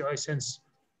in JCI since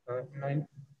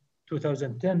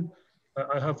 2010.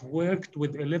 I have worked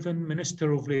with 11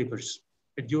 Minister of Labors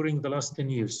during the last 10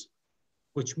 years,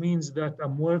 which means that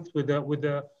I'm worked with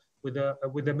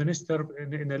a minister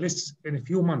in a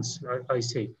few months, I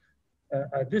say.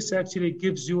 This actually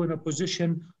gives you in a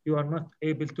position you are not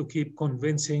able to keep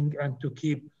convincing and to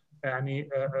keep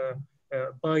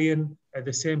buy-in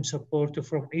the same support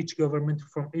from each government,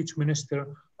 from each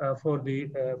minister for the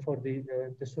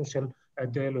social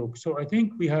dialogue. So I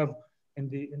think we have in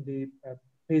the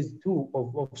phase 2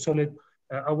 of SOLID.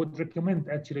 I would recommend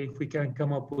actually if we can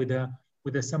come up with a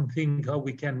something how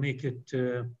we can make it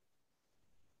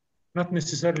not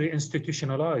necessarily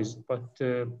institutionalized, but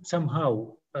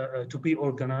somehow to be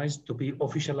organized, to be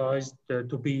officialized,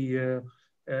 to be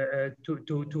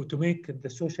to make the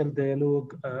social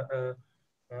dialogue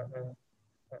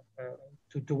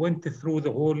to went through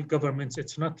the whole governments.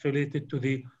 It's not related to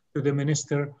the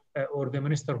minister or the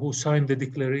minister who signed the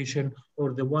declaration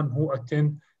or the one who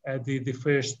attend the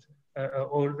first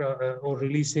or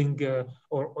releasing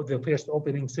or the first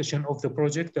opening session of the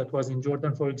project that was in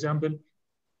Jordan, for example.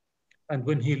 And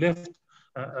when he left,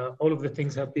 all of the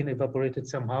things have been evaporated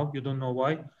somehow. You don't know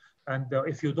why. And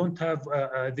if you don't have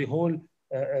the whole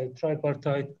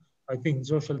tripartite, I think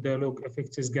social dialogue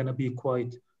effects is going to be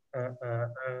quite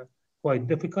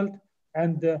difficult.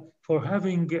 And for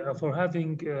having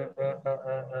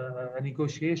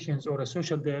negotiations or a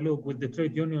social dialogue with the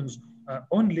trade unions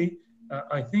only,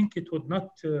 I think it would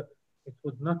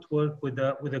not work with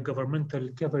a governmental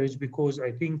coverage, because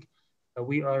I think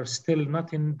we are still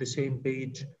not in the same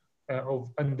page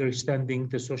of understanding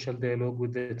the social dialogue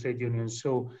with the trade unions.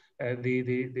 So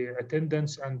the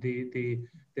attendance and the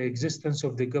existence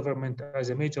of the government as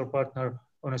a major partner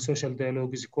on a social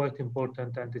dialogue is quite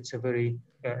important, and it's a very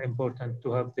important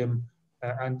to have them.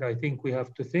 And I think we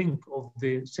have to think of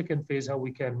the second phase, how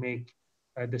we can make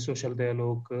the social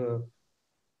dialogue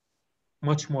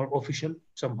much more official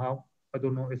somehow. I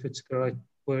don't know if it's the right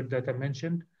word that I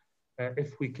mentioned.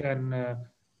 If we can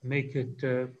make it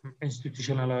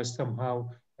institutionalized somehow,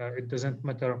 it doesn't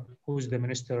matter who's the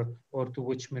minister or to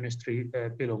which ministry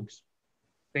belongs.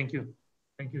 Thank you.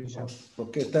 Thank you, Hisham.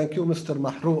 Okay, thank you, Mr.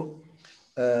 Mahrouk.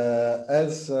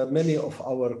 As many of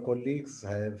our colleagues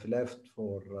have left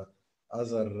for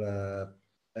other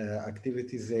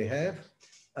activities they have,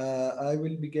 I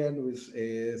will begin with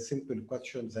a simple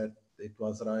question that it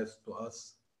was raised to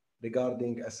us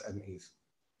regarding SMEs.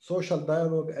 Social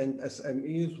dialogue and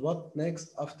SMEs, what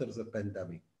next after the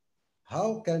pandemic?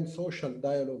 How can social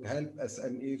dialogue help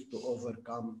SMEs to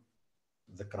overcome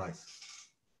the crisis?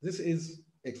 This is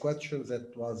a question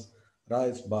that was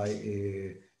raised by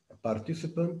a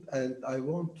participant, and I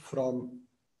want from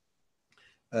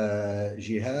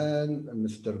Jihan,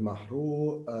 Mr.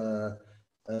 Mahrouk,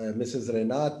 Mrs.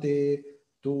 Renate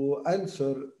to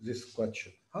answer this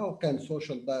question. How can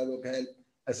social dialogue help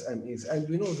SMEs? And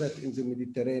we know that in the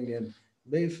Mediterranean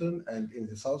basin and in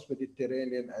the South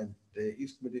Mediterranean and the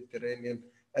East Mediterranean,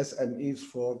 SMEs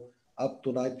form up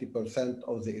to 90%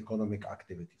 of the economic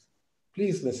activities.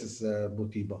 Please, Mrs.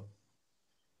 Boutiba.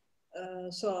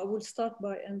 So I will start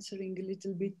by answering a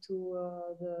little bit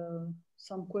to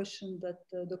some question that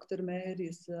Dr. Maher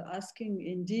is asking.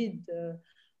 Indeed,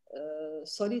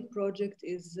 Solid project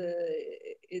is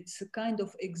it's a kind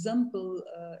of example.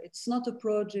 It's not a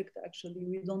project, actually.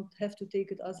 We don't have to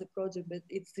take it as a project, but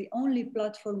it's the only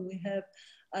platform we have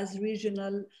as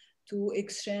regional to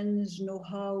exchange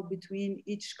know-how between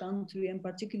each country, and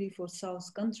particularly for South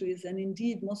countries. And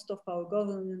indeed, most of our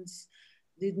governments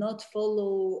did not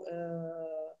follow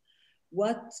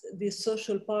what the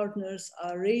social partners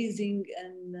are raising,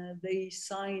 and they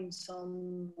signed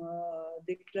some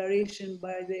declaration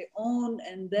by their own,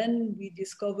 and then we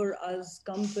discover as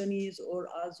companies or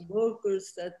as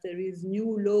workers that there is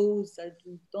new laws that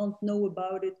we don't know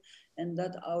about it and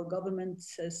that our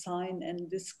governments sign, and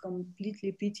this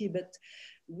completely pity. But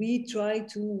we try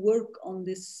to work on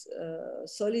this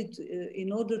solid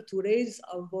in order to raise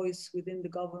our voice within the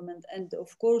government. And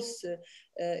of course,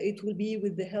 it will be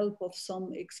with the help of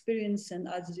some experience. And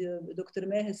as Dr.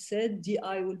 Meh has said,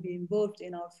 DI will be involved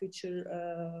in our future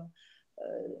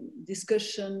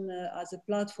discussion as a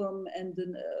platform. And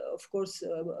then, of course,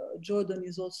 Jordan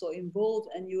is also involved,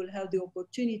 and you will have the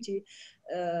opportunity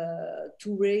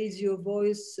to raise your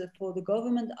voice for the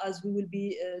government, as we will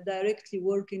be directly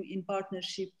working in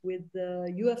partnership with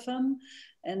UFM.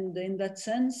 And in that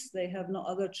sense, they have no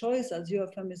other choice, as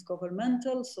UFM is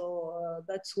governmental. So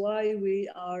that's why we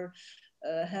are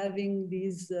having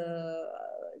these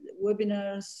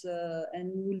webinars,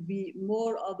 and will be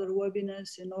more other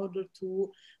webinars in order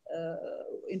to,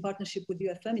 in partnership with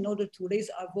UFM, in order to raise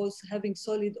our voice. Having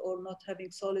Solid or not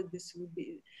having Solid, this will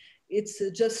be, it's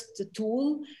just a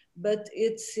tool, but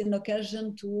it's an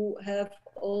occasion to have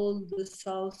all the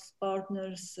South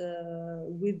partners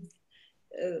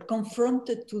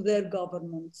confronted to their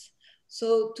governments.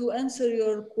 So to answer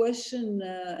your question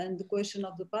and the question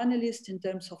of the panelists in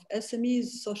terms of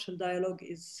SMEs, social dialogue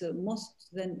is most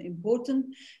then important,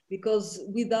 because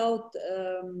without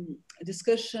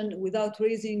discussion, without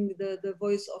raising the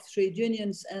voice of trade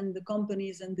unions and the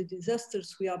companies and the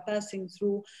disasters we are passing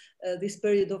through this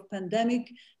period of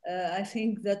pandemic, I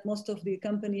think that most of the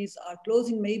companies are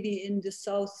closing. Maybe in the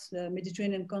South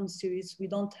Mediterranean countries, we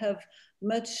don't have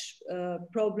much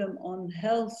problem on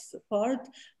health part,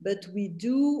 but we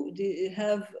do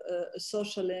have a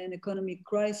social and economic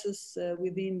crisis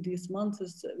within these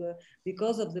months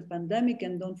because of the pandemic.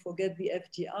 And don't forget the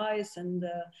FDIs and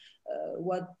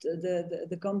what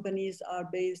the companies are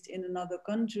based in another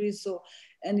country. So,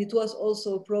 and it was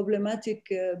also problematic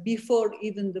before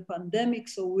even the pandemic.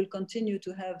 So we'll continue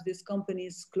to have these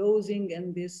companies closing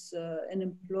and this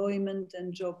unemployment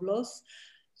and job loss.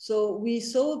 So we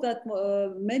saw that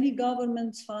many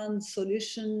governments found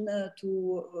solution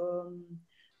to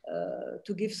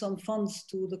give some funds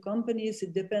to the companies.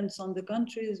 It depends on the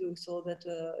countries. We saw that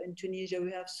in Tunisia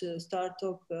we have a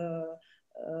startup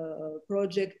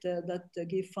project that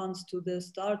give funds to the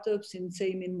startups.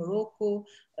 Same in Morocco,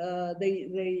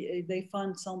 they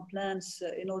fund some plans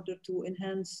in order to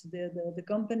enhance the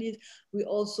companies. We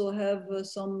also have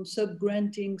some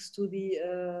sub-grantings to the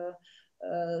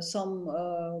some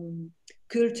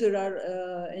cultural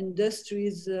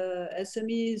industries,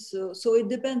 SMEs. So it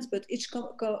depends, but each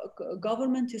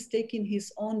government is taking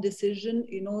his own decision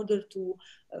in order to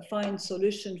find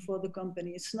solution for the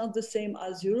company. It's not the same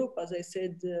as Europe, as I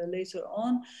said later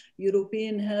on.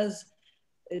 European has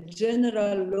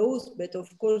general laws, but of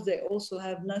course they also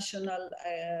have national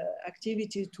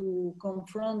activity to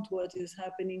confront what is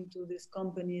happening to these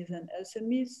companies and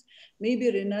SMEs.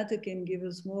 Maybe Renate can give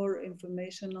us more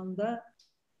information on that.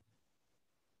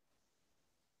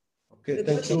 Okay,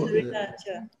 thank you.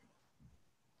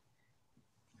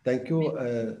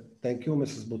 Thank you,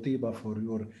 Mrs. Boutiba, for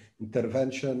your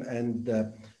intervention. And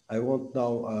I want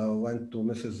to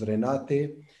Mrs.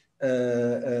 Renate.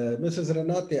 Mrs.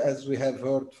 Renate, as we have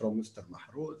heard from Mr.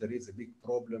 Mahrour, there is a big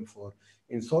problem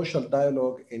in social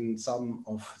dialogue in some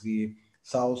of the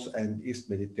South and East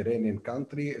Mediterranean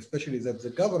countries, especially that the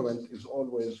government is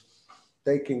always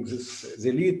taking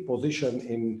the lead position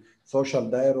in social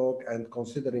dialogue and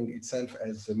considering itself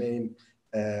as the main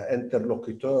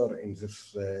interlocutor in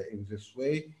this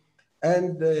way.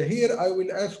 And here I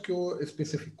will ask you a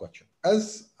specific question.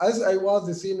 As I was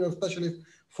the senior specialist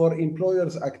for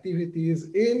employers' activities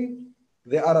in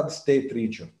the Arab state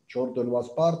region, Jordan was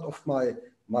part of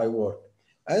my work.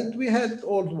 And we had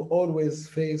always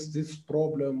faced this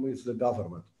problem with the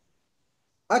government.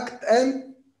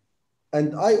 ACT-M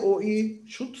and IOE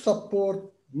should support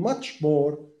much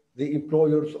more the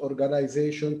employers'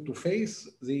 organization to face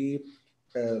the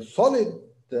solid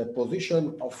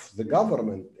position of the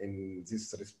government in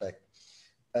this respect.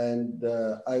 And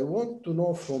I want to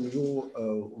know from you,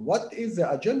 what is the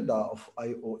agenda of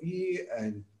IOE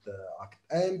and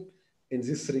ACT-M in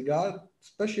this regard?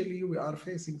 Especially we are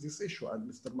facing this issue, and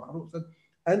Mr. Mahrour said,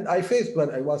 and I faced when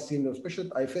I was senior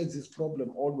specialist, I faced this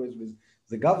problem always with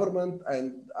the government,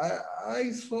 and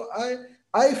I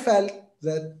felt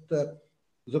that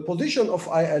the position of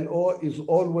ILO is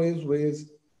always with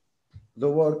the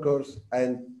workers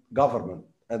and government,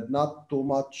 and not too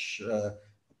much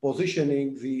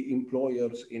positioning the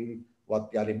employers in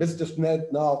what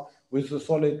BUSINESSMED now with the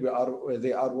solid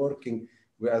they are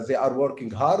working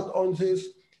hard on this.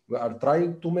 We are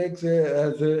trying to make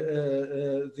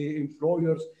the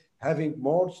employers having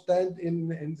more stand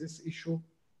in this issue,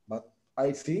 but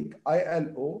I think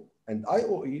ILO and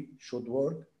IOE should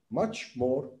work much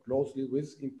more closely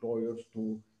with employers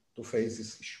to face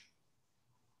this issue.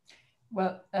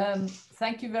 Well,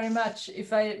 thank you very much.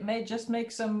 If I may just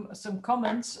make some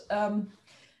comments.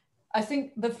 I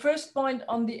think the first point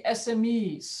on the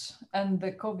SMEs and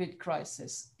the COVID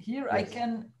crisis, here yes. I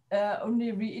can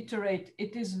only reiterate,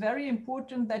 it is very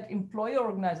important that employer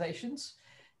organizations,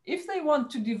 if they want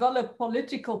to develop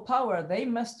political power, they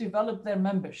must develop their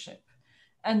membership.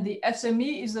 And the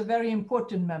SME is a very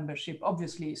important membership,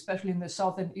 obviously, especially in the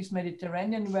South and East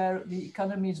Mediterranean, where the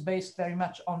economy is based very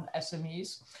much on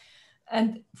SMEs.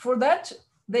 And for that,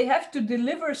 they have to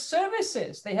deliver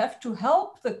services. They have to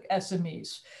help the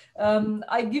SMEs.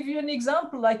 I give you an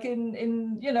example, like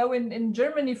in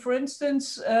Germany, for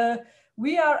instance,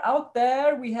 we are out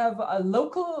there, we have a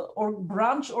local or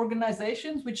branch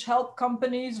organizations which help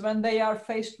companies when they are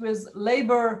faced with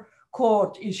labor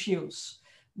court issues.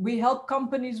 We help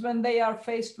companies when they are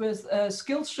faced with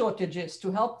skill shortages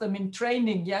to help them in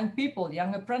training young people,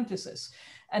 young apprentices.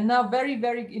 And now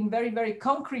in very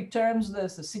concrete terms,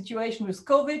 there's the situation with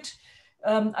COVID.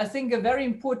 I think a very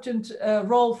important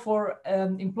role for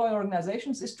employer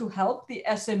organizations is to help the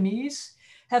SMEs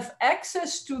have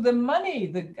access to the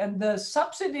money and the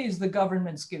subsidies the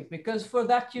governments give, because for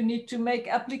that you need to make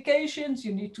applications,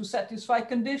 you need to satisfy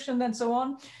conditions and so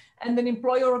on. And an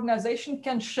employer organization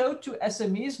can show to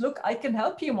SMEs, look, I can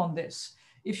help you on this.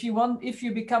 If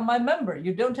you become my member,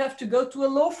 you don't have to go to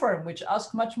a law firm, which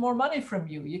asks much more money from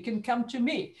you. You can come to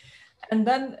me. And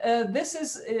then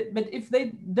but if they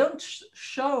don't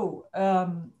show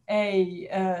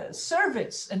a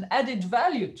service, an added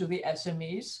value to the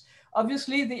SMEs,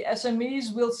 obviously the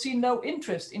SMEs will see no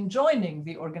interest in joining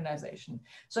the organization.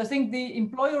 So I think the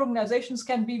employer organizations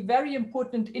can be very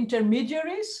important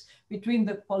intermediaries between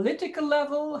the political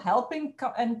level, helping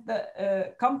and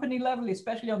the company level,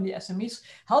 especially on the SMEs,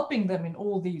 helping them in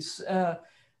all these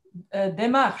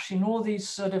démarches, in all these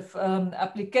sort of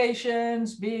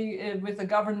applications, be with the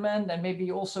government and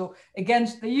maybe also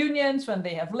against the unions when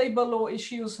they have labor law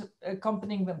issues,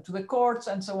 accompanying them to the courts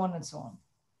and so on and so on.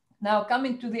 Now,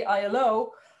 coming to the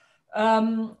ILO,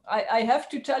 I have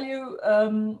to tell you,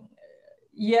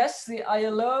 yes, the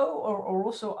ILO or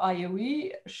also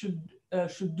IOE should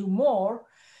do more,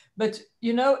 but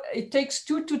it takes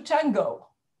two to tango.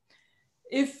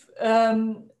 If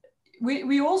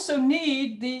we also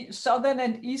need the Southern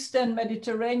and Eastern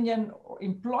Mediterranean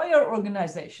employer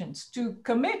organizations to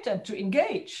commit and to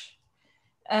engage.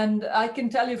 And I can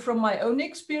tell you from my own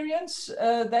experience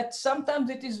that sometimes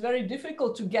it is very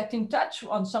difficult to get in touch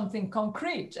on something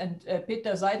concrete. And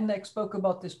Peter Zeidenek spoke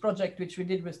about this project which we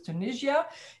did with Tunisia.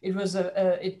 It was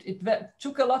it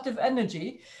took a lot of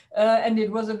energy and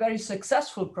it was a very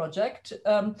successful project.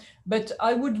 But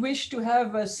I would wish to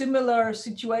have a similar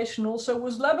situation also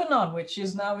with Lebanon, which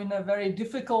is now in a very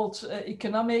difficult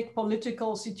economic,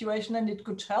 political situation, and it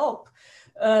could help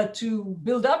to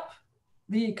build up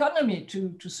the economy,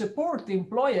 to support the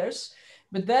employers.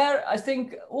 But there, I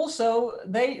think also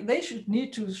they should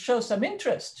need to show some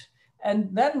interest. And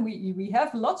then we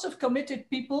have lots of committed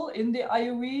people in the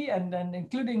IOE and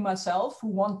including myself who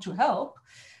want to help.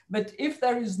 But if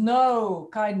there is no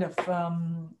kind of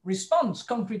response,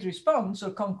 concrete response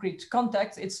or concrete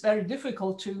contact, it's very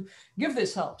difficult to give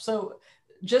this help. So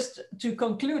just to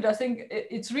conclude, I think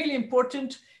it's really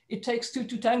important. It takes two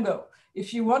to tango.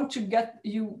 If you want to get,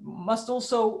 you must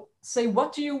also say,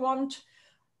 what do you want?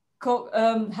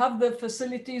 Have the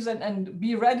facilities and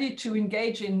be ready to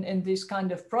engage in these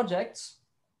kind of projects.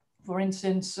 For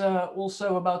instance,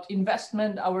 also about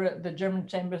investment, the German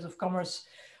Chambers of Commerce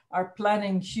are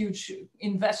planning huge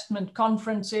investment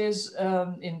conferences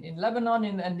in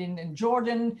Lebanon and in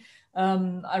Jordan.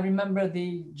 I remember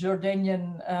the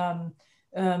Jordanian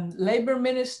labor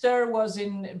minister was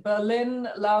in Berlin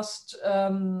last,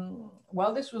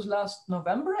 well, this was last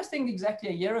November, I think exactly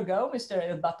a year ago,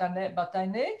 Mr.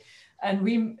 Batane. And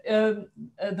we,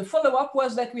 the follow-up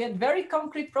was that we had very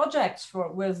concrete projects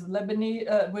with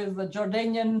Lebanese, with the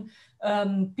Jordanian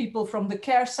people from the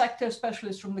care sector,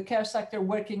 specialists from the care sector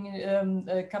working,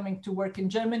 coming to work in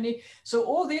Germany. So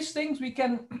all these things we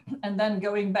can, and then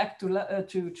going back to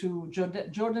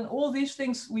Jordan, all these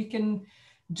things we can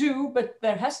do, but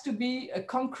there has to be a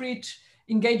concrete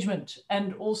engagement,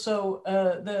 and also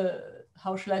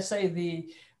how shall I say,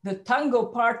 the tango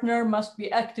partner must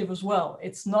be active as well.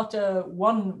 It's not a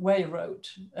one-way road.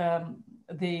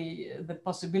 The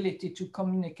possibility to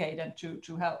communicate and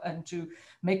to help and to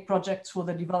make projects for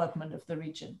the development of the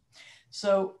region.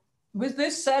 So with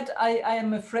this said, I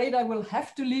am afraid I will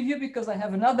have to leave you because I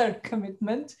have another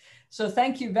commitment. So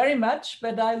thank you very much,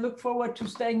 but I look forward to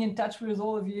staying in touch with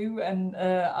all of you and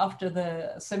after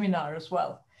the seminar as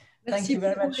well. Thank you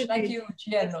very much. Thank you,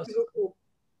 Giannos.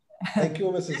 Thank you,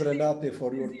 Mrs. Renate,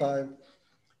 for your time.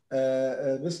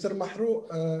 Mr. Mahrouk,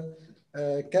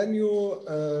 can you,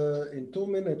 in 2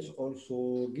 minutes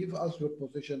also, give us your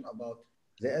position about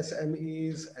the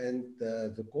SMEs and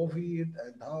the COVID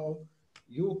and how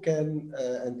you can,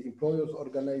 and employers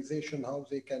organization, how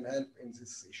they can help in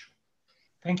this issue?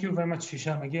 Thank you very much,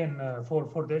 Hisham. Again, for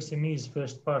the SMEs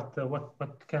first part,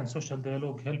 what can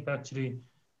SocialDialogue help actually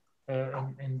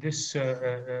in this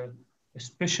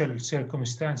special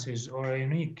circumstances or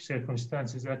unique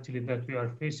circumstances actually that we are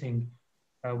facing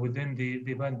within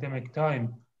the pandemic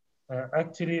time?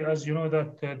 Actually, as you know,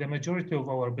 that the majority of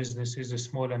our business is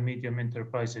small and medium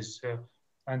enterprises,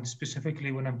 and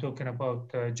specifically when I'm talking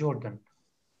about Jordan.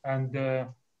 And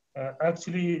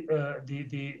actually,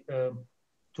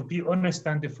 to be honest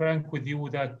and frank with you,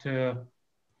 that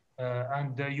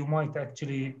you might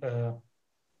actually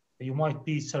you might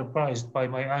be surprised by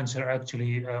my answer,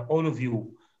 actually, all of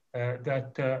you,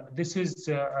 that this is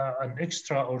an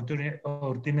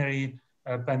extraordinary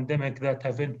pandemic that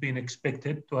haven't been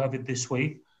expected to have it this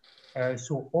way.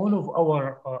 So all of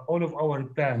our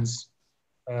plans,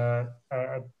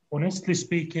 honestly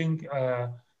speaking,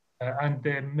 and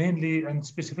mainly and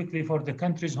specifically for the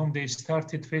countries whom they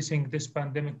started facing this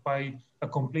pandemic by a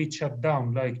complete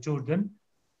shutdown, like Jordan,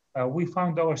 we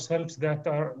found ourselves that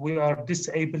we are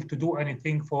disabled to do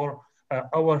anything for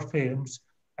our firms.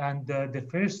 And the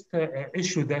first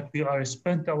issue that we are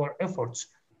spent our efforts,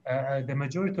 the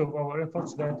majority of our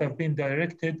efforts that have been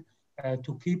directed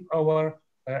to keep our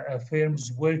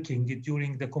firms working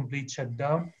during the complete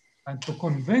shutdown and to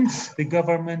convince the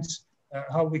governments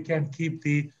how we can keep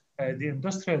the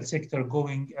industrial sector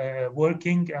going,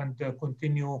 working and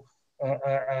continue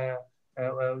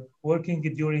working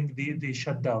during the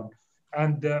shutdown.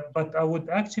 And but I would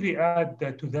actually add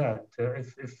to that,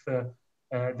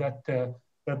 that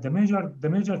the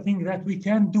major thing that we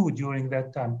can do during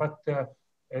that time, but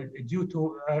due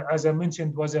to, as I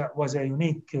mentioned, was a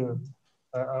unique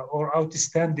or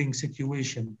outstanding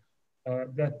situation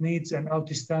that needs an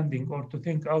outstanding or to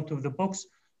think out of the box.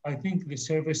 I think the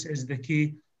service is the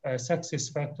key success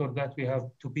factor that we have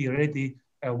to be ready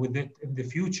with it in the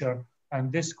future,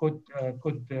 and this could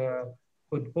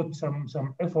put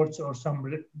some efforts or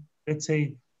some, let's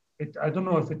say, I don't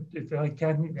know if I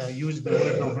can use the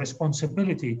word of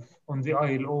responsibility on the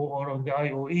ILO or on the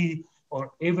IOE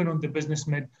or even on the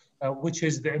BUSINESSMED, which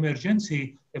is the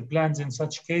emergency plans in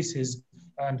such cases,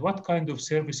 and what kind of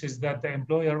services that the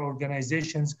employer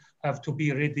organizations have to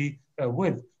be ready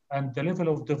with, and the level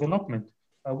of development.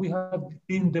 We have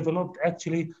been developed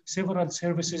actually several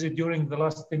services during the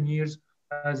last 10 years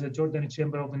as a Jordan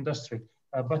Chamber of Industry.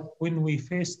 But when we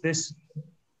face this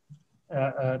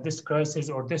crisis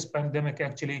or this pandemic,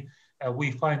 actually,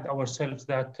 we find ourselves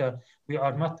that we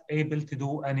are not able to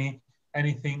do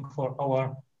anything for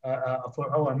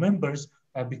our members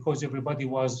because everybody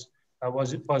was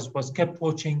kept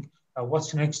watching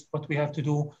what's next, what we have to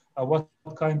do, what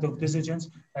kind of decisions.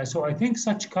 So I think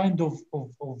such kind of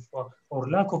or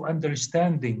lack of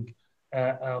understanding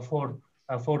for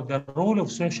the role of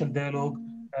social dialogue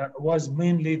was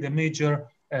mainly the major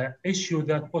issue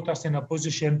that put us in a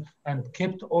position and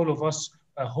kept all of us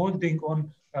holding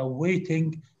on,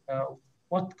 waiting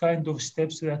what kind of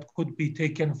steps that could be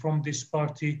taken from this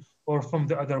party or from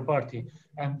the other party.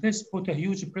 And this put a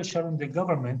huge pressure on the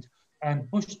government and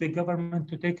pushed the government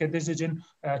to take a decision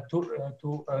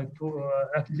to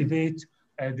activate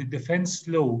the defense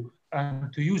law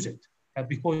and to use it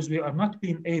because we are not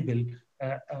being able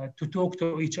to talk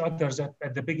to each other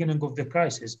at the beginning of the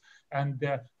crisis. And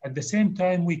at the same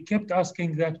time, we kept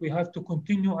asking that we have to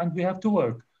continue and we have to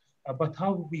work. But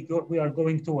how we are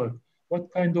going to work?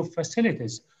 What kind of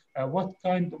facilities? What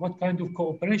kind of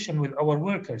cooperation with our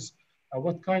workers?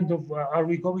 What kind of, are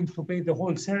we going to pay the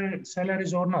whole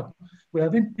salaries or not? We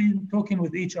haven't been talking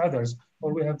with each other,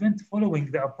 or we haven't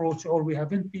following the approach, or we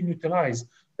haven't been utilized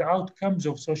the outcomes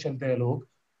of social dialogue.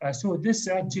 So this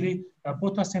actually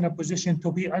put us in a position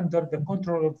to be under the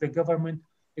control of the government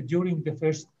during the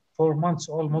first 4 months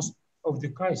almost of the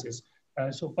crisis.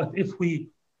 But if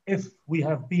we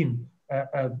have been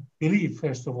believe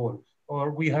first of all,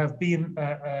 or we have been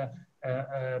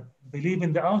believe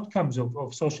in the outcomes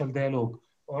of social dialogue,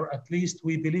 or at least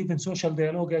we believe in social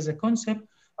dialogue as a concept,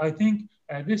 I think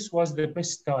this was the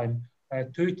best time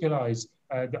to utilize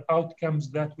the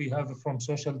outcomes that we have from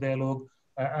social dialogue.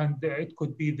 And it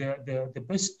could be the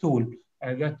best tool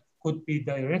that could be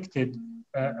directed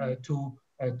to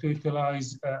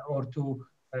utilize or to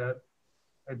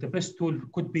the best tool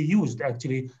could be used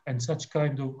actually in such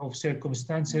kind of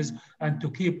circumstances, and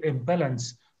to keep in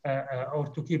balance or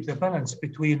to keep the balance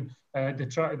between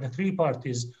the three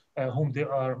parties whom they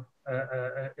are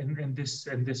in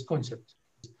this concept.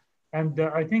 And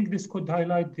I think this could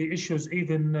highlight the issues.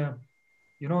 Even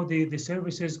the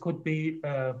services could be.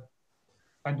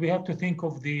 And we have to think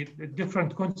of the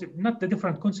different concept, not the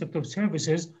different concept of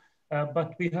services,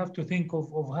 but we have to think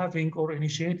of having or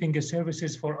initiating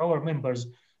services for our members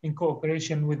in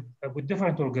cooperation with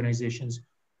different organizations,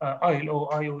 ILO,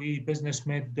 IOE,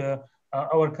 BUSINESSMED,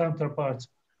 our counterparts.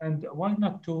 And why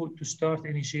not to start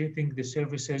initiating the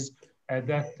services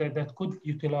that could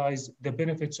utilize the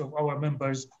benefits of our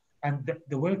members and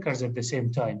the workers at the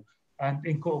same time, and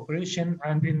in cooperation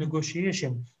and in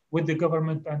negotiation with the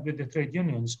government and with the trade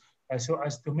unions, so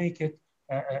as to make it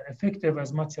effective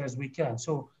as much as we can.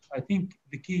 So I think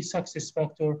the key success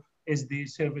factor is the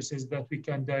services that we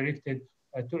can direct it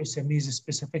to SMEs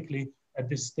specifically at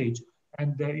this stage.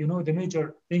 And the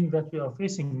major thing that we are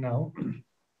facing now,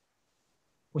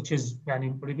 which is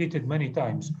repeated many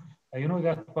times,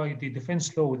 that by the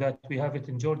defense law that we have it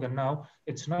in Jordan now,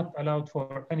 it's not allowed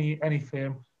for any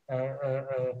firm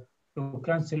to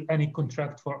cancel any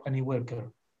contract for any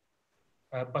worker.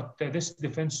 But this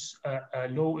defense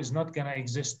law is not going to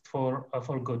exist for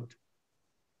good.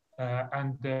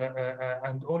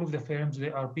 And all of the firms,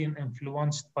 they are being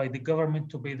influenced by the government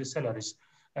to pay the salaries,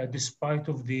 despite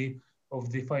of the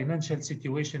financial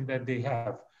situation that they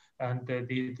have and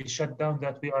the shutdown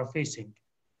that we are facing.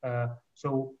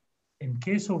 So in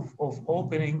case of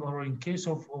opening, or in case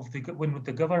of when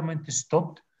the government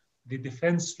stopped the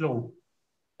defense law,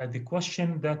 the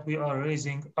question that we are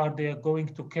raising, are they going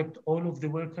to keep all of the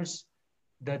workers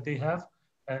that they have?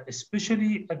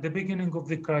 Especially at the beginning of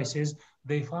the crisis,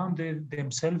 they found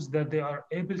themselves that they are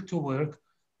able to work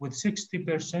with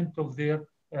 60% of their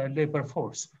labor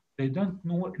force. They don't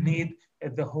need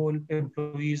the whole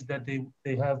employees that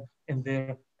they have in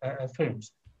their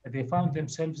firms. They found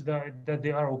themselves that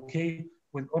they are okay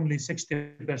with only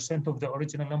 60% of the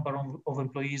original number of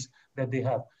employees that they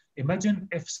have. Imagine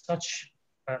if such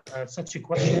a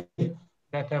question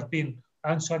that have been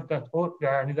answered, that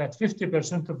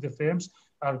 50% of the firms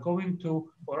are going to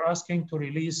or asking to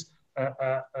release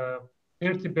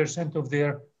 30% of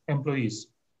their employees.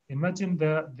 Imagine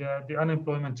the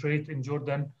unemployment rate in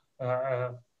Jordan.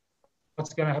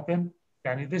 What's going to happen?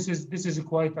 This is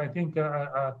quite, I think,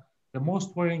 the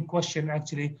most worrying question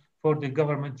actually for the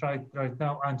government right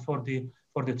now, and for the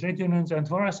trade unions, and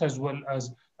for us as well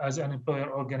as an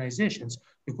employer organizations,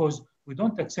 because we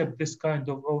don't accept this kind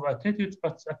of attitudes.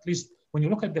 But at least when you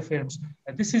look at the firms,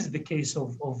 this is the case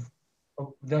of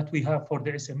that we have for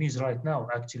the SMEs right now.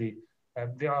 Actually,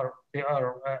 they are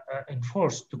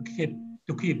enforced to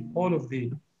keep all of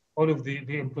the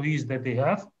employees that they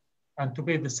have, and to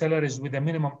pay the salaries with a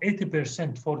minimum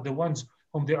 80% for the ones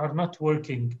whom they are not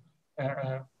working.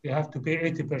 They have to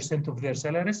pay 80% of their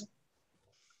salaries,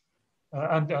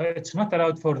 and it's not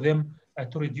allowed for them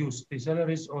to reduce the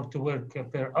salaries or to work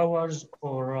per hours,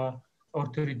 or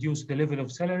to reduce the level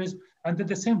of salaries. And at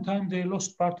the same time, they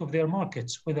lost part of their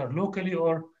markets, whether locally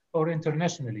or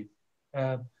internationally.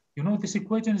 This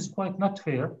equation is quite not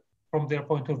fair from their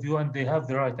point of view, and they have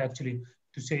the right actually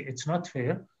to say it's not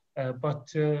fair.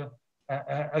 But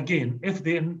again, if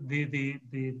the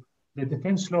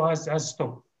defense law has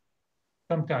stopped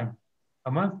sometime,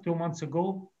 a month, 2 months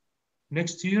ago,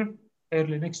 next year,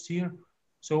 early next year.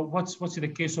 So what's the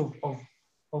case of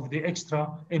the extra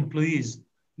employees,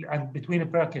 and between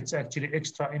brackets actually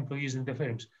extra employees in the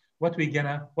firms? What we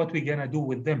gonna do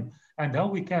with them, and how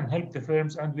we can help the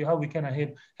firms, and how we can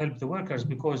help the workers?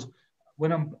 Because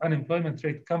when unemployment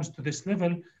rate comes to this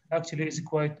level, actually is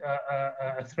quite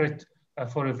a threat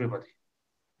for everybody.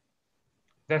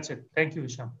 That's it. Thank you,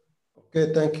 Hisham.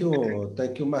 Okay, thank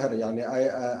you, Maher.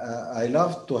 I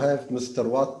love to have Mr.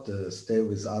 Watt stay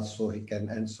with us so he can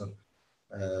answer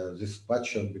this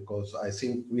question, because I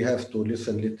think we have to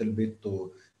listen a little bit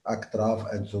to Akraf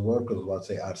and the workers, what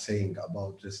they are saying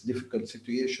about this difficult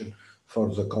situation for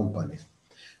the company.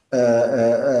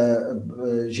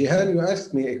 Jihan, you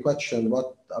asked me a question,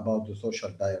 what about the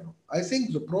social dialogue? I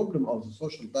think the problem of the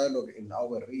social dialogue in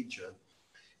our region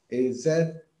is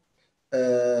that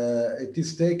it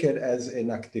is taken as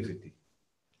an activity,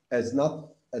 as not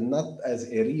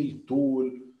as a real tool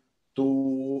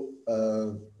to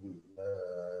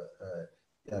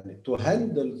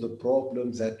handle the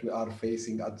problems that we are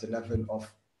facing at the level of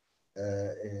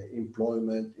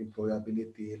employment,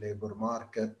 employability, labor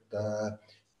market,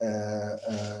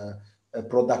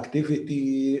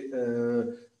 productivity,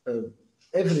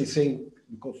 everything,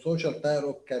 because social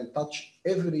dialogue can touch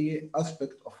every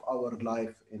aspect of our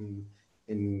life in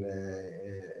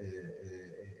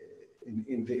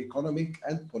the economic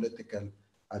and political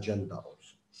agenda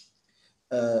also.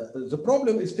 The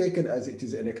problem is taken as it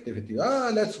is an activity.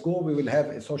 Let's go, we will have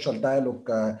a social dialogue,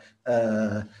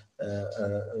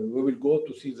 we will go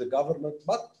to see the government.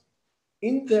 But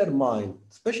in their mind,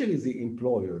 especially the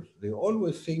employers, they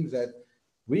always think that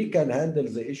we can handle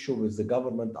the issue with the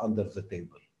government under the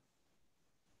table.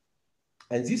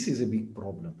 And this is a big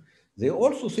problem. They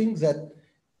also think that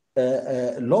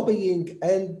lobbying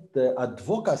and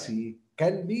advocacy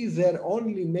can be their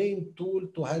only main tool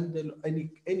to handle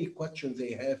any question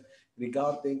they have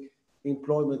regarding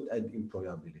employment and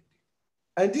employability.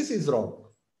 And this is wrong.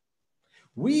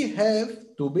 We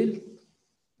have to build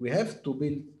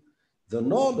the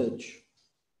knowledge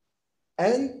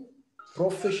and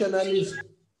professionalism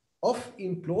of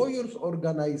employers'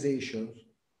 organizations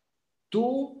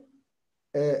to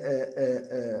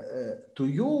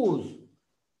use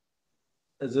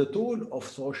the tool of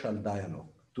social dialogue,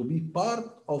 to be part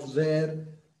of their,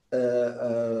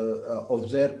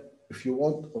 if you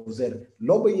want, of their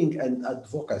lobbying and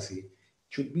advocacy.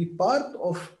 Should be part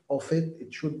of it.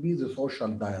 It should be the social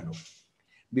dialogue,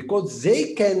 because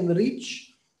they can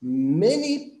reach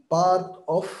many parts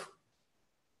of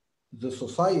the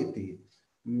society.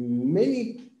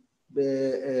 They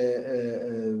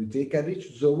can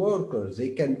reach the workers. They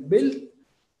can build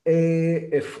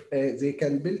a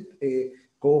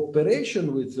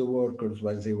cooperation with the workers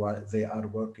when they are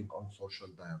working on social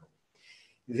dialogue.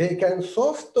 They can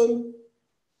soften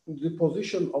the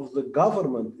position of the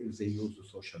government if they use the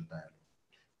social dialogue.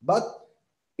 But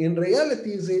in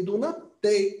reality, they do not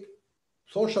take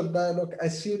social dialogue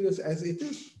as serious as it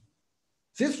is.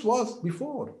 This was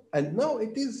before, and now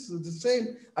it is the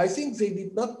same. I think they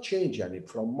did not change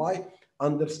from my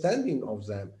understanding of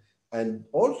them. And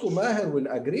also Maher will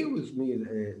agree with me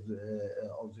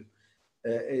on this.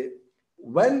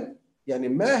 When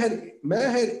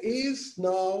Maher is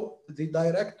now the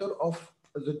director of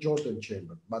the Jordan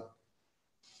Chamber, but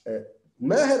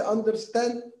Maher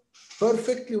understands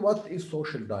perfectly what is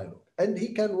social dialogue, and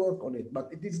he can work on it.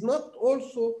 But it is not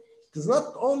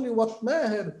only what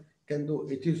Maher can do.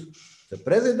 It is the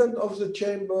president of the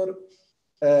chamber,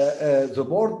 the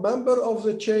board member of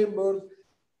the chamber,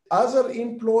 other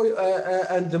employees,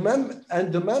 and the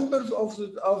members of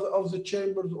the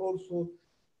chambers also.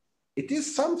 it is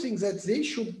something that they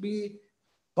should be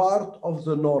part of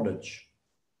the knowledge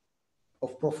of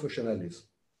professionalism.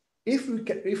 If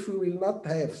we will not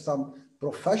have some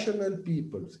professional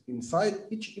people inside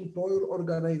each employer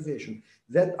organization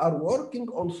that are working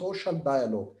on social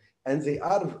dialogue, and they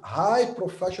are high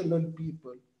professional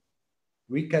people,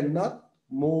 we cannot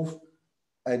move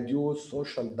and use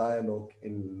social dialogue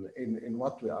in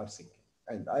what we are thinking.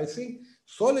 And I think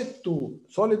Solid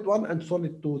 1 and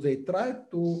Solid 2, they try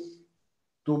to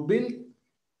build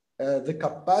the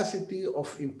capacity of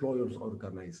employers'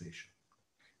 organization.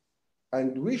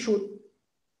 And we should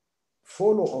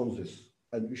follow on this,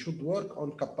 and we should work on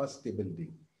capacity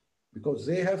building, because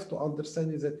they have to understand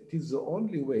that it is the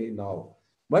only way now.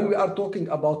 When we are talking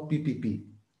about PPP,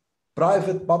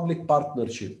 private-public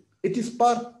partnership, it is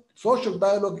part, social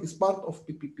dialogue is part of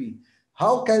PPP.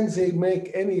 How can they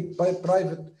make any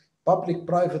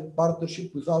public-private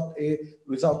partnership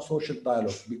without social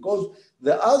dialogue? Because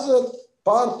the other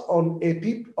part on a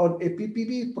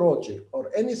PPP project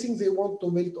or anything they want to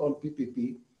build on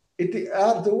PPP, it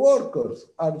are the workers,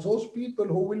 are those people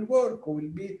who will work, who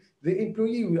will be the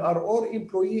employee. We are all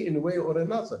employee in a way or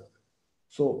another.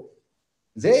 So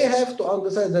they have to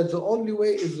understand that the only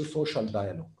way is the social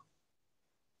dialogue.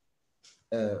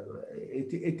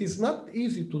 It is not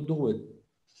easy to do it.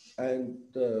 And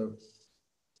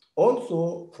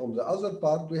also, from the other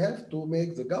part, we have to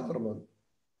make the government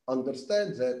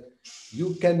understand that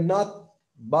you cannot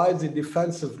buy the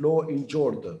defensive law in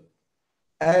Jordan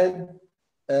and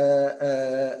the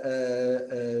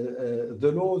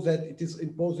law that it is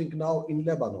imposing now in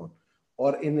Lebanon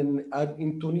or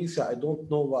in Tunisia. I don't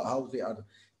know how they are.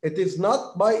 It is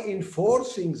not by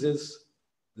enforcing this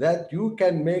that you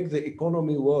can make the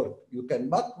economy work. You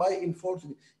cannot by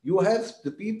enforcing. You have,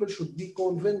 the people should be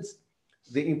convinced.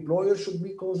 The employer should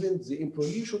be convinced. The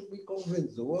employee should be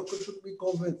convinced. The worker should be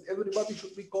convinced. Everybody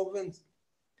should be convinced.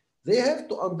 They have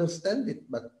to understand it.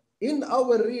 But in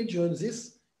our region,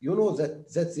 this, you know, that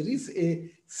there is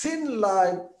a thin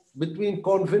line between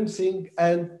convincing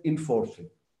and enforcing.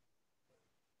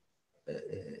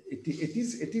 It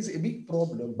is a big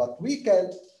problem, but we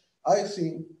can, I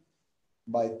think,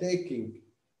 by taking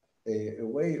a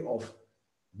way of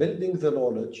building the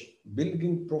knowledge,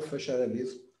 building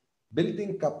professionalism,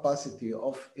 building capacity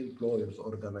of employers'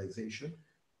 organization,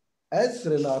 as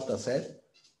Renata said,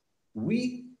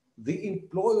 the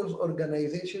employers'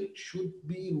 organization should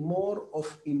be more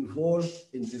of involved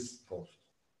in this process,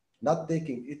 not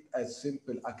taking it as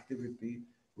simple activity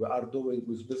we are doing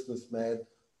with BusinessMed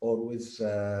or with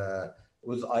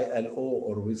ILO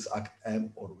or with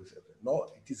ACT-M or with everything.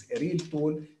 No, it is a real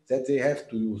tool that they have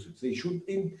to use it. They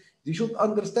should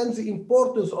understand the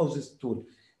importance of this tool.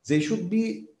 They should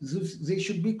be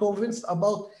convinced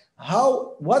about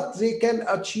what they can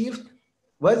achieve,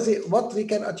 what they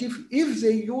can achieve if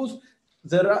they use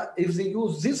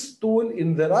this tool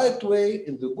in the right way,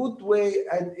 in the good way,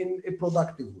 and in a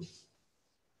productive way.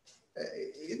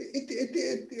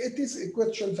 It is a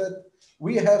question that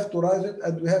we have to raise it,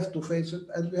 and we have to face it,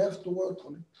 and we have to work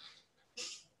on it.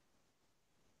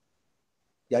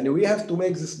 Yani we have to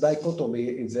make this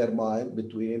dichotomy in their mind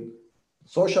between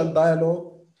social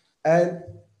dialogue and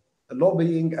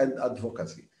lobbying and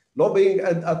advocacy. Lobbying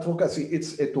and advocacy,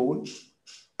 it's a tool,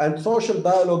 and social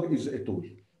dialogue is a tool.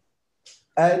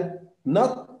 And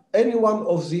not any one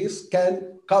of these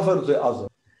can cover the other.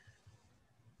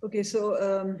 Okay, so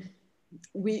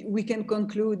we can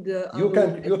conclude. You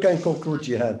can conclude,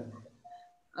 Jihan.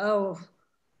 Oh,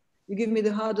 you give me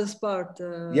the hardest part.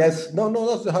 Yes, no,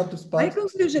 that's the hardest part. My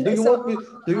conclusion. Do you want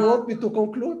me to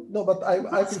conclude? No, but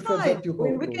I prefer that you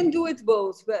conclude. We can do it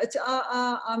both, but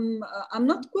I'm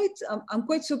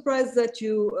quite surprised that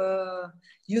you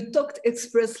talked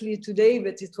expressly today,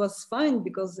 but it was fine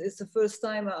because it's the first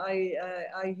time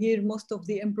I hear most of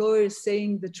the employers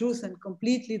saying the truth and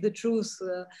completely the truth,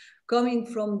 coming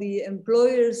from the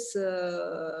employers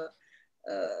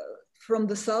from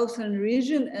the southern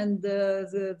region, and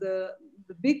the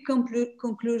big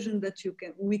conclusion that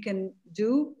we can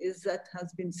do is that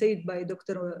has been said by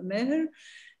Dr. Meher,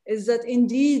 is that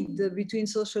indeed between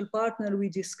social partners we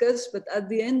discuss, but at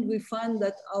the end we find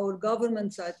that our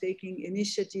governments are taking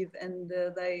initiative and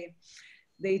they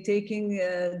taking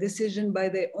decision by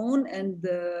their own, and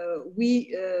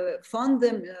we fund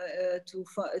them to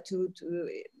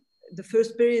the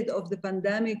first period of the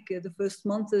pandemic, the first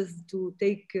months to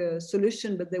take a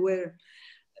solution, but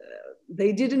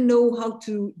they didn't know how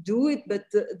to do it.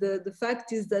 But the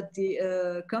fact is that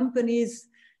the companies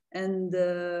and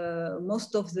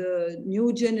most of the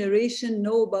new generation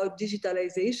know about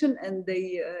digitalization, and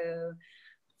they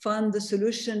find the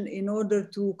solution in order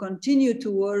to continue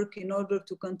to work, in order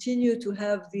to continue to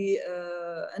have the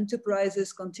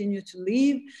enterprises continue to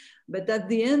live. But at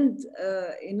the end,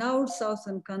 in our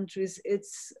southern countries,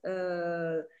 it's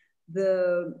the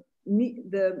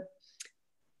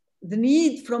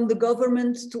need from the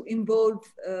government to involve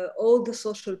all the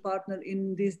social partners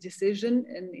in this decision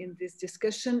and in this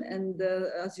discussion. And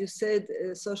as you said,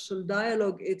 social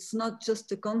dialogue, it's not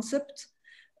just a concept.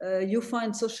 You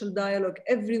find social dialogue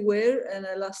everywhere. And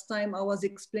last time I was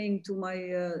explaining to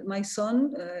my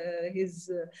son,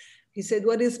 he said,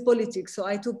 what is politics? So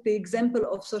I took the example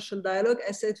of social dialogue.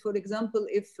 I said, for example,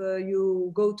 if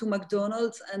you go to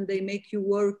McDonald's and they make you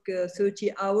work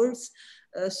 30 hours,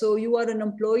 so you are an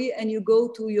employee and you go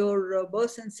to your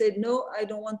boss and said, no, I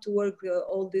don't want to work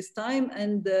all this time.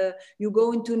 And you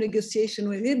go into negotiation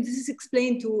with him. This is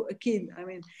explained to a kid. I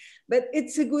mean, but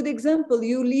it's a good example.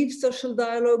 You live social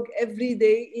dialogue every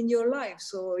day in your life.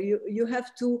 So you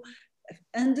have to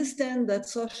understand that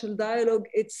social dialogue,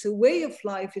 it's a way of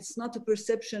life. It's not a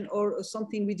perception or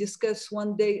something we discuss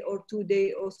 1 day or 2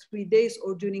 days or 3 days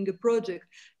or during a project.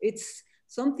 It's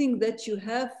something that you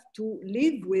have to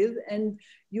live with, and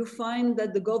you find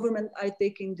that the government are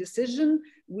taking decision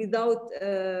without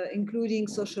including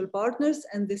social partners,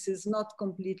 and this is not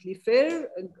completely fair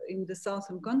in the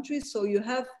southern countries. So you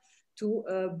have to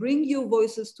bring your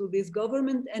voices to this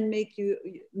government and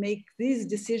make this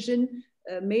decision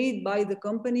made by the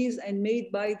companies and made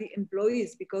by the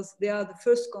employees, because they are the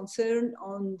first concern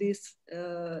on this,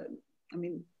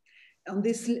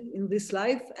 in this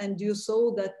life. And you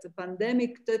saw that the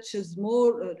pandemic touches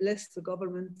more or less the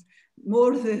government,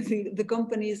 more the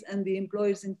companies and the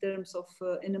employers in terms of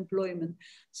unemployment.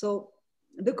 So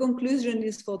the conclusion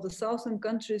is, for the southern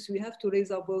countries, we have to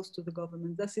raise our voice to the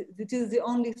government. That's it. It is the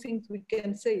only thing we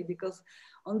can say, because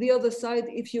on the other side,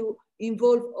 if you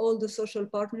involve all the social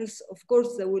partners, of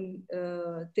course, they will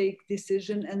take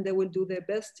decision and they will do their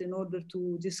best in order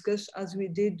to discuss, as we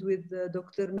did with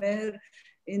Dr. Meher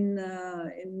in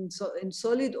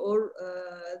Solid, or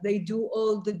they do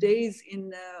all the days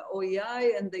in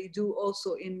OEI, and they do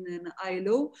also in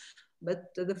ILO.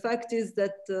 But the fact is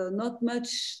that not much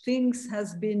things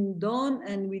has been done,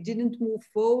 and we didn't move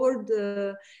forward.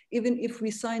 Even if we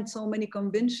signed so many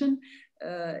conventions,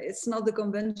 it's not the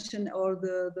convention or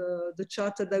the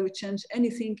charter that will change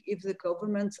anything if the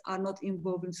governments are not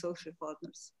involved in social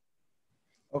partners.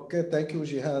 Okay, thank you,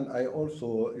 Jihan. I also,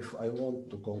 if I want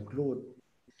to conclude,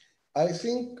 I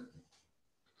think,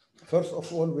 first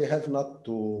of all, we have not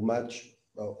to match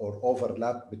or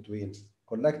overlap between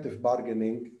collective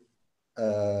bargaining,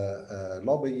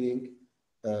 lobbying,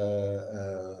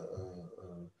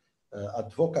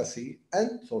 advocacy, and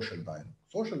social dialogue.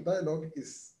 Social dialogue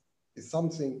is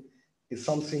something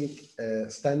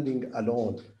standing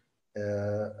alone,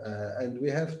 and we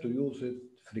have to use it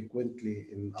frequently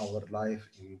in our life,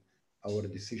 in our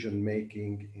decision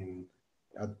making,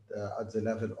 at the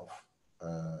level of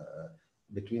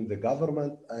between the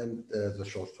government and the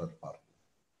social partner.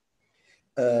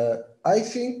 I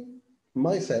think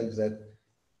myself that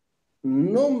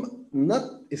not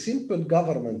a simple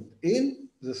government in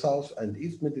the South and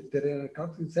East Mediterranean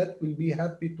countries that will be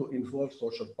happy to involve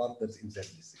social partners in their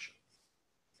decisions.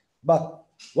 But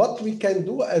what we can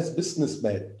do as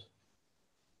BUSINESSMED,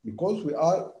 because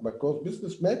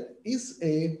BUSINESSMED is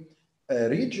a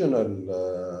regional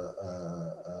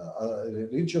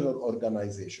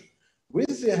organization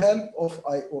with the help of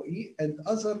IOE and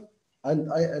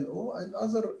ILO and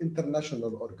other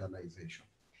international organizations,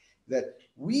 that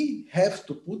we have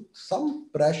to put some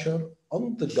pressure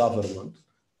on the government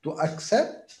to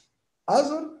accept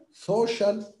other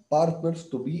social partners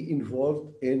to be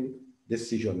involved in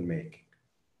decision making.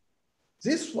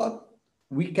 This is what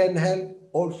we can help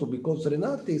also, because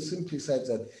Renate simply said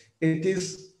that it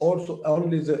is also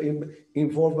only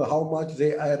involved how much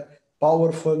they are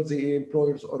powerful, the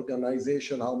employers'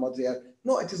 organization, how much they are.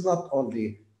 No, it is not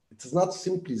only, it is not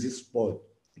simply this point.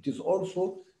 It is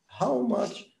also how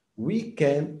much we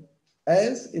can,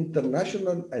 as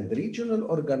international and regional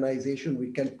organization,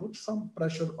 we can put some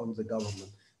pressure on the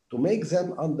government to make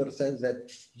them understand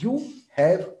that you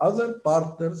have other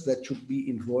partners that should be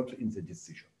involved in the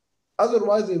decision.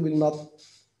 Otherwise, they will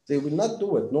not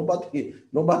do it.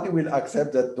 Nobody will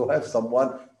accept that, to have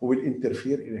someone who will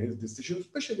interfere in his decision,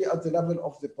 especially at the level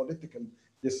of the political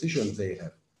decisions they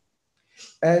have.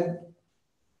 And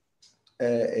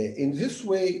in this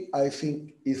way, I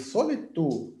think if Solid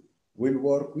 2 will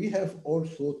work, we have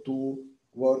also to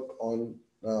work on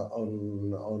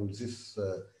this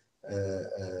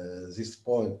this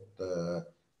point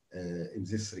in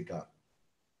this regard.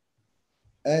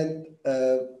 And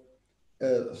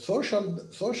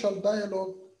social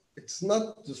dialogue, it's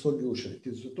not the solution, it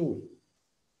is the tool.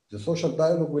 The social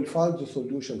dialogue will find the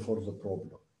solution for the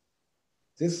problem.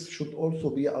 This should also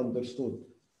be understood,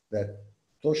 that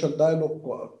social dialogue,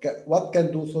 what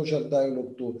can do social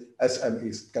dialogue to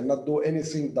SMEs? It cannot do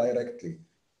anything directly.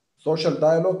 Social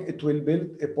dialogue, it will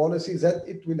build a policy that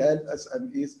it will help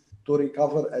SMEs to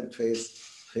recover and face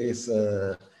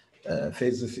the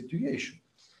situation.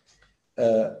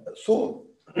 So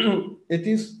it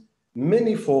is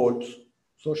many folds.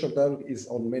 Social dialogue is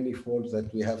on many folds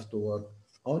that we have to work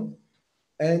on.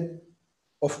 And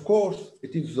of course,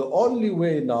 it is the only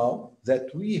way now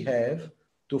that we have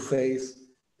to face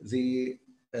the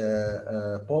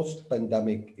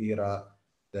post-pandemic era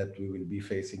that we will be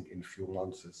facing in few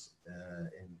months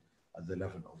at the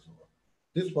level of the world.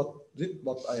 This is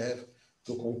what I have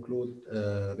to conclude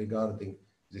regarding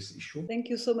this issue. Thank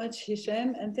you so much,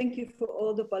 Hisham, and thank you for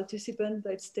all the participants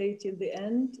that stayed till the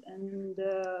end, and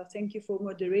thank you for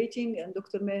moderating, and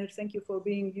Dr. Meher, thank you for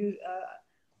being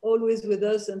always with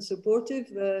us and supportive.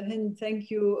 Hind, thank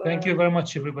you. Thank you very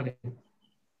much, everybody.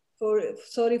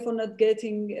 Sorry for not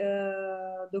getting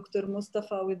Dr.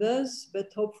 Mustafa with us,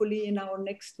 but hopefully in our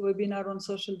next webinar on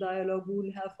social dialogue, we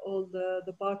will have all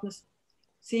the partners.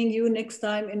 Seeing you next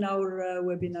time in our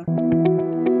webinar.